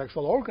course, are the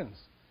sexual organs.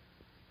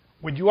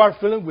 When you are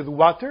filling with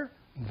water,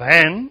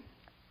 then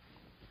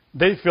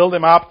they fill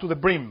them up to the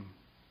brim.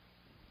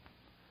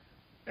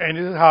 And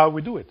this is how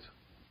we do it.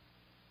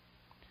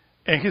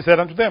 And he said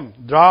unto them,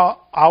 draw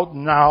out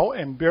now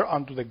and bear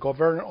unto the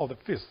governor of the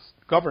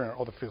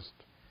feast.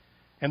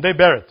 And they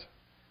bear it.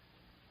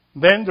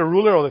 Then the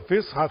ruler of the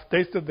feast hath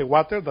tasted the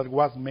water that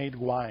was made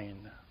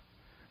wine.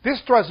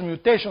 This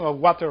transmutation of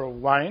water of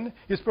wine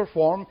is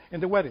performed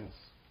in the weddings.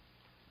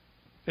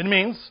 It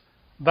means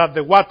that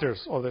the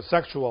waters of the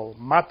sexual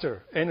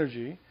matter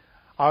energy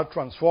are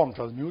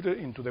transmuted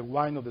into the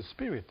wine of the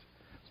Spirit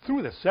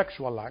through the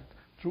sexual act,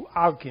 through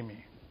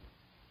alchemy.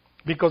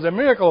 Because the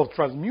miracle of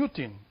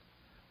transmuting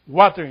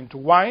water into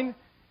wine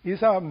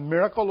is a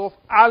miracle of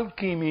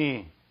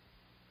alchemy.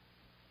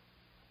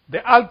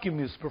 The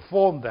alchemists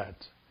perform that.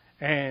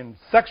 And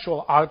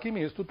sexual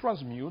alchemy is to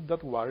transmute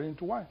that water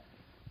into wine.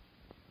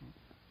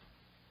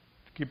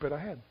 Keep it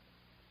ahead.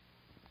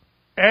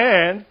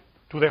 And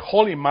to the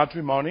holy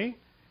matrimony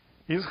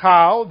is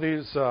how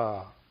this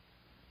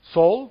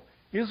soul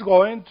is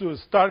going to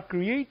start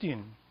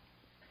creating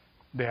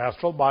the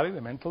astral body,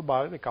 the mental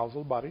body, the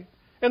causal body,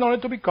 in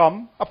order to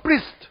become a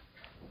priest.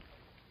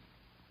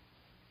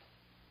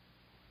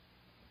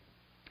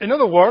 In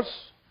other words,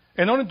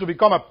 in order to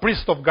become a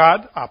priest of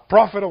God, a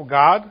prophet of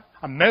God,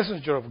 a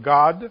messenger of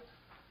God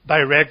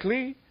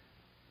directly,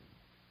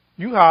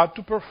 you have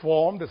to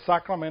perform the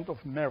sacrament of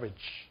marriage.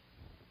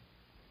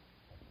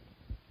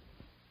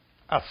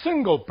 A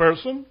single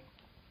person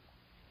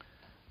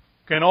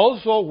can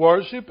also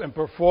worship and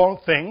perform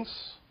things,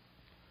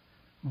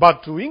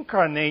 but to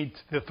incarnate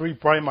the 3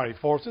 primary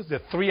forces,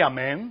 the 3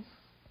 amens,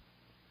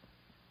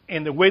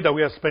 in the way that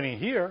we are spending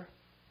here,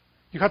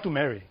 you have to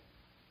marry.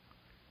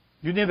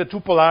 You need the 2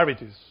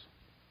 polarities.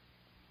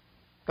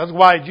 That's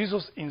why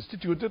Jesus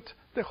instituted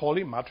the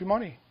holy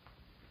matrimony.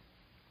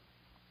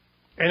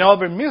 And all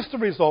the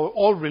mysteries of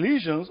all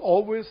religions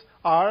always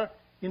are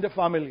in the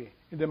family,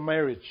 in the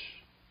marriage,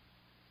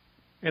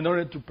 in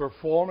order to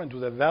perform and to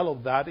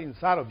develop that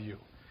inside of you.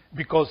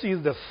 Because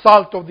it's the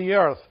salt of the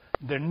earth,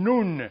 the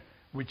nun,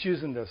 which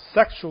is in the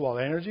sexual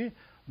energy,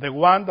 the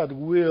one that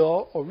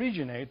will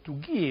originate to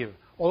give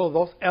all of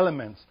those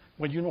elements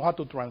when you know how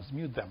to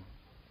transmute them.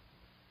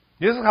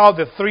 This is how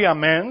the 3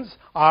 amens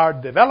are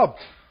developed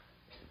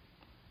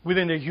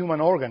within the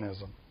human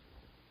organism.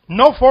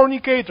 No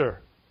fornicator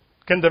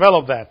can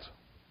develop that.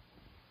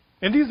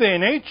 In this day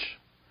and age,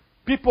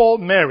 people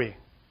marry.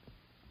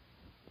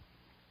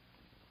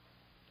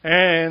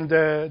 And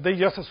they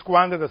just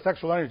squander the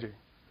sexual energy.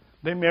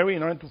 They marry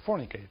in order to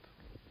fornicate.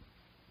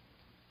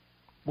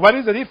 What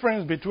is the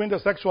difference between the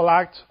sexual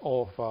act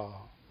of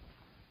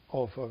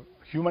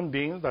human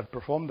beings that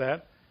perform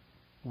that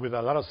with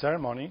a lot of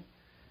ceremony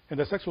and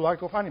the sexual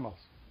act of animals?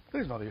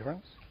 There is no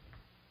difference.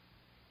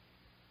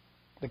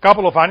 The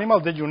couple of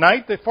animals, they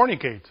unite, they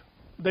fornicate.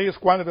 They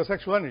squander the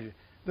sexual energy.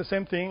 The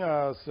same thing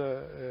as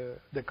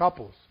the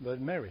couples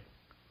that marry.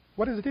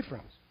 What is the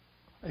difference?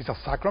 It's a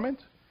sacrament.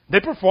 They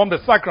perform the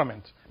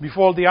sacrament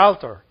before the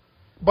altar,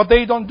 but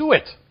they don't do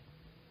it.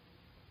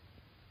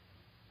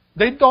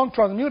 They don't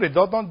transmute it.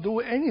 They don't do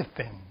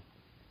anything.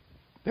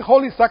 The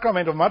holy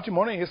sacrament of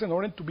matrimony is in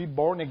order to be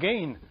born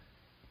again.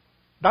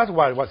 That's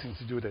why it was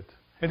instituted.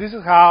 And this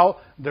is how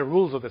the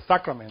rules of the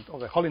sacrament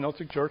of the Holy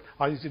Gnostic Church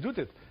are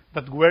instituted,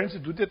 that were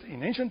instituted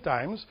in ancient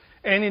times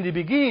and in the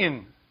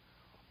beginning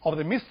of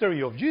the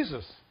mystery of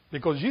Jesus,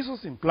 because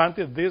Jesus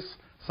implanted these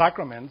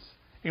sacraments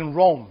in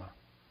Rome.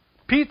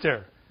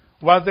 Peter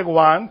was the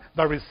one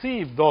that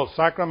received those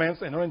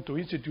sacraments in order to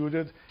institute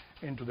it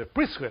into the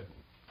priesthood.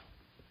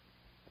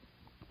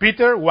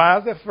 Peter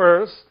was the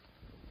first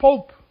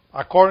pope,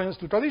 according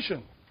to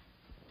tradition.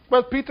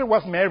 Well, Peter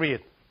was married.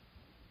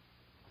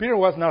 Peter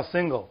was not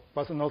single,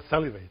 was not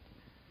celibate.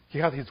 He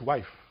had his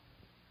wife,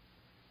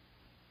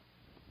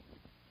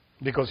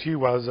 because he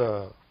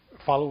was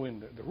following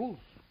the rules.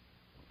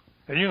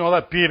 And you know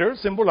that Peter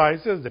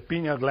symbolizes the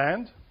pineal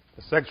gland,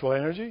 the sexual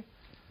energy,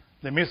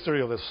 the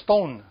mystery of the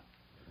stone.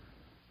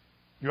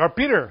 You are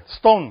Peter,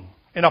 stone,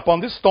 and upon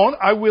this stone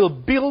I will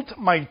build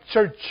my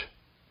church.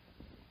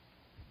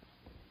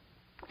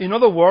 In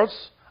other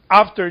words,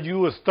 after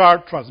you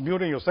start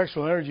transmuting your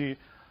sexual energy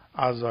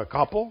as a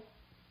couple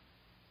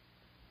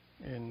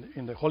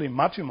in the holy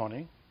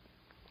matrimony,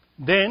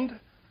 then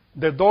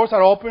the doors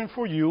are open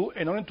for you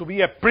in order to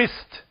be a priest.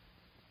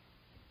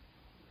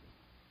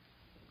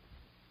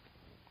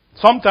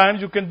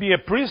 Sometimes you can be a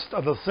priest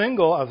as a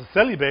single, as a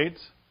celibate,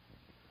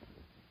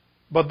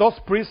 but those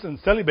priests and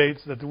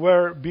celibates that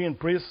were being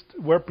priests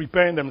were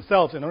preparing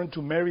themselves in order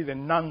to marry the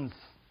nuns,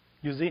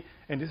 you see,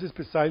 and this is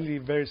precisely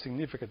very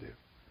significant.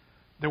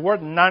 The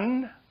word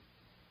nun,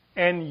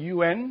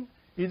 N-U-N,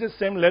 is the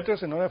same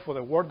letters in order for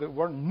the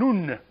word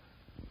nun.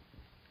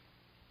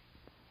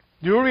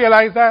 Do you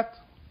realize that?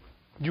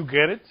 You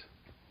get it?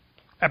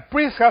 A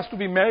priest has to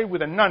be married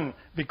with a nun,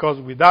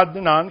 because without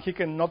the nun, he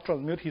cannot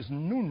transmute his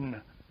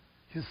nun,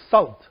 his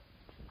salt.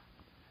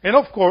 And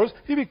of course,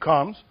 he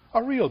becomes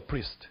a real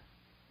priest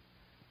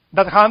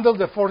that handles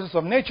the forces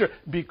of nature,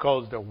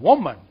 because the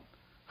woman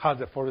has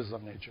the forces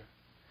of nature.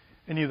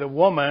 And if the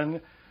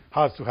woman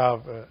has to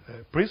have a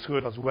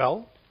priesthood as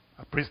well,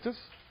 a priestess,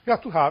 he has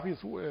to have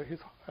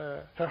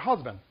her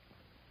husband,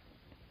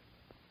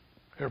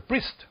 her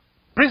priest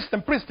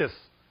and priestess,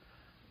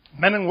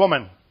 man and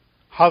woman,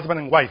 husband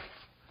and wife,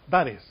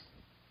 that is.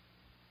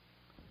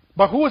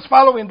 But who is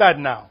following that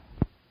now?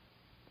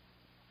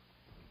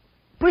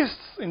 Priests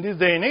in this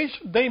day and age,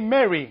 they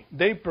marry,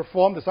 they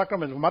perform the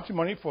sacrament of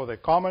matrimony for the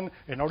common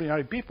and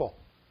ordinary people.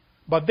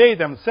 But they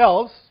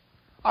themselves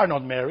are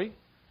not married.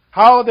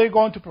 How are they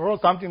going to perform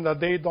something that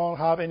they don't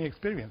have any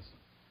experience?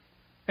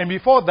 And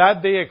before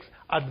that, they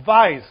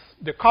advise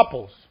the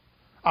couples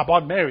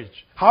about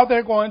marriage. How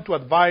they're going to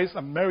advise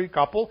a married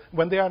couple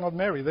when they are not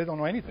married? They don't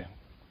know anything.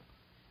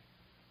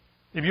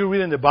 If you read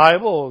in the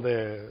Bible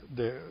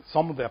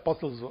some of the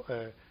apostles'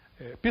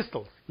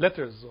 epistles,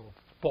 letters of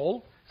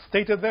Paul,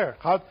 stated there,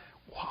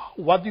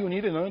 what do you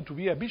need in order to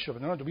be a bishop,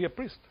 in order to be a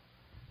priest?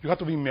 You have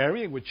to be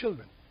married with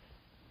children.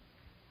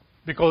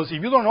 Because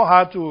if you don't know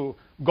how to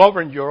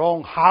govern your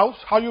own house,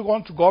 how are you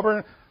going to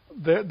govern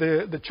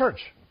the church,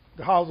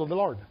 the house of the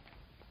Lord?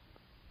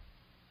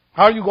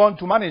 How are you going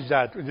to manage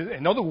that?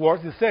 In other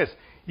words, it says,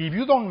 if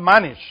you don't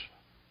manage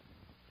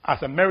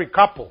as a married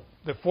couple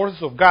the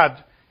forces of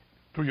God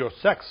through your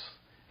sex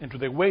and to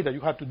the way that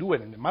you have to do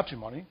it in the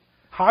matrimony,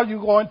 how are you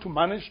going to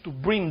manage to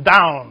bring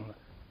down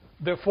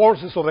the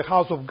forces of the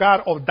house of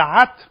God, of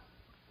that,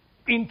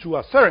 into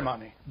a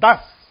ceremony?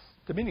 That's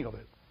the meaning of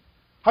it.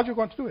 How are you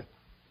going to do it?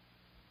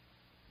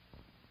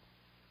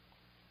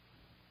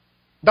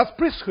 That's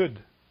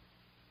priesthood.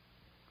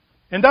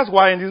 And that's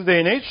why in this day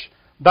and age,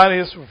 that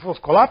was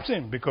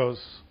collapsing, because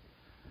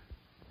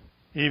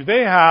if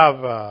they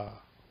have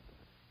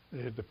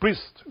the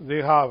priest, they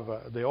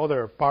have the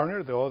other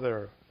partner, the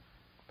other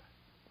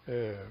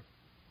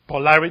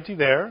polarity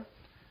there,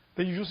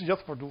 they use it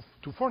just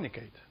to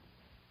fornicate.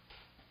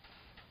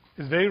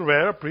 It's very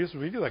rare a priest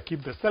really that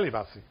keep the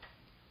celibacy.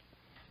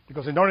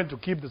 Because in order to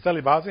keep the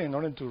celibacy, in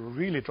order to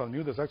really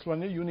transmute the sexual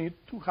energy, you need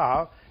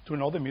to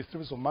know the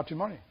mysteries of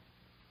matrimony.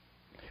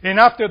 And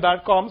after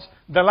that comes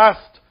the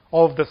last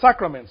of the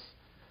sacraments,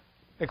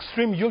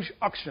 extreme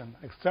unction,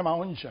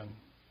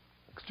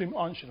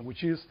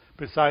 which is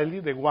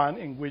precisely the one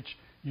in which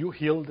you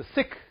heal the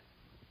sick.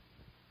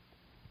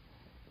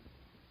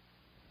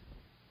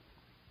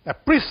 A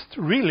priest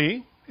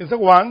really is the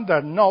one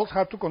that knows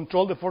how to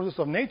control the forces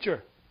of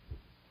nature,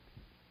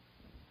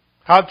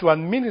 how to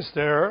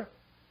administer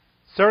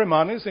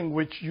ceremonies in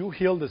which you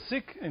heal the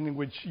sick and in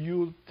which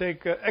you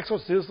take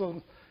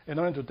exorcisms in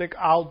order to take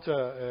out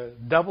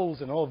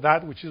devils and all of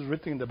that which is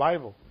written in the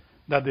Bible.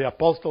 that the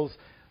apostles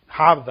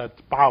have that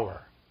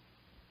power.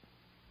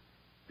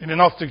 In the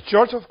Gnostic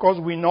Church, of course,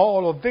 we know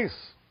all of this,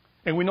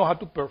 and we know how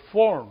to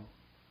perform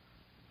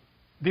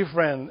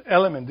different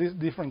elements,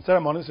 different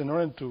ceremonies in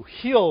order to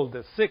heal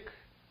the sick,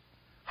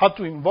 how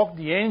to invoke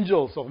the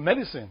angels of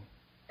medicine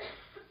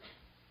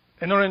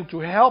in order to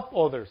help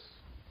others.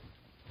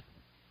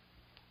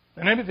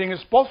 And everything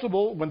is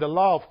possible when the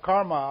law of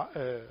karma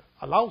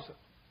allows it.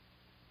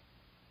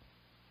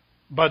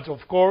 But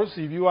of course,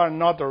 if you are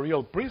not a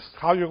real priest,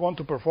 how are you going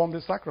to perform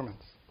these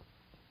sacraments?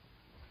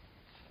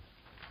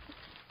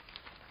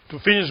 To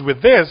finish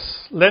with this,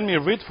 let me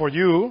read for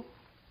you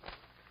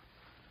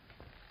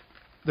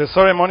the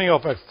ceremony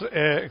of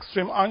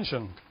extreme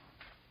unction.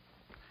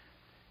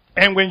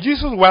 And when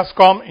Jesus was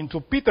come into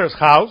Peter's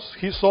house,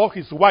 he saw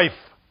his wife's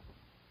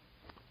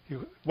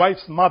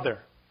mother,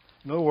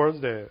 in other words,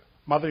 the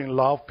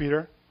mother-in-law of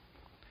Peter,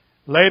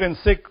 laid and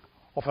sick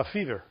of a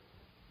fever.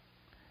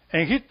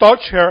 And he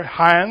touched her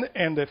hand,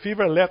 and the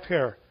fever left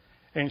her,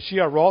 and she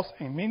arose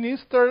and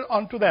ministered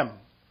unto them.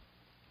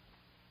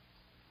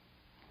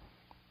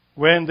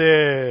 When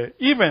the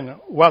even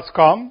was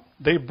come,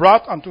 they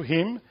brought unto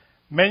him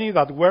many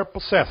that were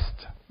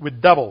possessed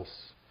with devils.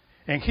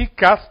 And he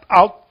cast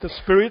out the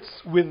spirits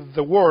with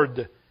the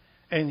word,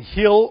 and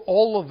healed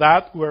all of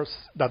that were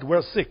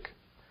sick,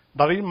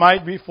 that it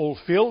might be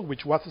fulfilled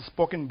which was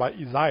spoken by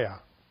Isaiah,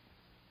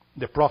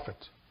 the prophet.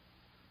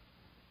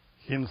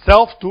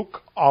 Himself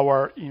took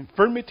our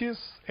infirmities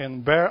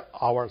and bare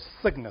our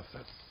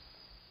sicknesses.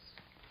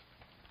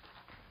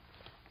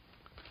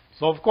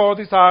 So, of course,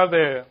 these are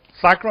the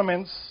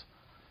sacraments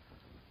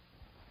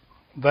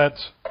that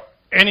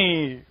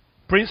any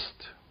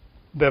priest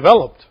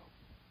developed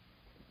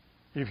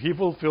if he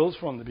fulfills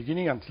from the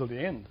beginning until the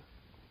end.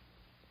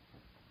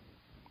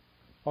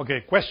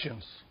 Okay,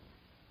 questions?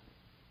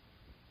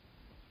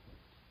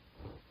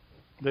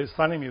 They're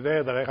sending me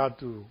there that I had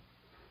to,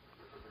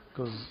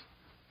 because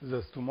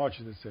there's too much,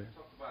 they say.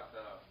 Talk about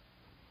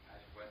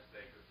Ash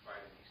Wednesday, Good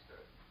Friday, and Easter.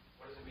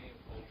 What does it mean,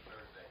 Holy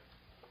Thursday?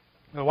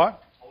 The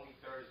what? Holy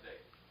Thursday.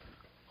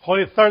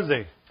 Holy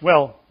Thursday.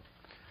 Well,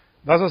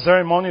 that's a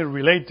ceremony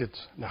related,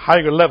 the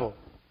higher level,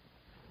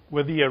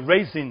 with the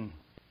erasing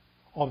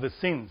of the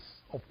sins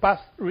of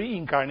past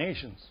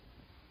reincarnations.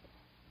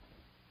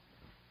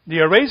 The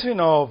erasing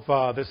of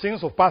the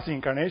sins of past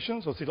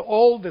incarnations, so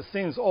all the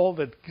sins, all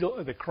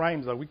the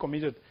crimes that we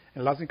committed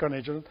in last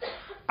incarnation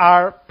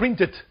are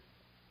printed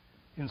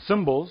in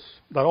symbols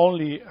that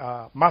only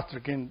Master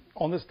can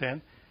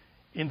understand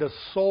in the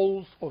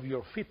soles of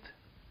your feet.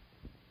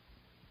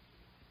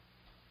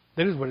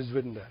 That is what is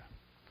written there.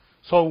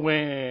 So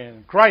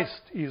when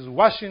Christ is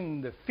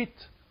washing the feet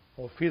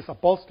of his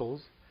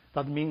apostles,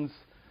 that means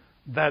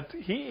that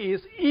he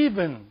is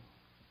even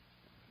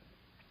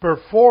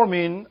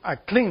performing a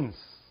cleanse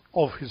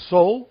of his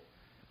soul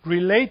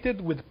related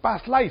with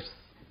past lives.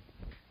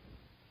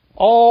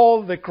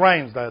 All the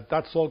crimes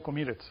that soul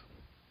committed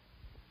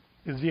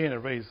is being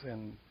erased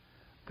in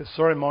the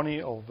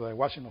ceremony of the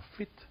washing of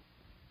feet.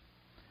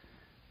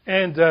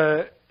 And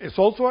it's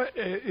also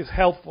is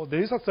helpful.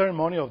 There is a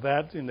ceremony of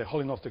that in the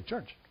Holy Gnostic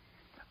Church,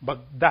 but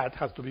that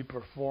has to be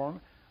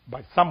performed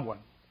by someone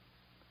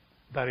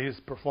that is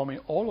performing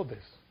all of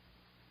this.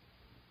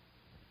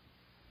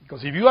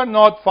 Because if you are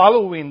not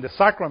following the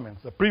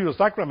sacraments, the previous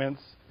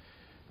sacraments,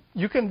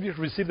 you can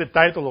receive the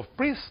title of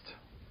priest,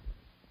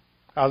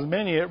 as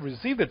many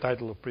receive the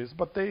title of priest,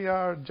 but they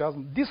are just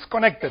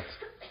disconnected.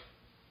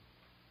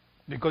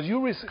 Because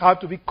you have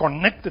to be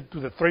connected to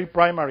the three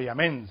primary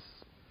amens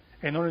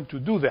in order to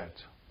do that.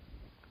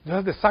 Those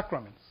are the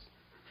sacraments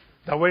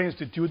that were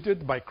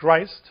instituted by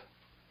Christ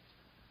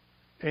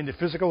in the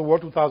physical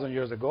world 2,000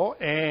 years ago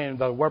and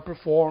that were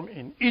performed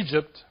in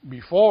Egypt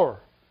before.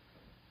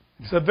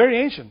 It's very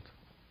ancient.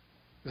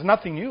 It's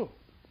nothing new.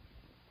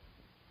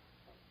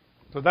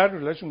 So that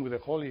relation with the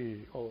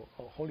Holy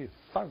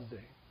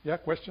Thursday. Yeah,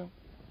 question?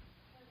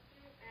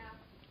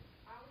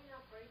 Are we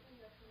not breaking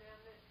the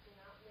commandment to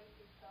not make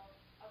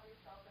of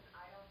yourself an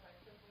idol by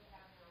simply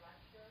having a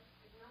lecture?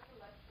 Is not the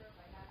lecture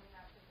by having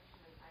that position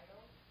an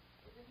idol?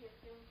 Isn't he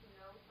assumed to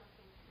know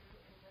something true,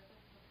 and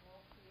doesn't his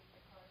role create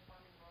the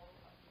corresponding role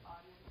of the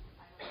audience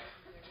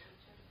idolizing their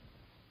teaching?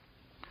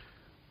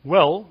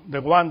 Well,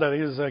 the one that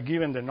is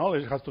given the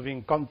knowledge has to be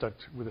in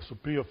contact with the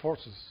superior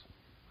forces.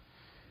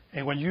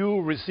 And when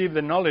you receive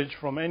the knowledge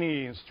from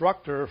any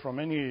instructor, from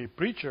any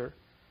preacher,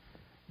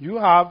 you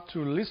have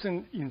to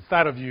listen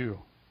inside of you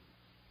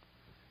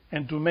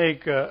and to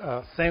make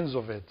a sense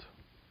of it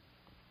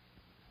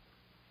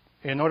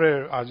in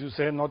order, as you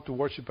say, not to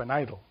worship an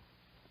idol.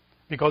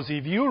 Because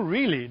if you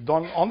really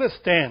don't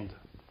understand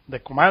the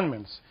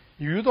commandments,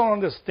 if you don't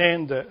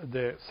understand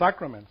the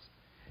sacraments,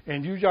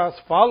 and you just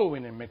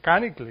following it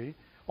mechanically,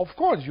 of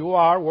course you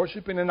are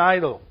worshiping an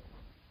idol.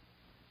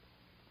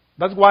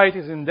 That's why it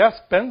is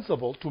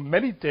indispensable to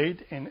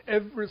meditate in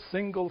every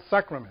single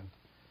sacrament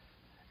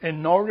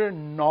in order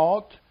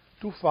not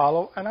to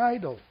follow an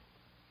idol.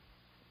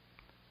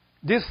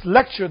 This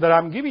lecture that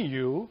I'm giving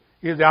you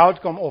is the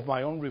outcome of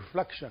my own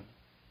reflection,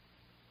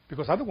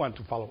 because I don't want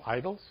to follow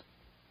idols.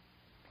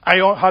 I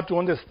had to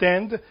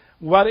understand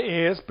what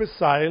is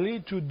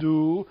precisely to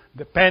do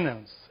the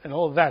penance and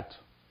all that.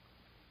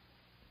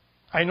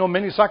 I know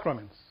many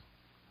sacraments,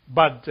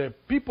 but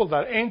people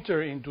that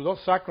enter into those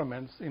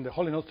sacraments in the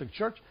Holy Gnostic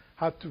Church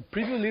have to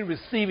previously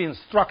receive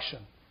instruction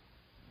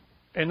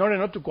in order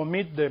not to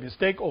commit the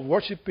mistake of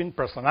worshiping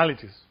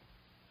personalities,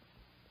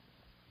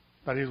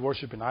 that is,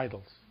 worshiping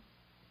idols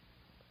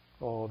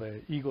or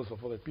the egos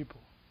of other people.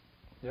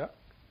 Yeah? Are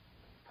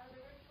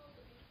the rituals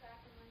of these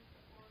sacraments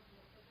performed in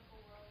the physical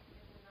world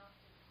in the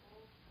Gnostic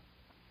schools?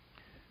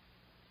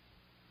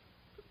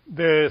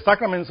 The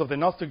sacraments of the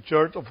Gnostic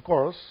Church, of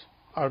course,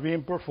 are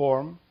being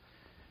performed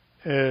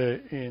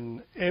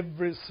in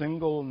every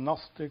single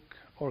Gnostic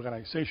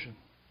organization.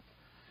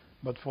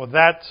 But for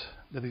that,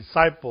 the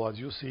disciple, as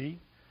you see,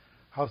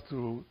 has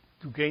to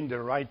gain the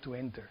right to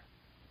enter.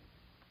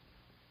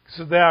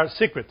 So they are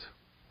secret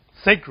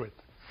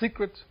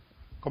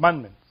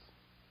commandments,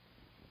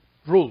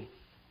 rules.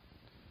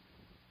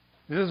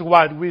 This is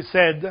what we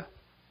said,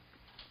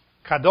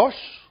 Kadosh,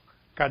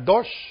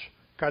 Kadosh,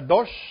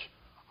 Kadosh,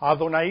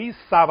 Adonai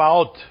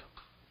Sabaoth.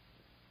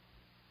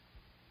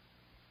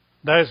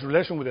 That is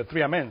relation with the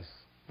three amens.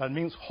 That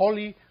means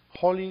holy,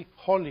 holy,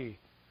 holy,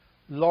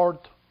 Lord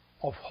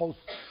of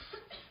hosts.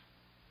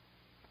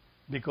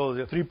 Because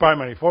the three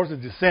primary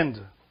forces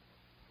descend.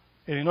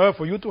 And in order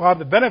for you to have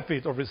the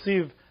benefit of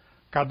receive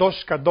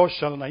Kadosh,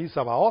 Kadosh, Adonai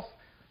Sabaoth,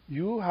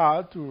 you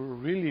have to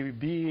really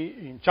be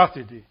in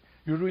chastity.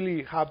 You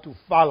really have to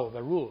follow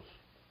the rules.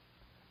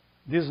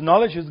 This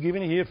knowledge is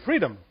given here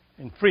freedom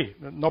and free,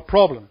 no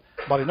problem.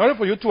 But in order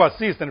for you to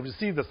assist and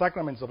receive the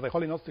sacraments of the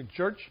Holy Gnostic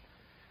Church,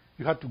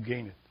 you have to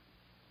gain it.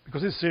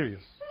 Because it's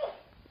serious.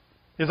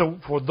 It's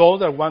for those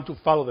that want to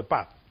follow the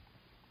path.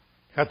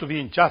 You have to be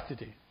in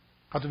chastity.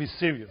 You have to be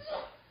serious.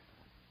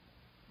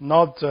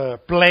 Not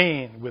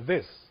playing with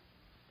this.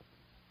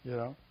 You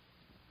know.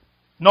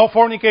 No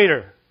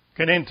fornicator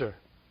can enter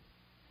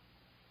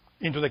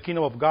into the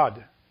kingdom of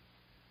God.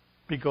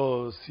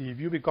 Because if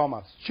you become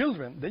as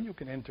children, then you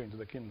can enter into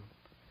the kingdom.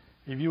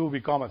 If you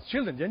become as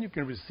children, then you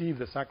can receive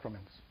the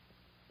sacraments.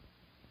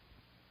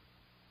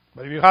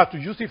 But if you have to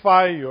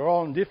justify your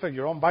own defect,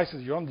 your own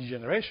vices, your own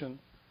degeneration,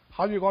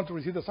 how are you going to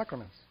receive the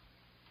sacraments?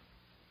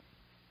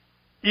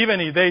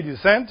 Even if they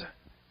dissent,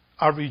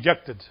 are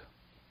rejected.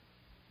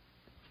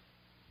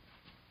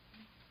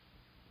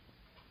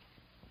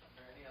 Are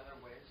there any other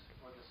ways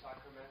for the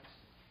sacraments,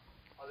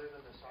 other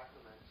than the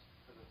sacraments,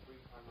 for the three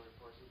primary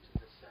forces to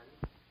descend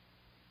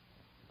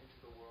into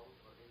the world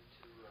or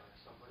into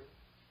somebody?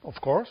 Of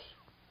course.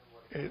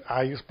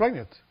 I explained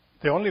it.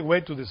 The only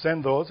way to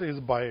descend those is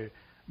by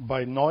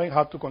knowing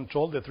how to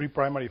control the three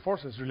primary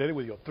forces related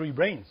with your three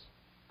brains.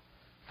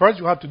 First,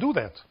 you have to do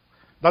that.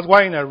 That's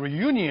why in a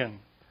reunion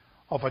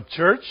of a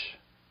church,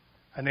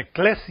 an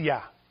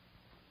ecclesia,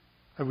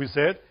 as we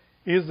said,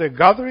 is the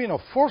gathering of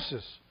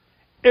forces.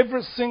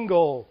 Every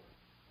single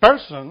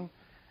person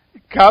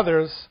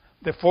gathers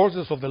the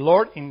forces of the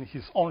Lord in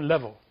his own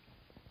level.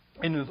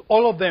 And if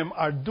all of them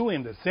are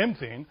doing the same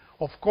thing,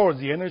 of course,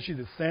 the energy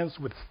descends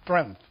with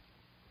strength.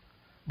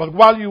 But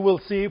while you will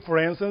see, for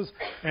instance,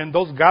 in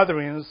those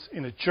gatherings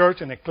in a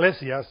church and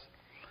ecclesias,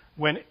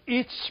 when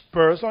each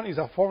person is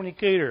a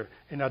fornicator,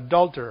 an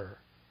adulterer,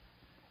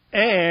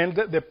 and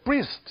the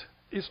priest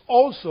is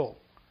also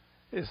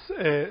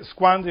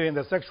squandering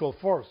the sexual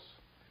force.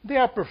 They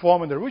are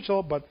performing the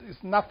ritual, but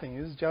it's nothing.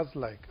 It's just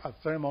like a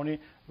ceremony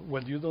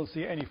when you don't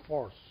see any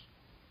force.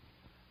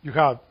 You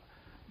have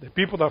the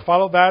people that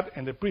follow that,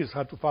 and the priests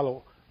have to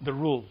follow the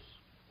rules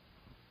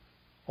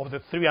of the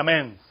three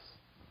amens,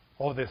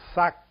 of the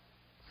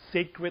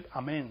sacred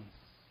amens.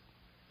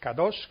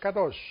 Kadosh,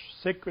 Kadosh,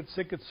 sacred,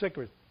 sacred,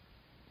 sacred.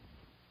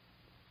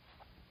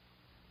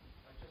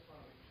 I just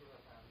want to make sure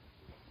that I'm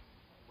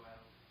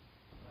well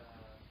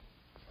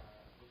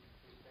with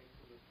respect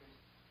to the priests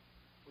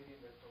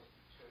within the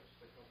Gnostic Church,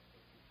 the Gnostic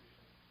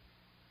institution.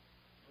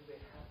 Do they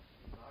have to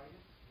be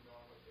married in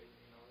order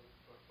to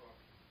perform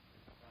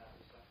the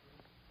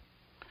sacraments?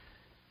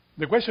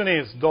 The question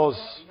is, does...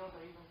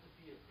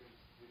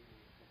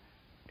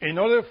 In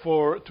order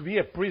to be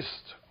a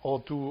priest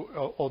or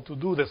to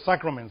do the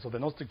sacraments of the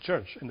Gnostic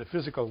Church in the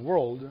physical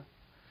world,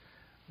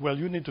 well,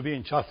 you need to be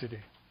in chastity.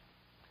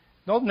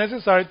 Not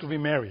necessary to be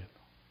married.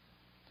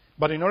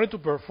 But in order to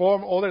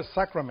perform other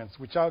sacraments,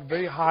 which are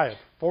very high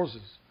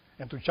forces,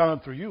 and to channel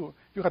through you,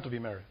 you have to be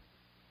married.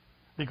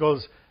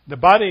 Because the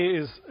body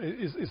is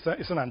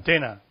an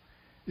antenna.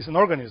 It's an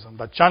organism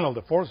that channels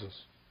the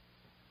forces.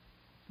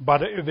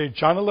 But they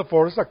channel the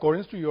forces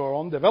according to your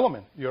own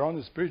development, your own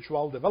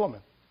spiritual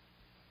development.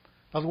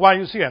 That's why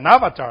you see an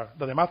avatar,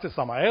 that the Master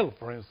Samael,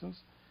 for instance,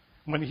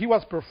 when he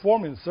was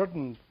performing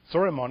certain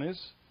ceremonies,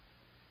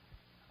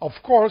 of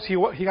course,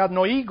 he had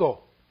no ego.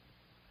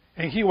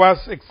 And he was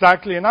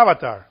exactly an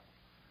avatar.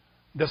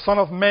 The Son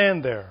of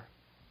Man there,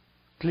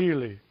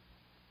 clearly,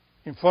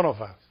 in front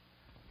of us.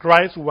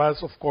 Christ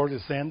was, of course,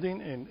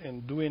 descending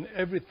and doing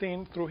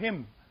everything through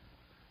him.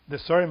 The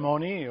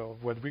ceremony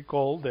of what we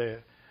call the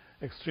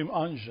extreme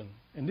unction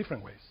in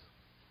different ways.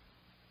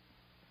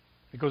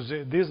 Because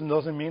this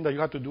doesn't mean that you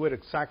have to do it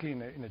exactly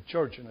in a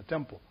church, in a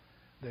temple,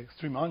 the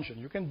extreme unction.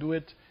 You can do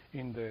it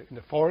in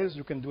the forest.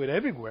 You can do it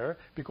everywhere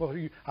because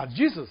as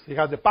Jesus, he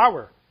has the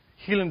power,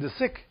 healing the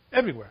sick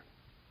everywhere.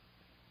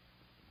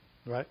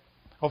 Right?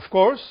 Of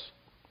course,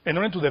 in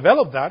order to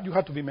develop that, you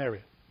have to be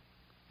married.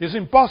 It's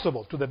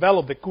impossible to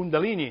develop the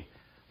Kundalini,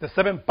 the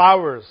 7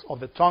 powers of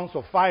the tongues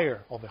of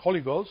fire of the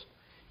Holy Ghost,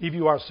 if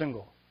you are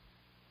single.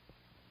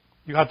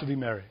 You have to be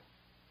married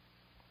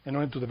in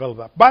order to develop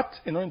that. But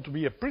in order to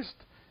be a priest,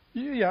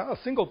 a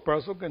single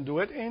person can do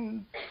it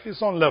in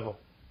his own level.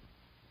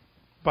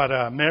 But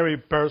a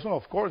married person,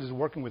 of course, is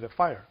working with the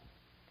fire.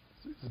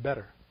 It's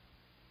better.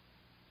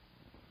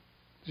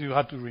 So you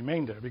have to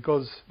remain there.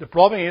 Because the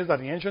problem is that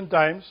in ancient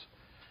times,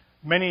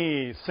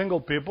 many single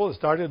people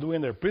started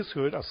doing their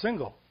priesthood as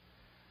single.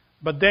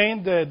 But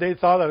then they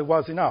thought that it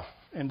was enough,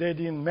 and they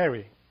didn't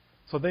marry.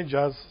 So they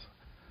just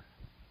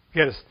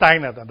get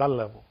stagnant at that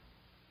level.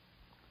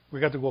 We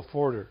got to go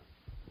further.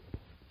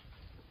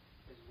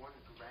 Is one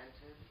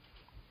granted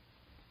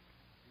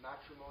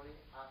matrimony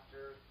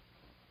after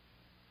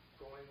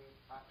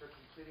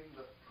completing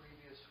the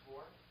previous 4,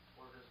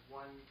 or does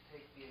one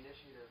take the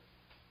initiative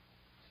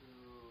to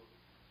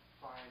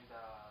find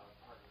a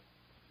partner?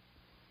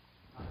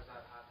 How does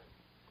that happen?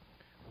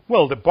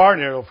 Well, the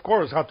partner, of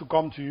course, has to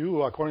come to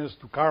you according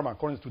to karma,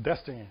 according to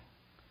destiny.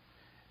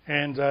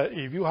 And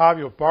if you have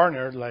your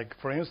partner, like,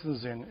 for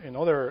instance, in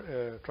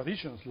other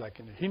traditions, like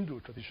in the Hindu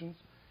traditions,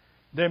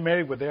 they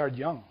marry when they are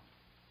young.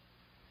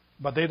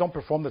 But they don't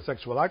perform the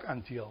sexual act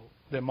until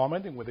the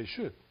moment in which they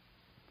should.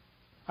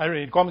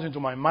 It comes into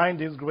my mind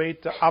this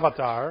great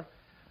avatar,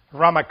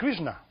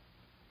 Ramakrishna,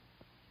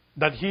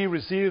 that he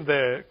received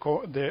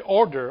the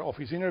order of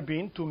his inner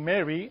being to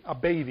marry a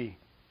baby.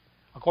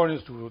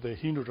 According to the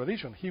Hindu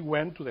tradition, he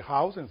went to the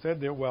house and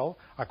said, well,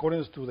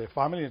 according to the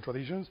family and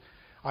traditions,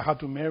 I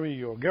had to marry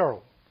your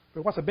girl.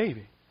 But it was a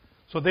baby.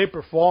 So they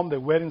performed the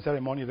wedding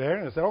ceremony there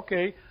and said,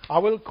 okay, I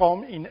will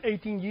come in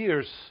 18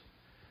 years.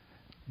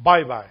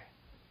 Bye-bye.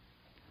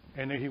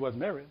 And then he was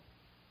married.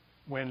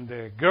 When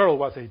the girl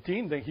was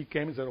 18, then he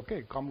came and said,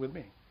 okay, come with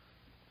me.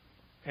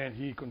 And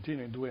he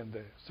continued doing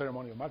the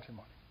ceremony of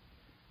matrimony.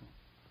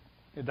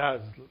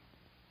 That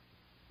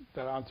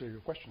answers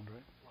your question,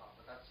 right? Wow,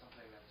 but that's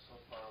something that's so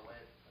far away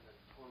and a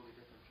totally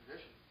different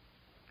tradition.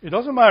 It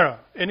doesn't matter.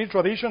 Any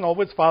tradition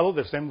always follows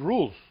the same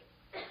rules.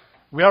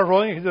 We are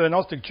rolling into the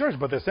Gnostic church,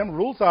 but the same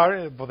rules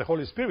are for the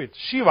Holy Spirit.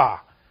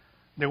 Shiva,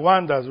 the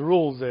one that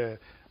rules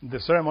the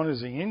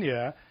ceremonies in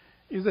India,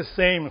 is the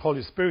same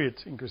Holy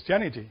Spirit in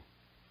Christianity.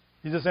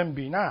 It's the same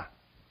Binah.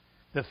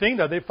 The thing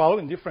that they follow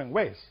in different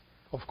ways.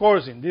 Of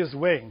course, in this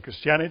way, in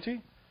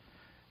Christianity,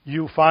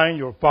 you find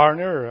your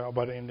partner,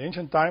 but in the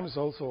ancient times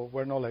also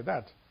were not like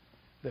that.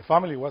 The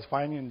family was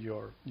finding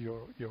your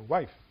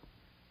wife,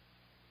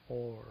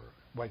 or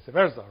vice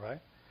versa, right?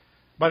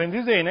 But in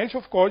this day and age,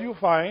 of course, you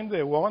find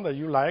the woman that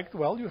you liked.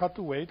 Well, you have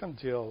to wait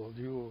until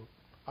you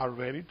are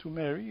ready to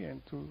marry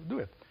and to do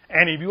it.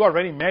 And if you are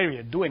already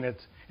married, doing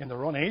it in the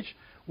wrong age,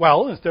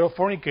 well, instead of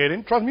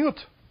fornicating, transmute.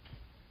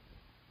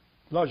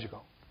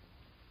 Logical.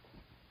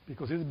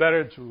 Because it's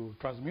better to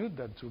transmute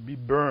than to be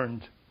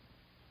burned.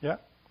 Yeah?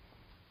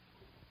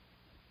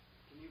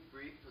 Can you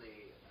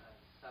briefly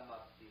sum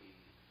up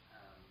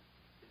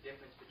the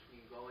difference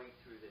between going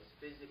through this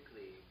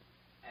physically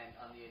and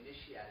on the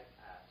initiatic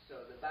path?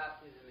 So the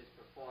baptism is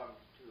performed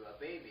to a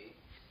baby,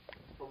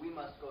 but we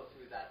must go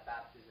through that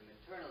baptism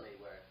internally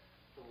where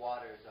the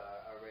waters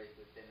are raised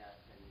within us,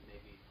 and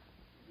maybe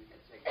we can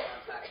say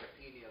contact the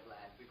pineal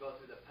gland. We go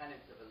through the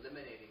penance of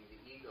eliminating the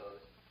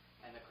egos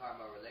and the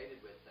karma related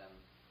with them,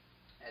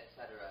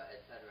 etc.,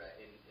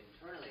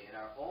 internally in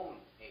our own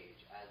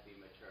age as we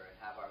mature and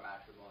have our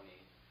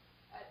matrimony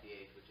at the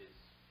age which is,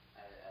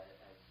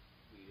 as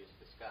we just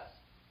discussed,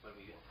 when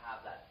we have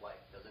that wife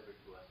delivered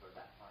to us or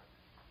that partner.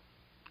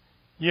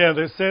 Yeah,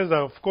 they say that,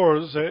 of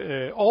course,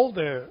 all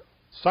the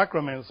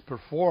sacraments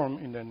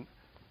performed in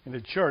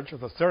the church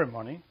as a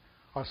ceremony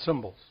are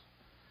symbols.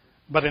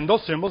 But in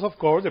those symbols, of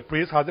course, the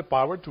priest has the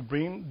power to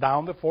bring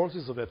down the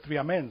forces of the 3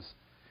 amens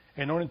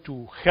in order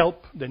to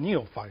help the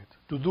neophyte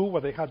to do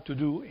what they had to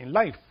do in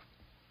life.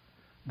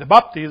 The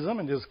baptism,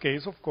 in this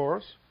case, of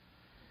course,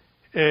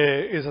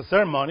 is a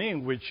ceremony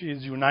in which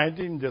is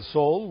uniting the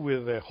soul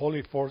with the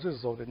holy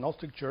forces of the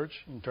Gnostic church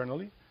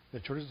internally, the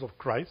churches of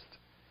Christ,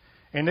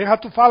 and they have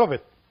to follow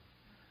it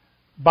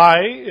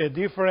by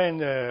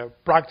different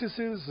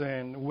practices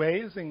and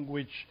ways in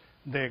which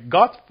the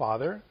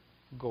godfather,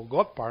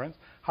 godparents,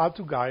 have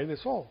to guide the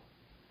soul.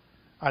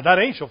 At that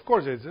age, of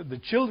course,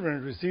 the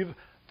children receive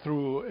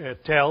through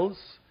tales,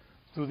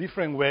 through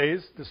different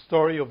ways, the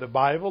story of the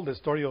Bible, the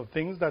story of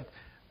things that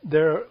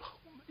their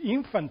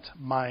infantile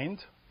mind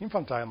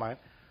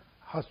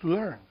has to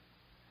learn.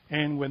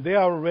 And when they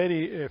are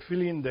already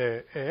feeling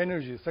the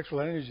energy, sexual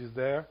energies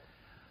there,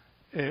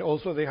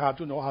 also they have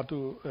to know how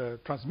to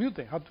transmute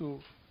them, how to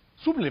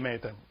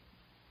sublimate them.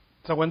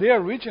 So when they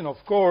are reaching, of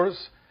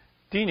course,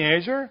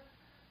 teenager,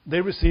 they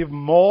receive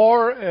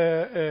more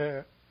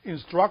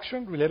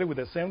instruction related with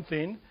the same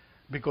thing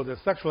because the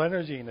sexual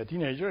energy in a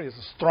teenager is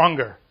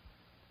stronger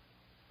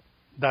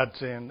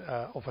than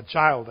of a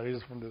child that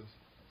is from the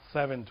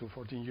 7 to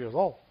 14 years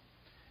old.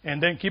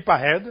 And then keep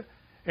ahead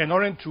in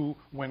order to,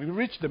 when you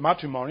reach the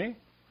matrimony,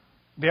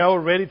 they are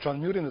already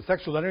transmuting the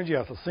sexual energy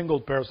as a single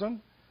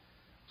person,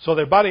 so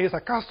their body is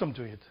accustomed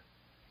to it.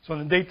 So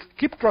then they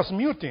keep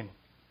transmuting.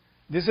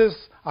 This is,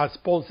 as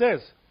Paul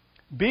says,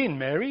 being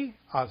married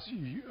as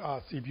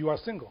if you are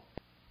single.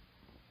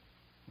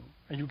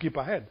 And you keep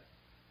ahead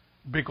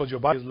because your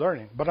body is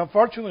learning. But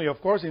unfortunately, of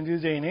course, in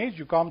this day and age,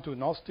 you come to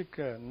Gnostic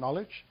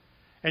knowledge,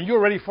 and you're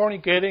already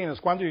fornicating and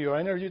squandering your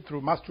energy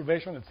through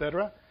masturbation,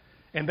 etc.,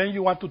 and then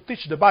you want to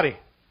teach the body.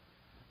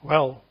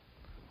 Well,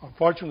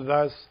 unfortunately,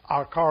 that's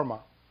our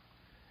karma.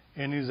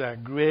 And it's a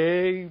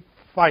great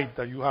fight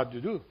that you have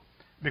to do,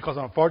 because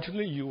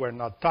unfortunately, you were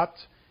not taught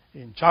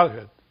in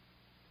childhood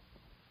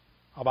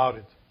about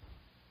it.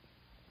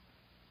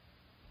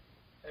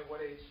 At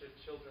what age should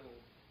children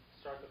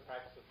start the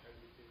practice of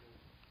transmutation?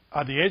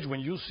 At the age when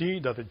you see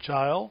that the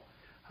child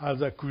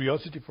has a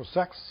curiosity for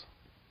sex,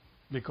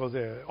 because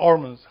the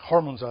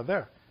hormones are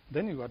there,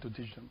 then you have to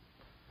teach them.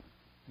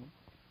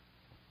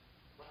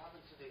 What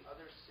happens to the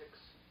other 6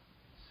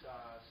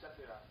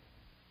 sephira?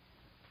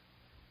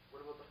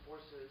 What about the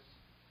forces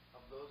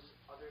of those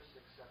other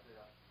 6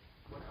 sephira?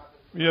 What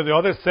happens to The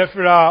other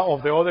sephira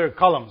of the other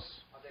columns.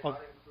 Are they not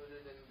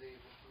included in the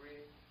 3?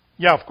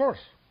 Yeah, of course.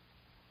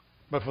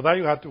 But for that,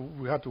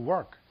 we have to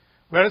work.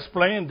 We're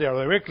explaining there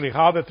directly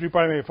how the 3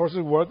 primary forces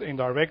work in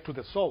direct to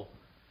the soul.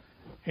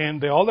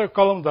 And the other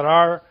columns that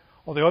are,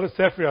 or the other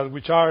sephiras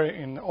which are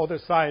in the other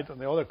side of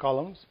the other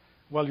columns,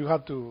 well, you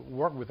have to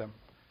work with them.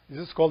 This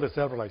is called the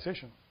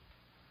self-realization.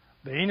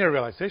 The inner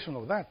realization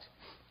of that.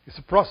 It's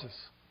a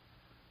process.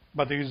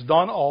 But it is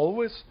done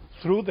always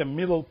through the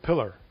middle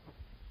pillar.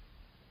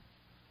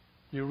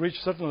 You reach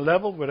certain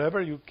level, wherever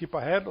you keep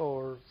ahead,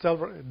 or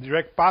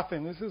self-direct path,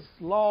 and this is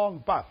long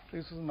path.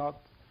 This is not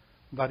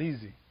that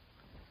easy,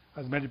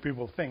 as many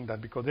people think, that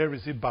because they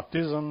receive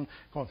baptism,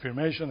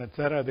 confirmation,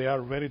 etc., they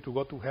are ready to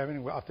go to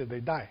heaven after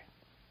they die.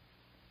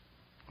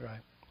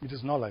 Right? It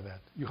is not like that.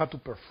 You have to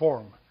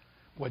perform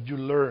what you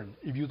learn.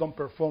 If you don't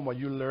perform what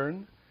you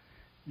learn,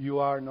 you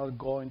are not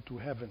going to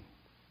heaven,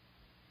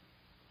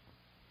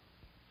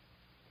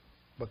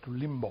 but to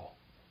limbo.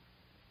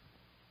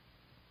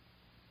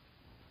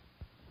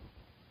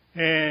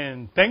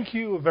 And thank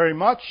you very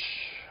much,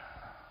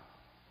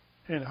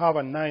 and have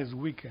a nice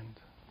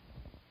weekend.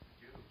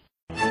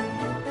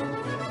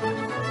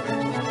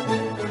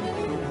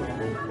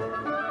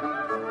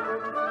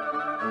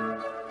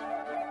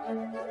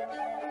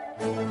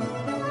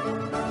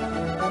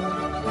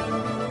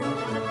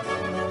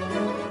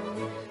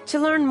 To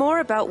learn more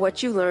about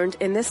what you learned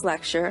in this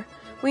lecture,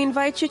 we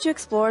invite you to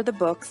explore the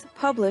books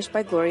published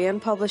by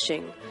Glorian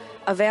Publishing,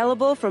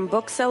 available from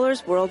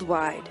booksellers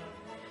worldwide.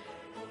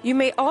 You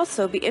may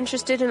also be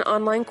interested in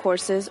online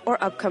courses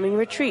or upcoming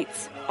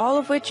retreats, all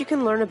of which you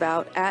can learn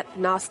about at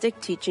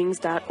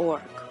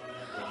GnosticTeachings.org.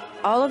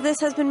 All of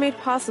this has been made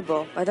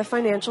possible by the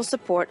financial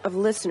support of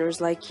listeners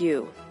like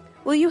you.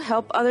 Will you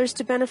help others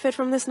to benefit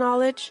from this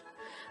knowledge?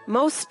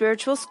 Most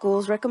spiritual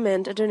schools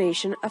recommend a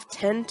donation of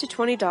 $10 to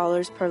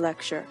 $20 per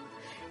lecture.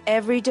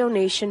 Every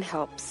donation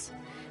helps.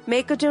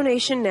 Make a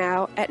donation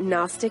now at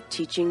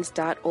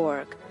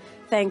GnosticTeachings.org.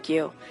 Thank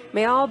you.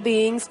 May all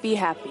beings be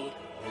happy.